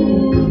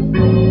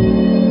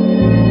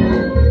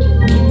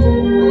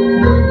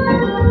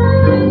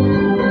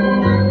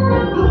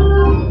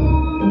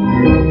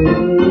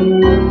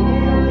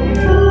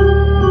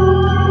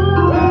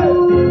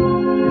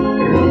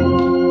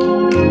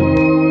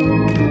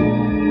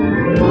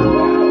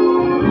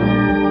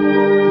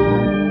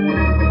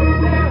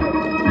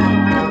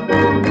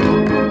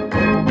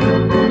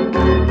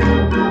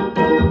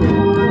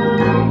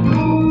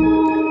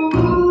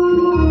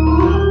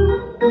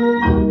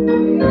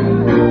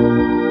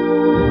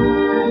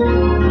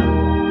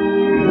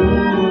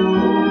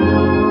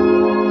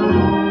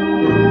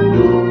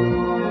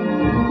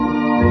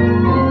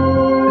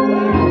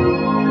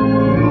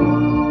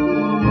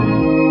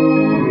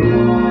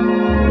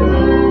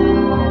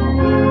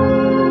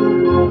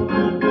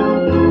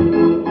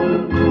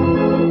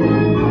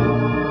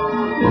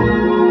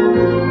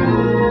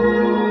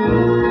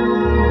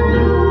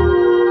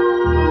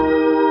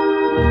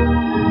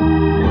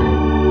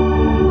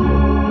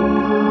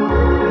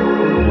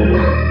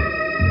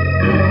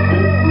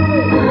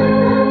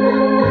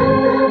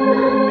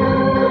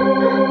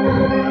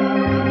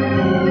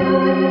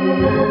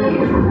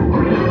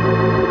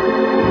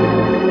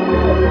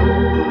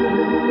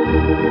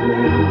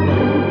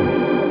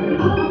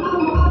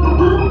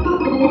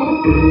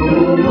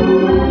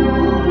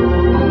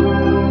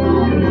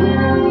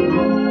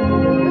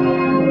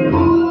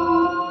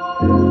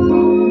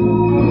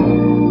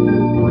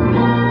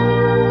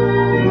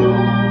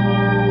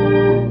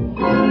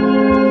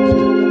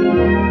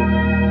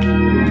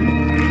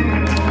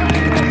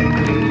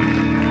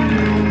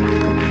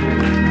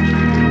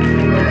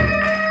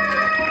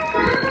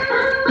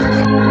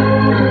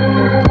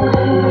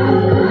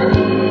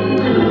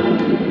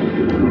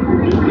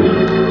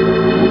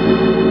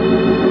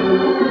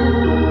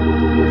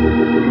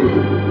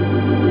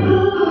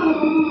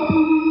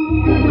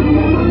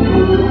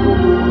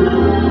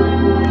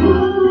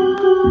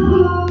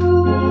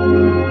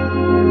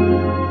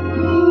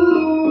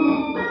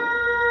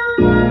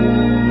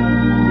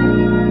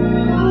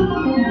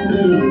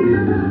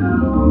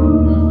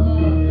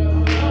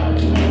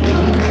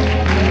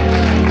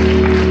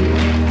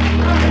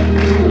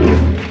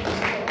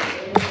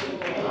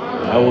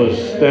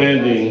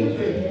 Standing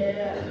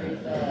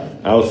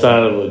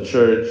outside of a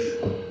church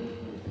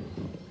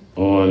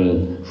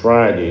on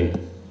Friday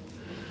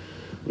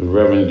with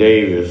Reverend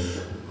Davis,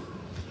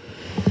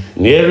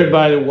 and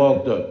everybody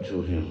walked up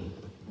to him.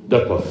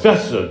 The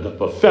professor,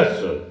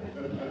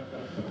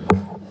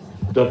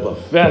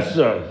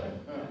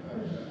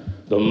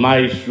 the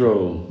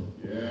maestro,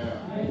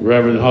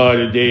 Reverend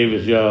Hardy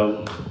Davis,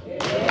 y'all.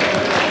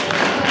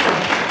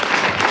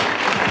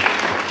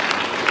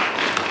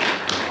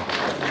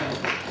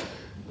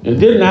 And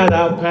did not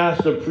our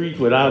pastor preach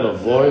without a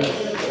voice?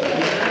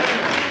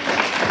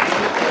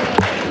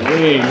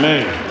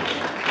 Amen.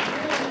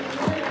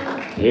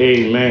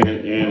 Amen.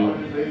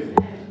 And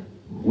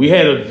we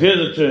had a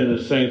visitor in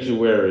the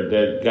sanctuary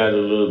that got a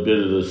little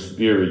bit of the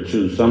spirit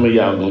too. Some of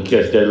y'all gonna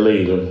catch that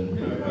later.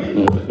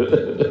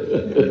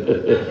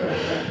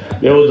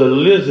 There was a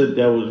lizard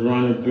that was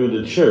running through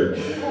the church.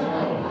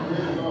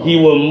 He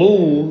would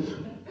move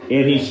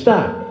and he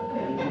stopped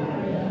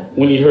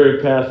when he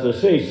heard pastor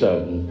say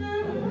something.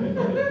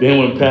 Then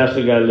when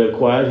pastor got a little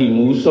quiet, he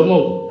moved some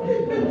more.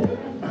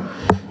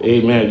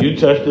 Amen. You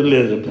touched the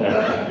lizard,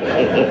 Pastor.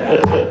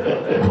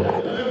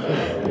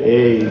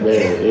 Amen.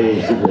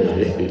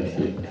 Amen.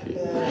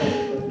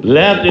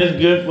 Laughter is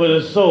good for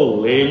the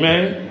soul.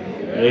 Amen.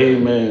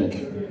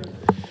 Amen.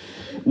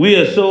 We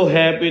are so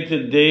happy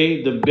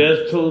today. The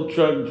best tow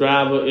truck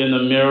driver in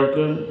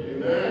America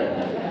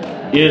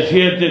is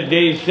here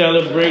today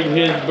celebrating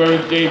his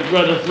birthday.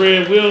 Brother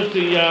Fred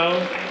Wilson,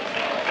 y'all.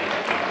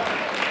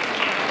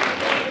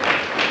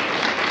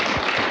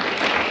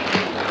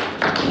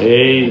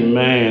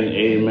 Amen.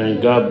 Amen.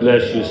 God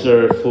bless you,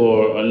 sir,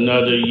 for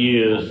another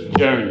year's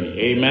journey.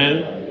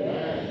 Amen.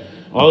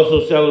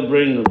 Also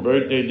celebrating the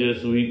birthday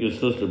this week is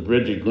Sister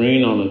Bridget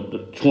Green on the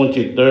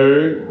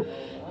 23rd.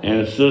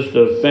 And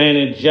Sister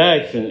Fanny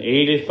Jackson,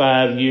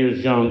 85 years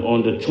young,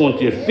 on the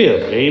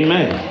 25th.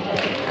 Amen.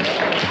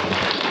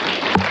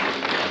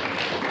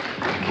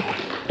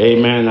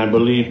 Amen. I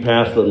believe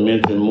Pastor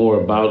mentioned more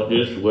about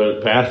this.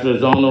 Well, Pastor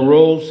is on the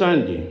road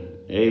Sunday.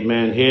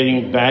 Amen.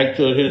 Heading back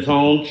to his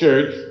home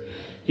church.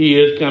 He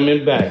is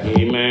coming back.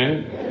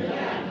 Amen.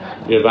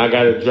 If I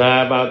got to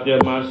drive out there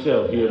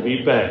myself, he'll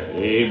be back.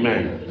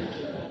 Amen.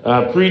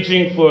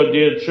 Preaching for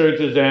their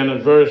church's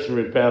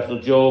anniversary, Pastor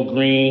Joel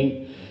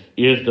Green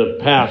is the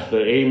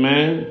pastor.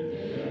 Amen.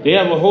 They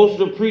have a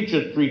host of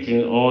preachers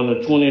preaching on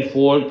the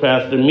 24th.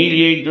 Pastor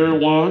Mediate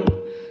Derwan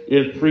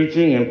is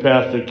preaching, and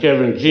Pastor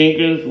Kevin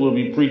Jenkins will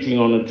be preaching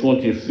on the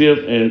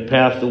 25th, and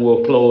Pastor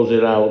will close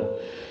it out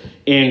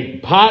in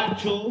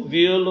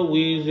Pottsville,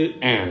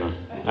 Louisiana.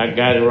 I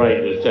got it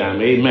right this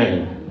time.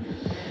 Amen.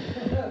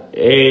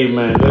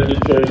 Amen. Let the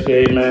church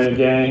say amen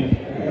again.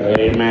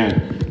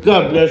 Amen.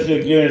 God bless you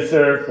again,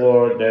 sir,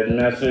 for that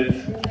message.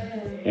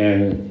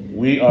 And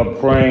we are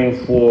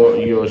praying for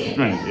your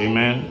strength.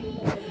 Amen.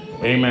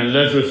 Amen.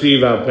 Let's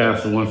receive our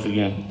pastor once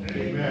again.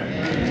 Amen.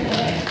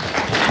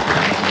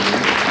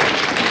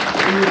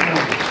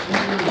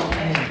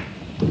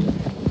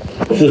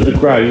 Sister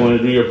Cry, you want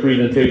to do your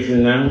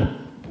presentation now?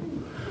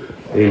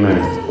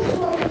 Amen.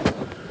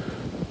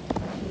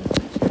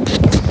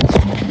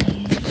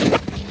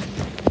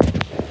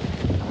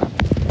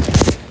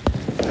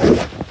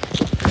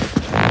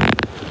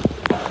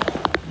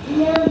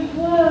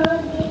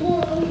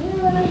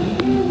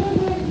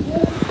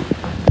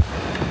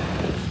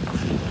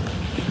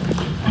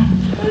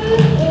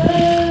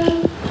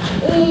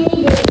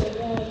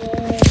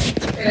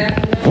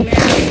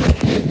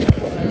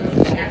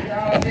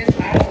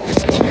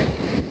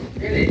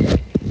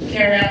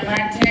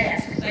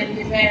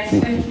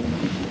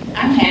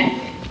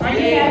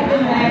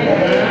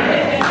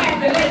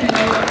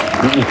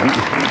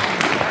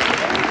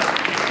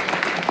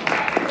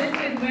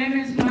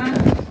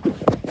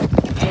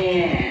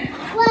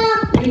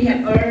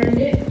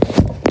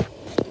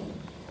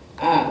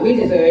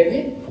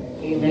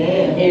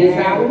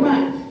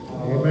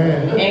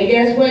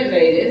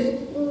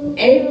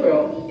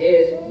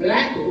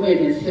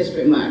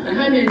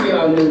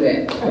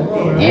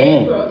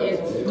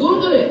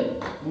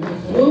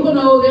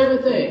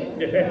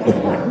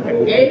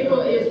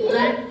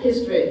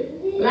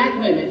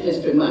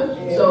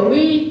 So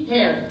we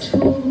have 2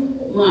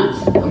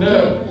 months,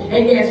 okay?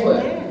 And guess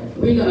what?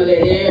 We're going to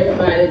let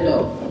everybody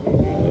know.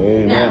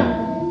 Amen.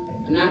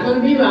 Now, I'm not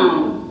going to be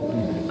long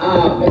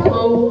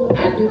before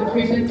I do the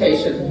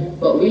presentation,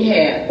 but we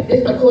have,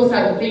 this, of course,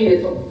 our theme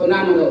is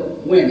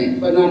phenomenal women,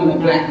 phenomenal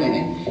black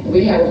women.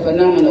 We have a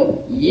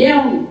phenomenal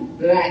young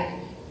black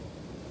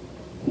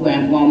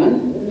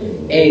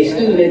woman, a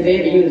student at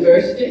Xavier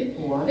University,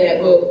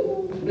 that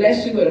will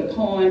bless you with a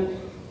poem,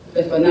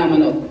 The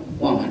Phenomenal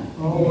Woman.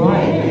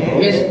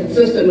 Miss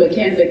Sister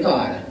Mackenzie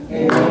Carter.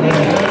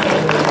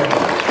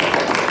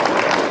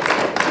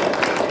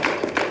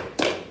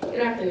 Good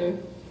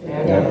afternoon.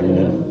 Good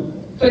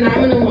afternoon.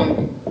 Phenomenal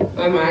Woman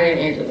by Maya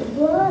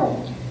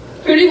Angelou.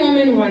 Pretty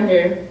women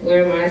wonder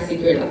where my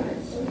secret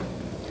lies.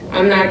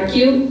 I'm not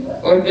cute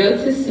or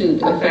built to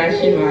suit a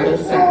fashion model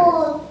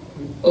size.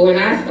 But when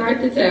I start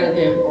to tell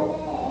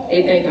them,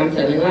 they think I'm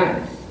telling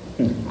lies.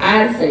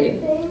 I say,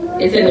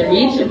 it's in the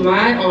reach of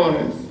my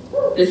arms,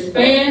 the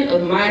span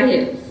of my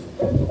hips,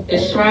 the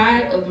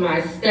stride of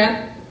my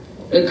step,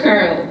 the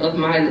curl of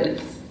my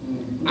lips.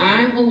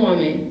 I'm a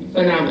woman,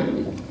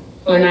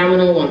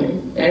 phenomenal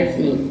woman, that's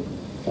me.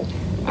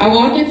 I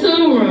walk into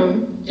a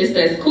room just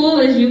as cool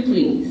as you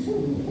please.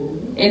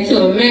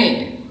 Into a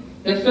man,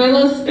 the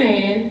fellows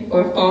stand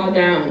or fall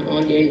down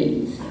on their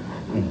knees.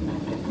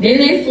 Then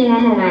they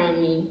swarm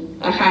around me,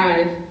 a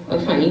hive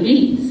of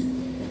honeybees.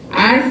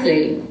 I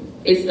say,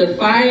 it's the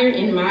fire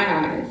in my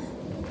eyes,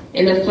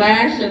 and the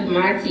flash of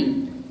my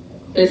teeth,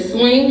 the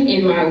swing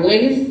in my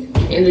waist,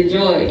 and the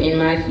joy in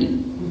my feet.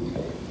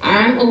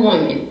 I'm a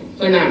woman,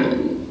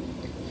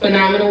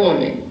 phenomenal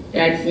woman,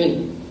 that's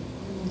me.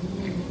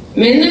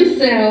 Men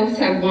themselves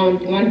have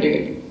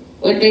wondered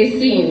what they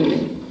see in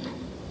me.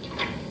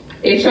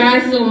 They try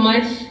so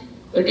much,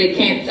 but they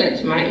can't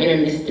touch my inner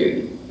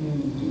mystery.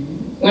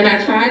 When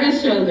I try to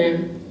show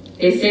them,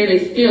 they say they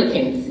still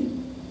can't see.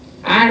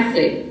 I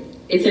say,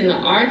 it's in the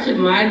arch of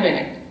my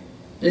back,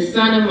 the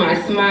sun of my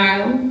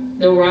smile,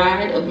 the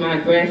ride of my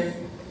breast,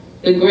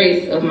 the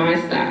grace of my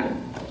style.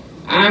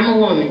 I'm a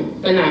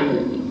woman,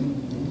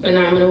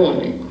 phenomenal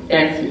woman,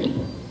 that's me.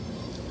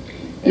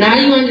 Now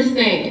you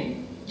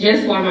understand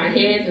just why my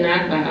head's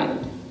not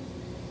bowed.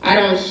 I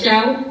don't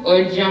shout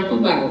or jump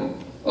about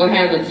or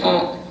have to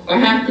talk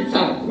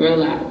real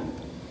loud.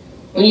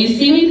 When you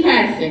see me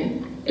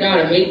passing, it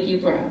ought to make you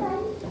proud.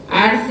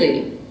 I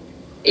say,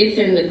 it's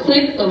in the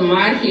click of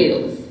my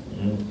heels,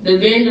 the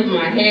bend of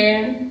my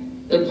hair,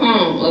 the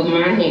palm of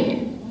my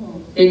hand,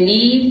 the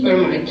need for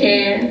my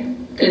care,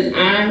 because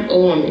I'm a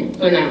woman,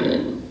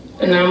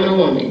 phenomenal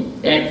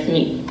woman. That's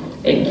me.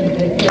 Thank you.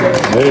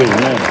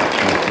 Amen.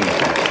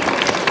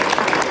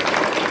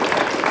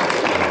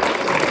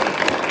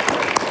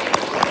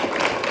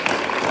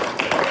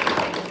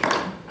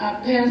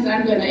 Pastor,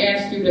 I'm going to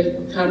ask you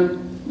to come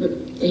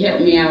to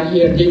help me out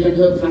here. Deacon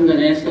Hooks, I'm going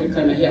to ask you to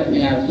come and help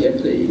me out here,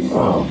 please.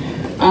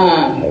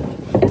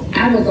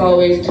 I was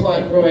always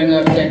taught growing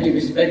up that you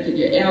respected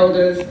your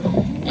elders,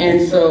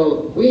 and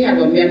so we have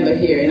a member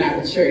here in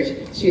our church.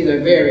 She's a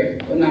very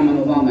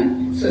phenomenal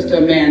woman, Sister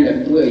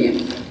Amanda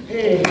Williams.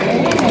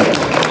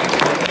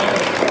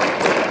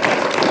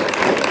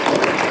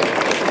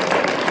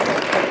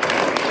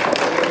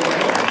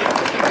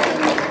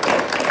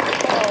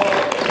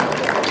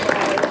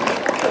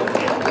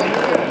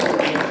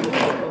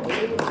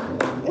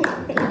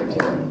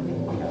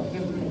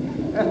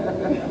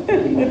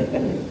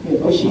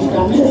 Oh, she's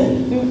coming?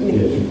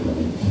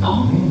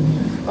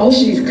 Oh,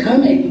 she's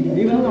coming.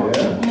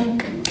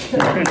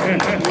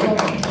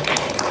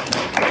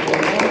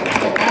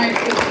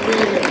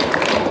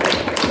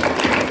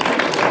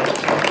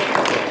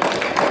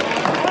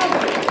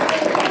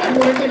 I'm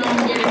working on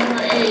getting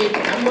her age.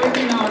 I'm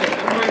working on it.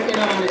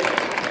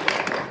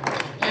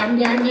 I haven't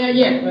gotten there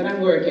yet, but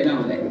I'm working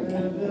on it.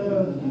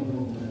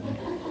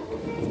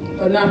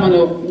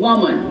 Phenomenal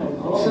woman,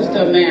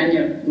 Sister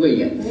Amanda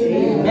Williams.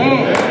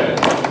 Amen.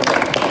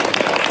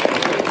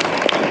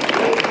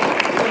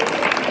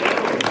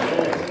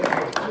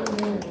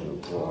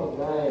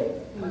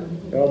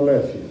 God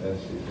bless you.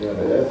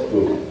 That's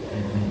good.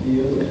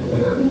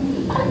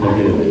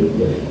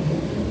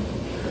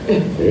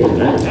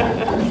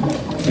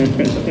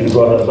 You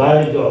brought a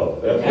body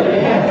dog.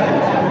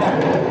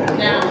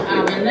 Now,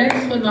 our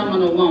next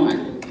phenomenal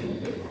woman,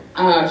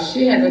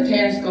 she has a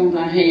task on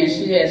her hands.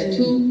 She has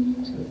two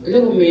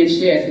little men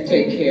she has to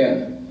take care of.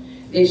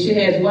 Then she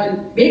has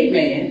one big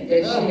man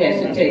that she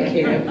has to take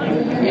care of.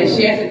 And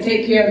she has to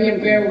take care of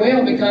him very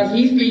well because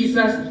he feeds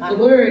us the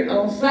word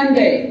on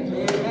Sunday.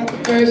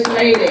 First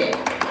Lady,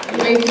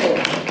 Rachel.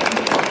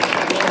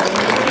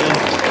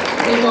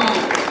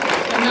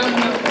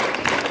 Phenomenal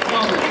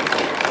woman.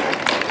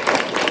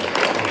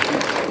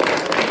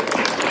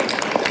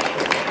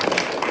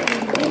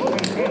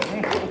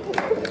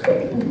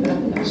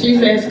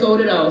 She's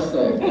escorted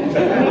also.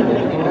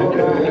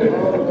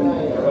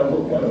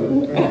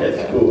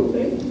 That's good.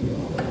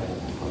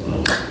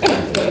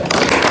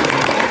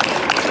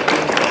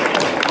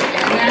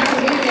 And now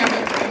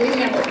we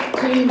have a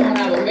team on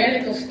our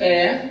medical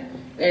staff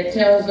that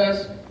tells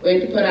us when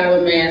to put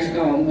our mask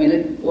on, when to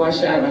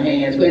wash our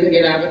hands, when to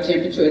get our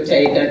temperature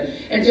taken,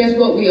 and just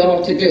what we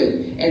ought to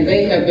do. And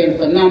they have been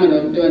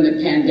phenomenal during the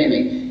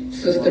pandemic.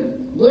 Sister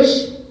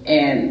Bush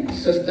and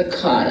Sister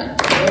Carter.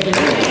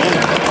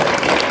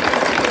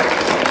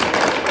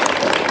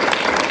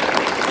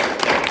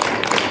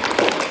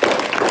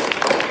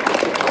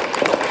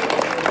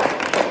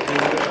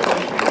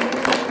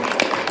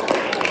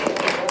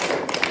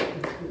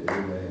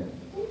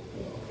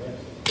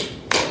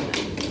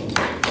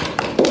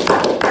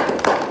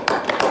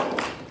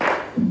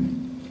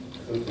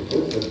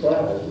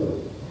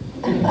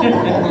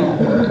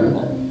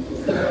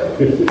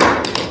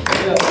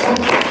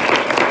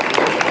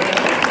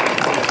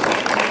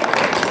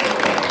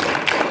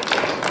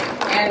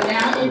 And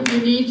now if you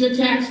need your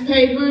tax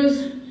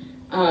papers,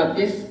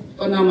 this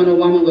phenomenal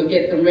woman will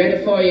get them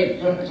ready for you.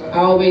 I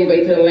always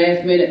wait till the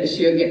last minute, but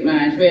she'll get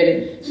mine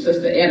ready.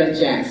 Sister Etta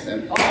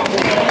Jackson.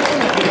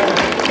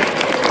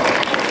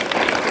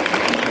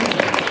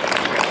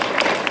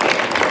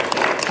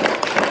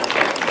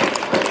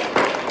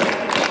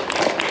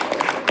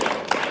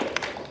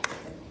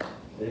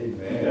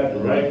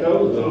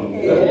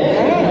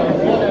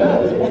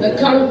 The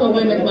colorful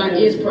women's one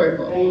is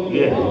purple.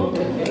 Yeah.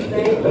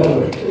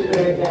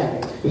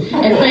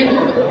 And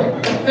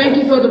thank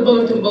you for the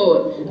bulletin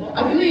board.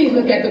 Please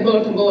look at the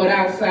bulletin board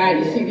outside.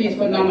 You see these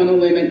phenomenal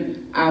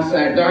women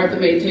outside. Dorothy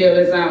May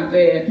Taylor's out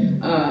there.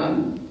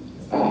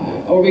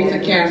 Oretha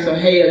Castle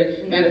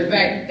Haley. Matter of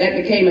fact, that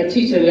became a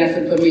teaching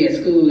lesson for me at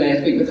school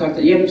last week because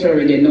the young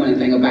children didn't know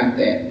anything about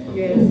that.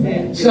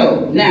 Yes.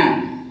 So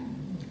now,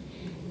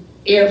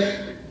 if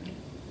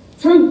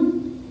fruit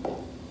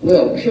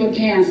will cure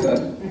cancer,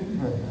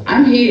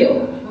 I'm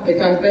healed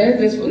because there's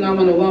this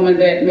phenomenal woman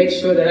that makes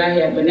sure that I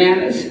have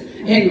bananas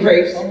and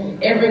grapes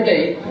every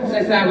day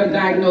since I was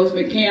diagnosed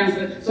with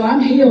cancer. So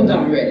I'm healed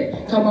already.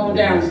 Come on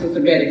down,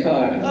 Sister Betty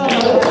Carter.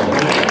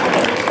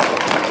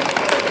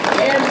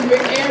 Every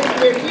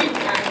week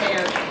I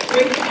have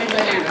grapes and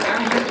bananas.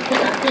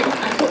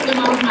 I put them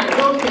off my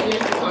grocery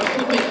list because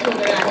she makes sure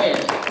that I have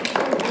it.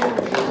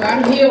 So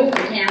I'm healed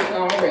from cancer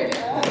already.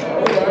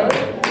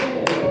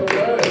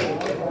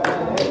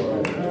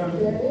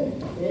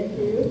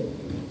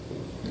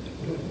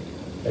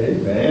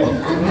 Amen.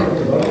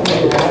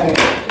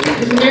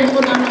 This next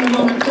phenomenal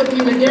woman took me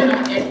to dinner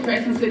at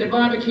Crescent City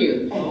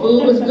Barbecue.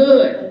 Food was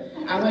good.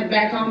 I went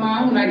back on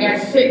my own. I got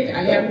sick.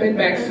 I haven't been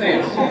back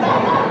since.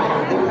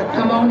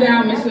 Come on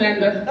down, Miss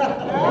Linda.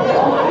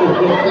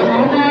 Come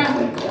on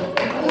down.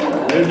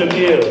 Where's the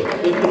meal?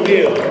 Where's the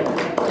meal?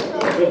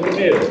 Where's the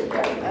meal?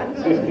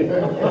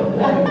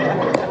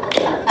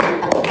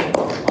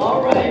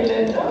 All right,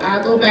 Linda.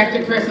 I'll go back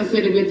to Crescent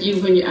City with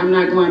you when I'm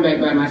not going back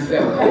by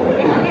myself.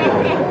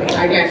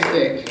 I got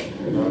sick.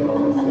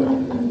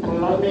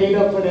 I made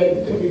up for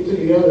that, took you to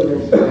the other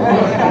restaurant.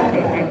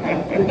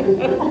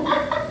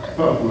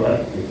 All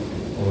right.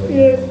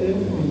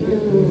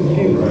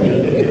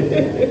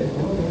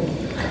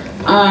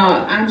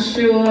 I'm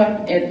sure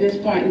at this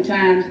point in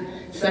time,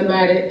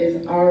 somebody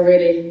is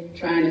already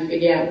trying to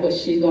figure out what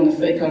she's going to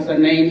say because her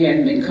name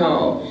hasn't been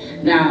called.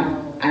 Now,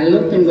 I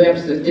looked in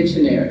Webster's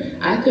dictionary.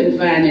 I couldn't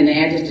find any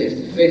adjectives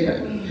to fit her.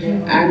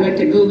 I went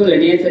to Google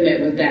and the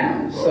internet was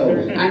down. So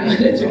I'm going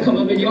to let you come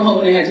up with your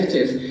own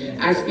adjectives.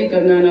 I speak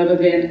of none other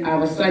than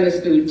our Sunday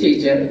school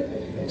teacher,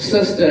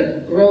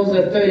 Sister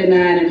Rosa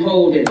 39 and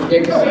Holden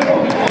Dickerson.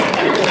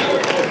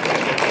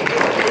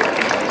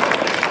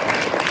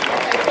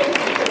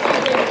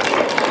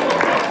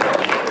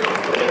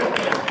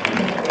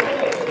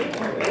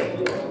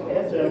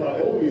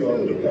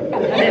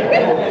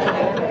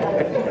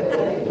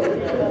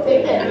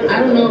 I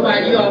don't know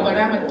about you all, but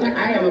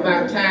I am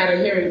about tired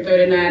of hearing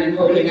 39 and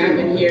holding. I've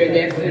been hearing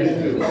that since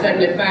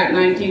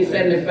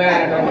 1975,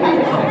 I believe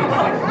it's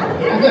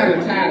 76. I'm kind of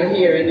tired of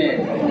hearing that.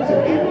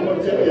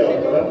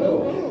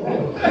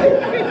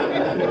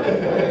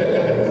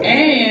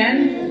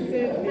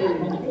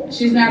 And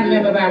she's not a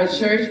member of our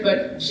church,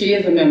 but she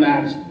is a member of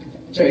our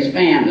church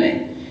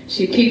family.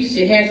 She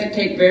has to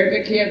take very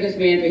good care of this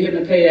man for him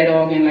to play that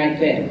organ like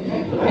that.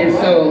 And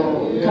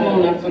so, come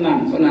on up,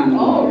 phenomenal.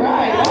 All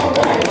right, all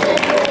right.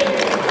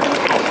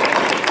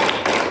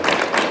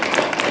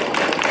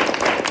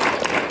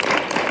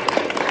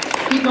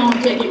 Keep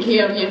on taking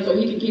care of him so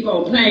he can keep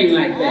on playing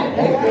like that.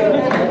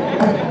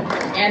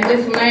 And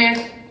this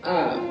last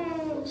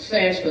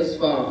sash was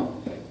for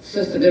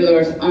Sister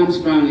Dolores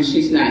Armstrong, and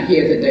she's not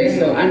here today,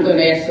 so I'm going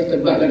to ask Sister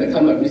Butler to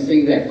come up and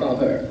sing that for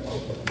her.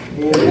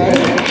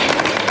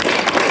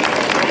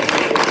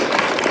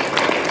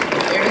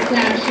 Every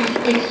time she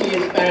speaks, she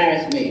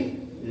inspires me.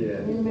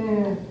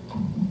 Amen.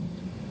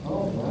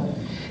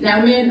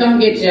 Now, men, don't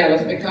get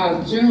jealous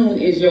because June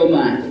is your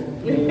month.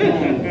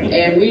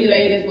 And we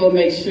ladies will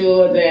make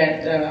sure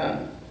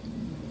that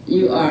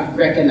you are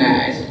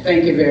recognized.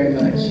 Thank you very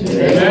much.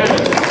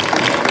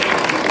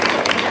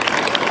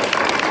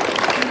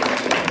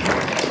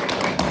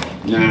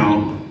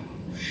 Now,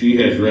 she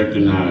has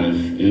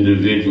recognized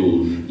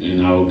individuals in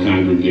our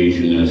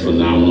congregation as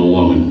phenomenal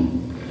woman.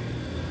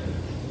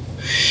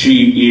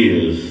 She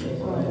is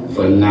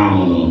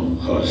phenomenal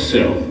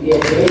herself.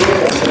 Let's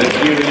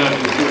give it up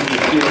to Sister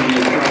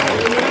Sylvia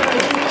Crawford.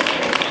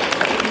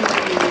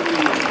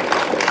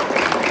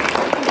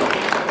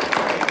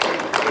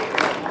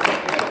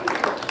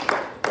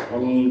 How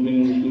long have you been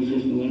in the school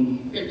system now?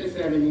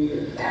 57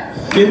 years.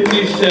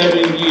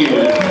 57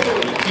 years of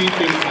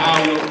teaching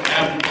our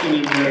African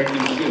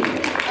American children.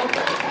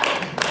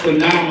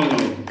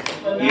 Phenomenal.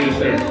 Yes,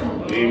 sir.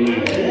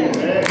 Amen.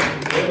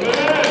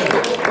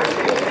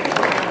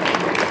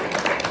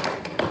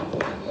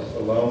 That's a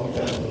long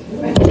time.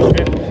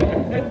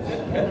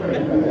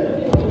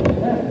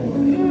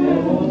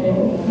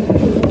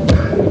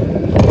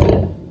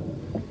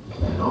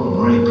 All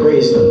right,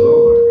 praise the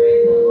Lord.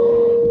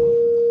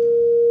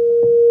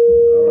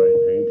 All right,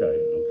 hang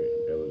tight. Okay,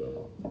 there we go.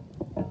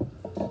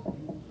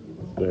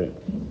 Go ahead.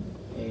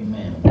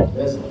 Amen.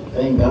 Let's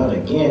thank God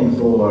again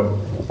for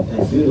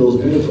those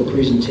beautiful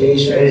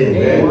presentations.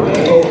 Amen.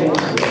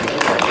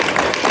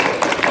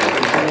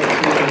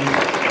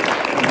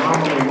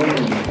 Phenomenal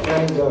women.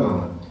 Thank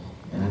God.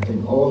 And I think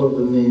all of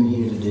the men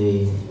here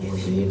today will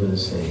be able to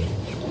say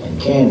and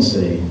can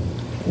say,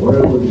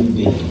 where would we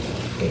be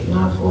if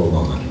not for a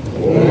woman?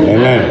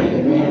 Amen.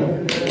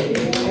 Amen.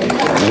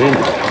 Amen.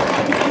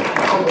 I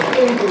was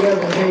thinking the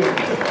other day,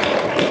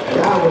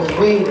 and I was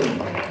waiting.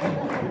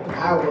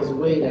 I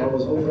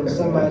was hoping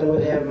somebody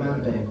would have my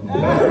back.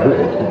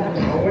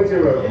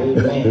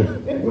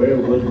 Amen. Where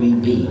would we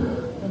be?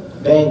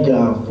 Thank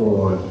God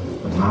for a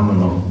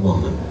phenomenal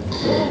woman.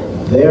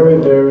 Very,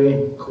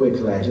 very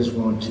quickly, I just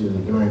want to,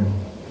 during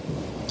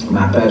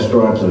my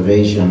pastoral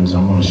observations, I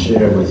want to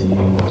share with you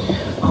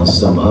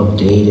some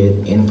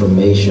updated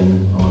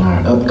information on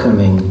our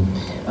upcoming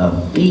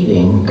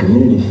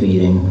community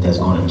feeding that's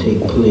going to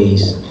take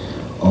place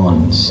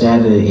on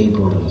Saturday,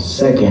 April the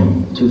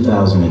 2nd,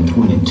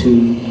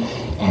 2022.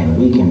 And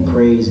we can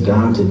praise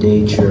God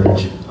today,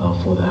 church,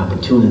 for the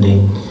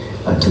opportunity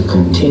to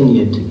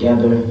continue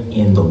together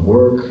in the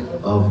work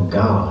of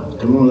God.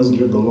 Come on, let's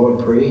give the Lord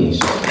praise.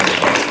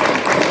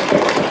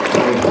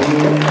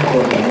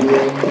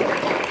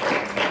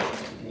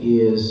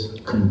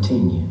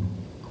 continue.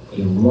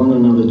 In one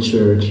another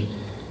church,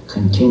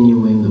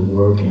 continuing the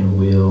work and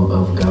will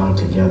of God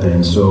together.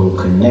 And so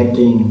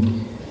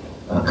connecting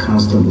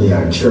constantly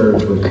our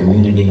church with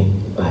community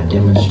by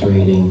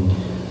demonstrating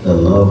the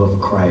love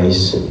of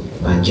Christ,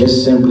 by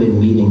just simply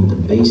meeting the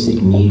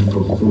basic need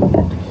for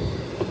food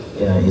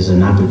is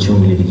an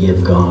opportunity to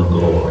give God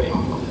glory.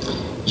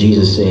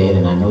 Jesus said,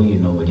 and I know you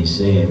know what he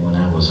said, when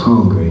I was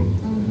hungry,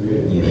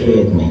 you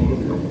fed me.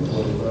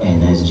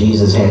 And as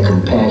Jesus had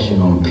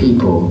compassion on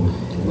people,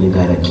 we've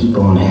got to keep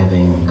on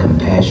having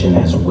compassion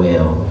as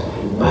well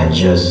by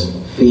just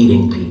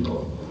feeding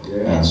people.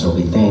 And so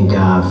we thank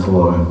God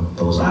for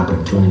those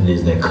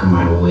opportunities that come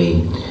our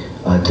way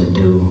to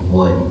do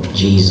what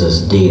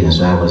Jesus did. And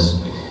so I was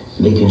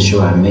making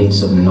sure I made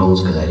some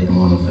notes because I didn't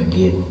want to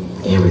forget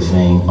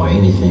everything or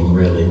anything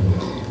really.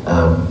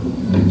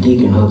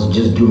 Deacon Hooks,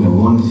 just do me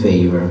one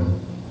favor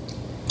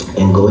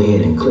and go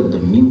ahead and click the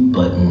mute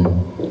button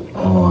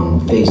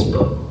on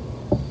Facebook.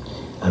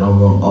 I don't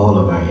want all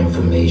of our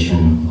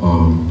information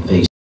on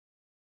Facebook.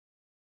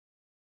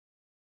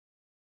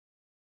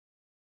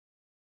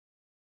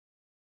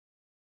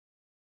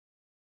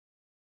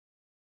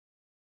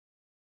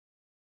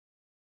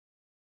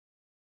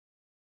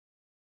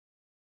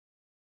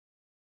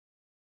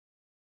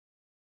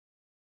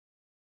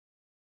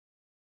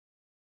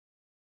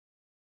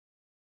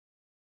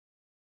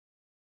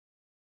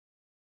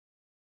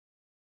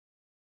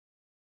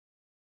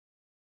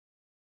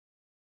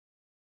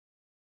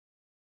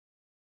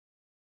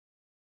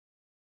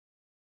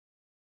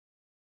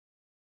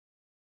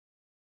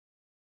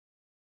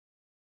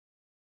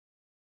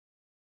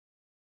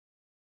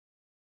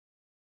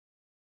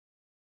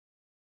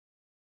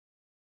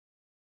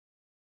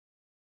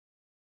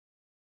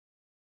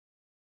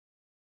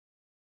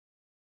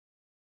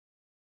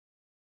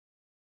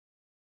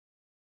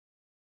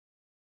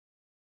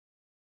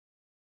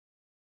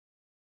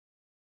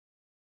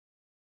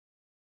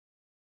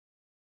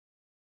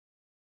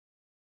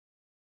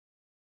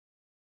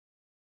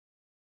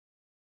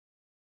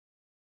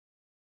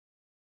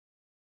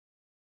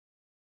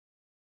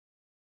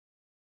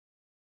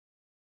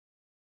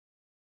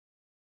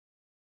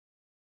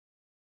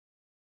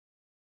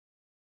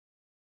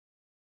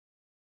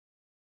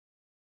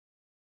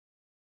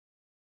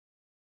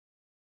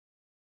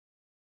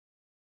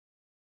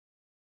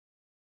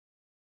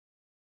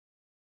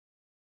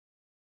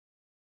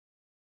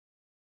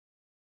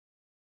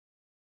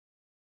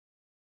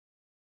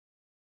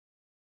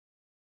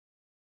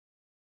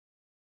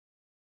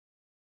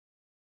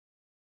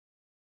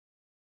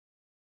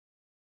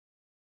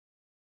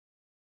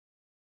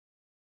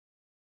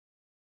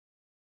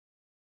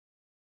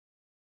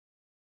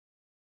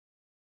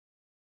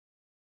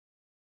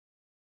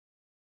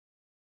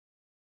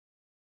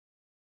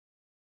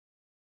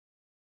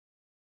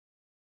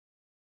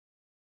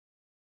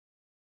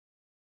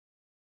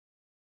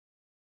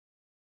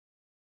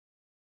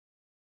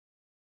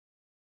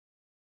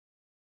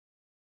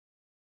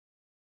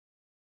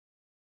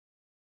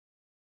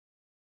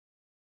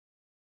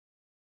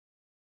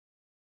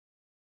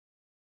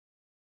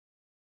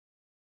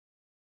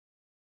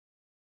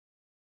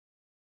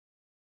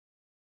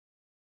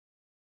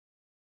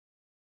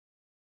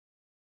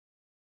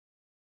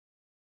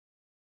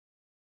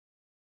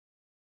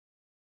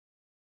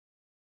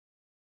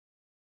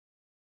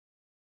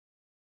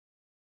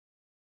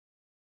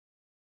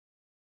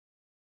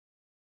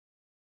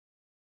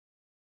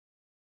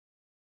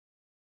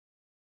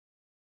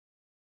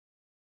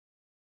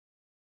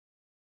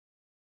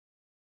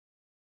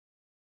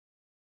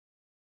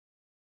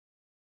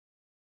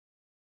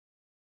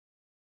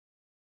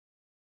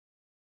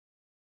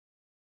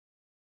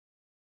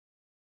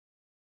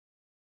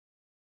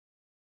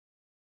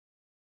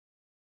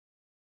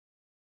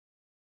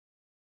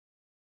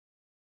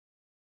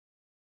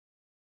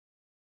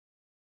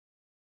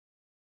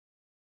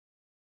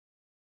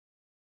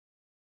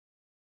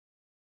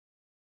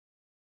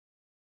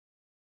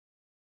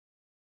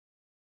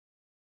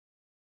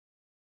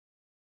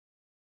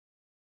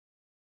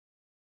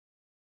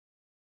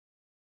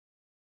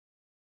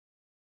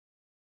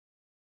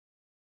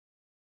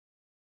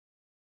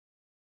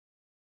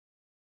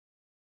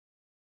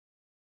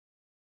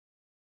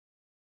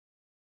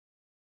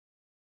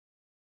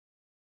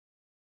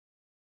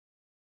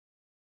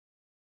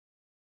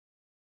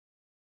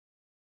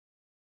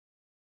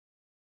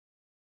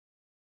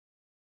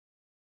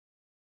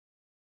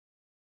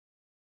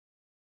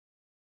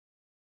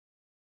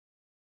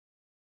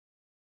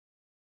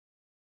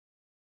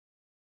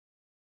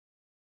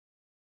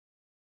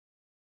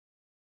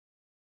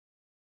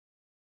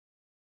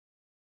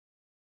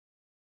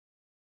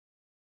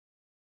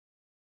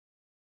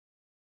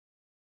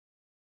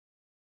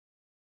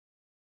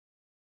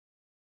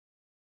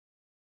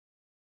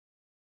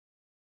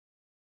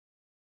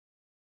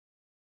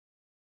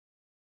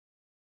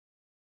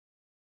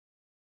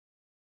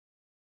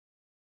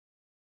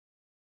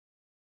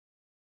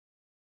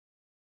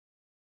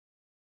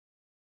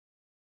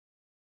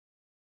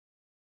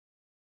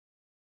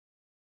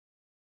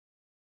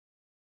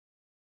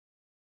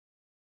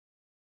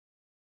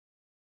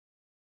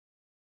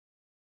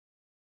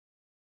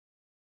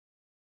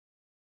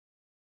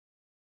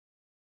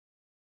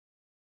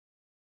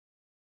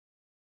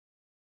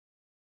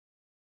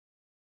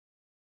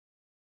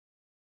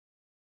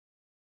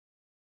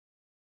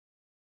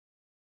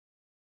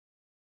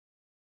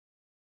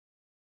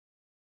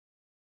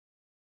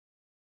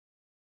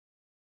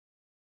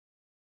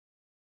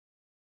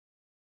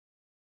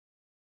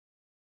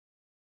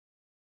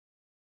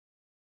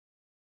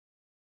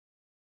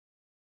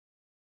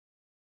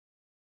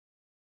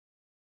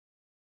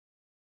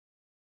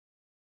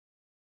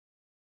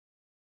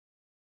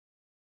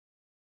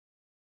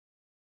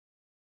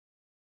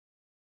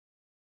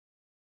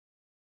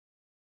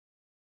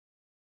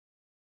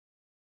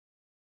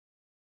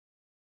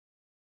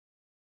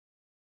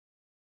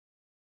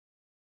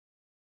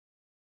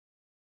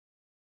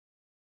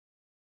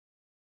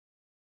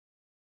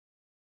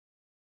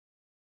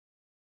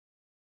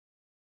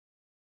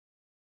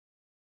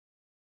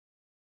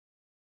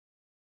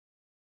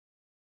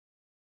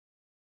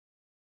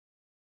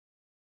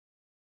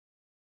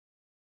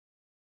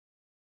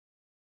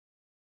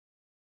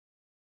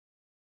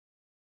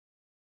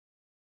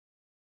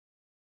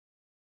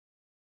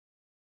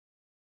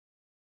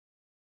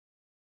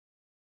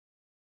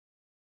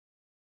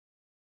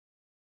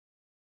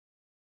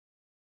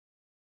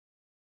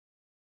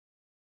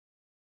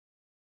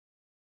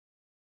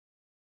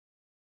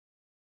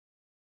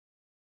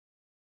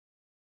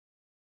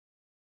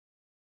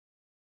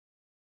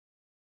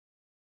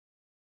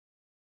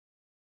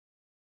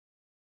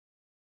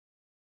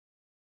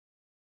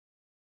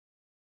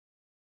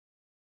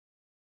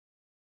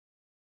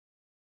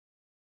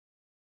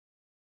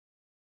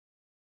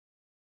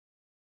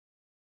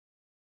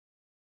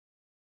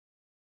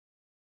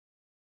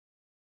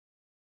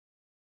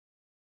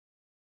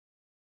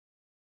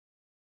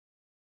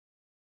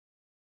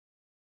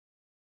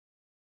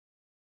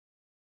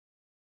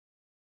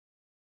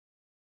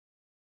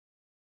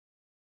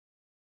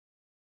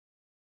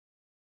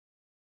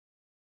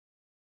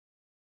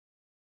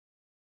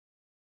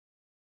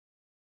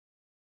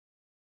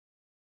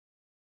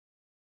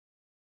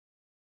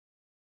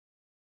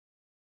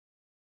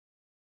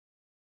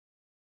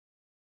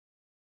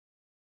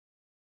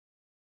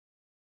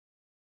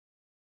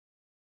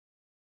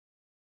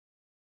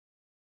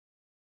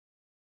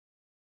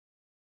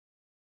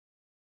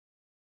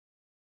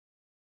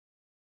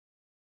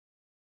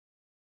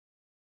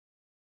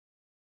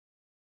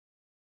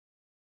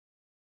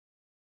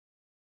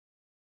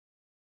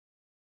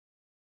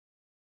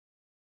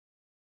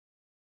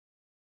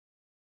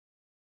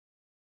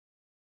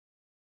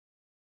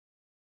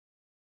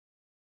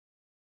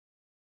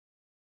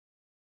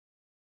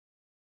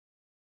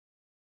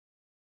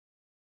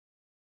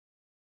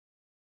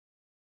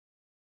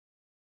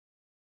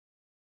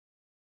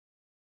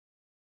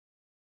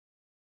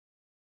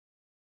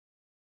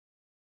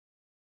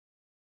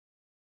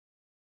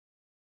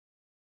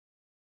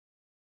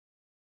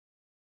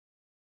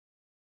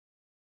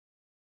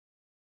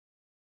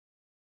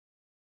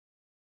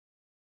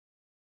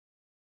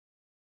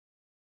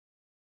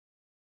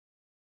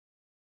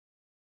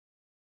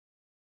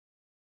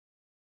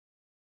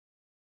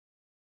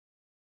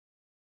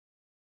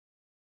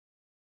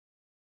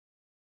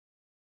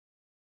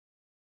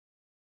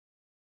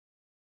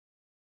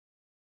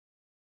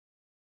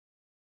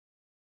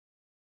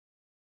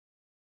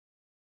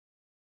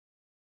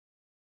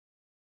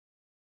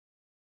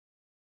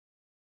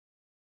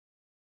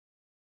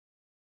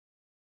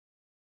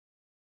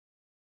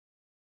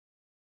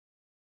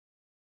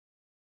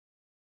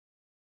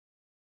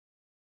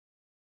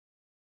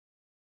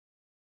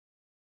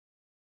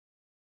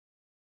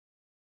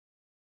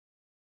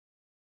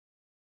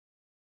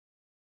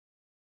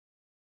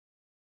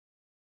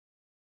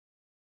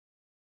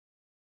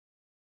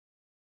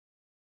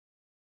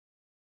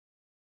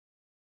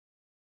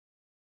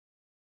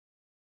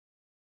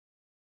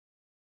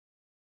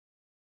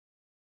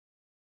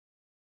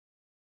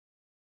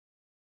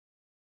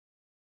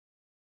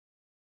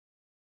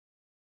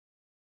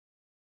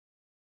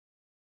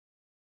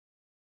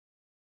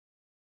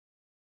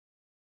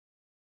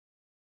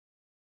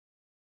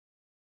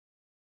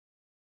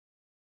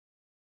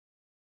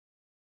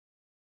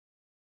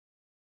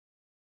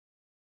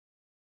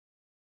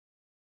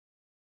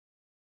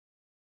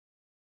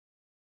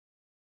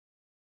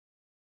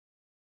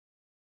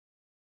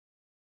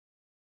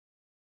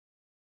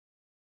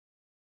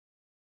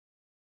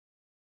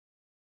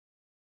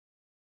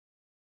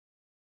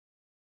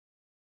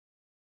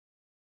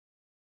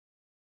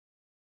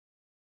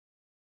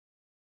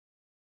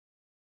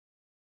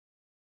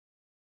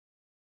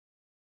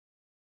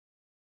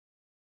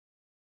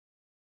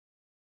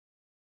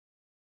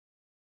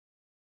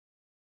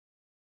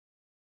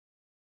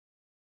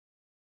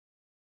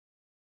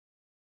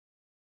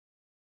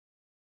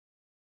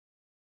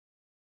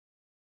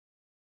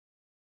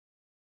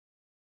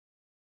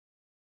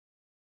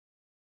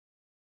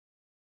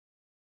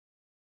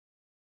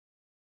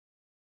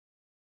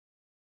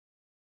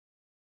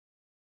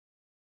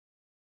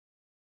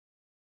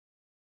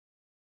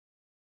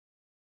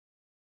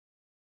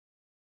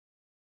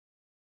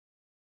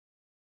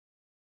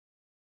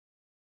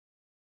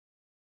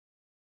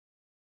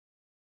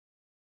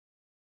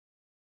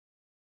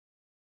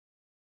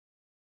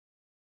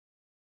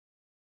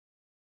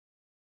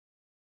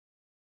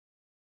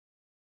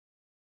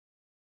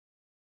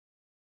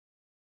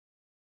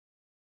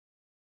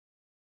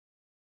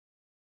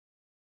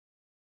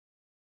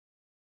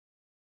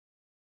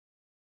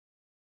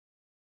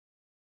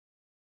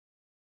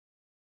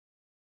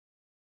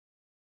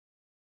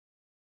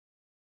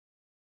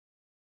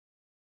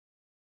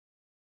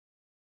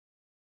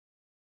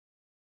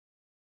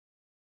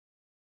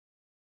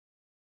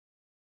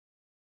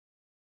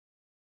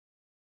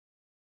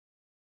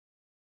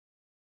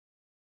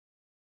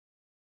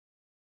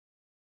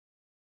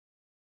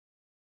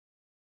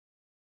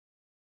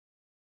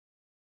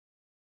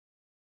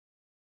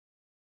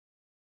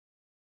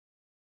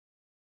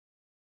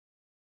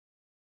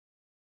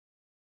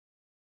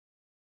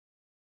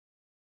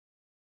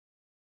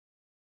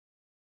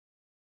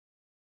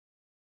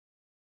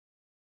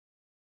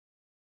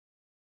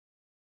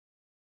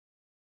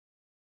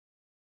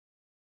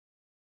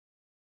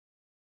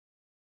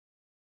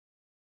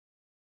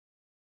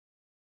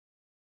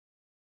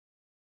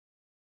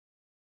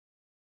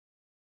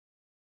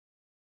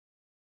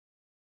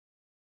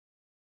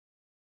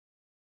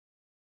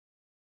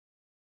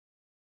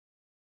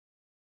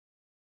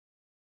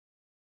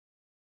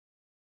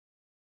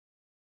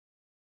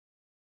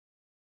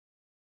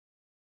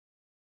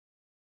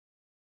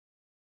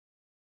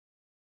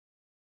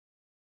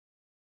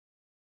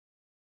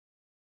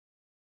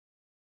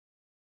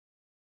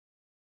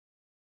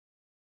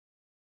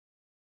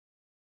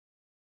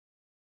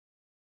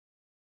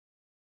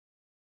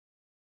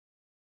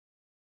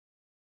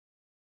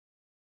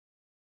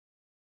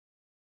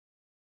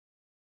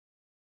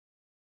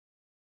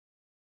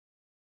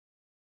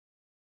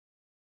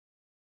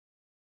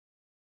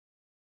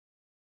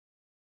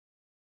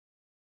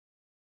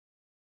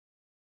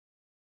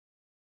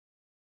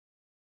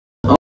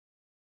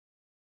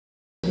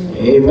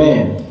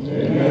 Amen.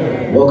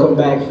 Amen. Welcome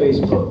back,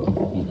 Facebook.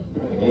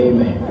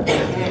 Amen.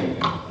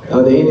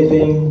 Are there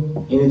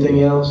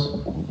anything else?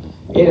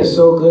 It is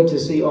so good to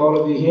see all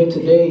of you here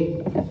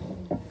today.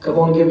 Come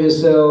on, give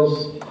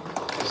yourselves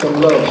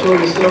some love. Show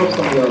yourselves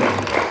some love.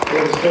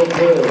 It is so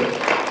good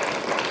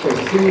to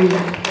see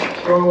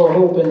strong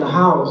hope in the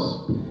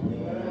house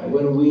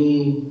when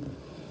we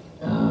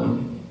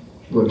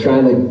were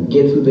trying to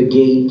get through the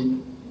gate.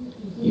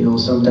 You know,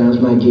 sometimes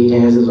my gate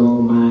has its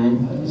own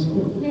mind.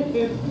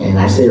 And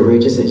I said,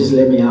 Rachel said, just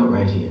let me out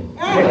right here.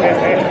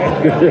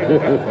 I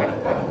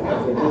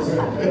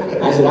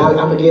said, I'm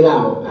going to get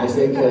out. I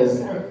said,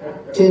 because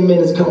 10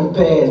 minutes come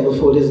past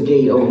before this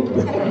gate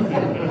opens.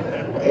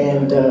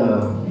 And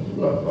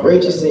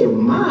Rachel said,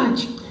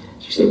 March.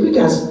 She said, look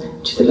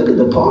at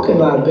the parking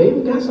lot, babe.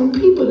 We got some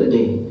people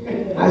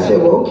today. I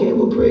said, well, okay,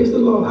 well, praise the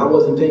Lord. I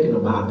wasn't thinking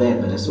about that,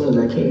 but as soon as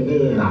I came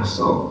in, I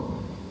saw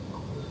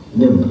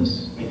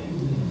members.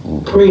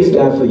 Praise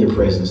God for your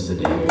presence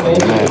today. Thank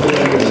you for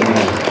being here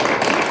tonight.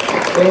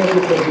 Thank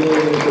you for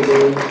being here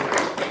today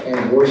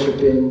and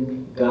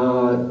worshiping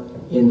God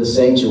in the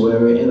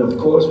sanctuary. And of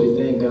course, we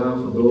thank God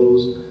for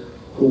those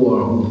who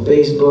are on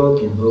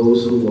Facebook and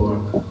those who are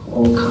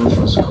on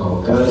conference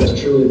call. God has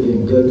truly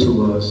been good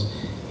to us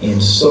in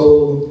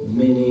so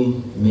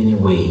many, many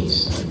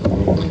ways.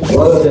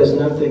 Well, if there's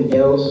nothing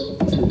else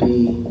to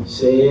be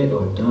said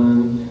or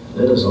done,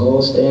 let us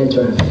all stand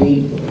to our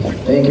feet.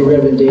 Thank you,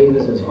 Reverend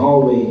Davis, as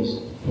always,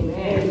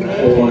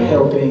 for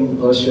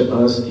helping usher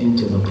us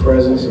into the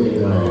presence of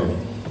God.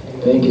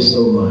 Thank you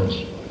so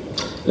much.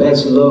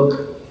 Let's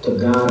look to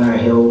God, our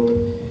help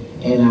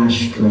and our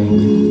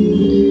strength.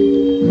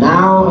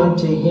 Now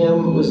unto him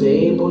who is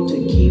able to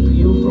keep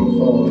you from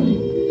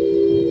falling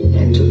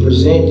and to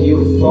present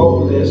you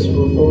faultless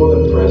before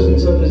the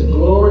presence of his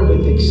glory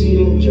with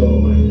exceeding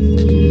joy.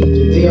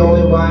 To the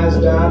only wise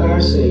God, our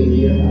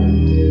Savior,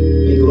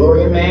 be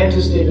glory and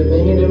majesty,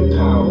 dominion and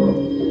power,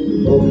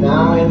 both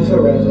now and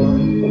forever.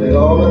 Let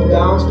all of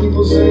God's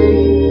people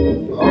say,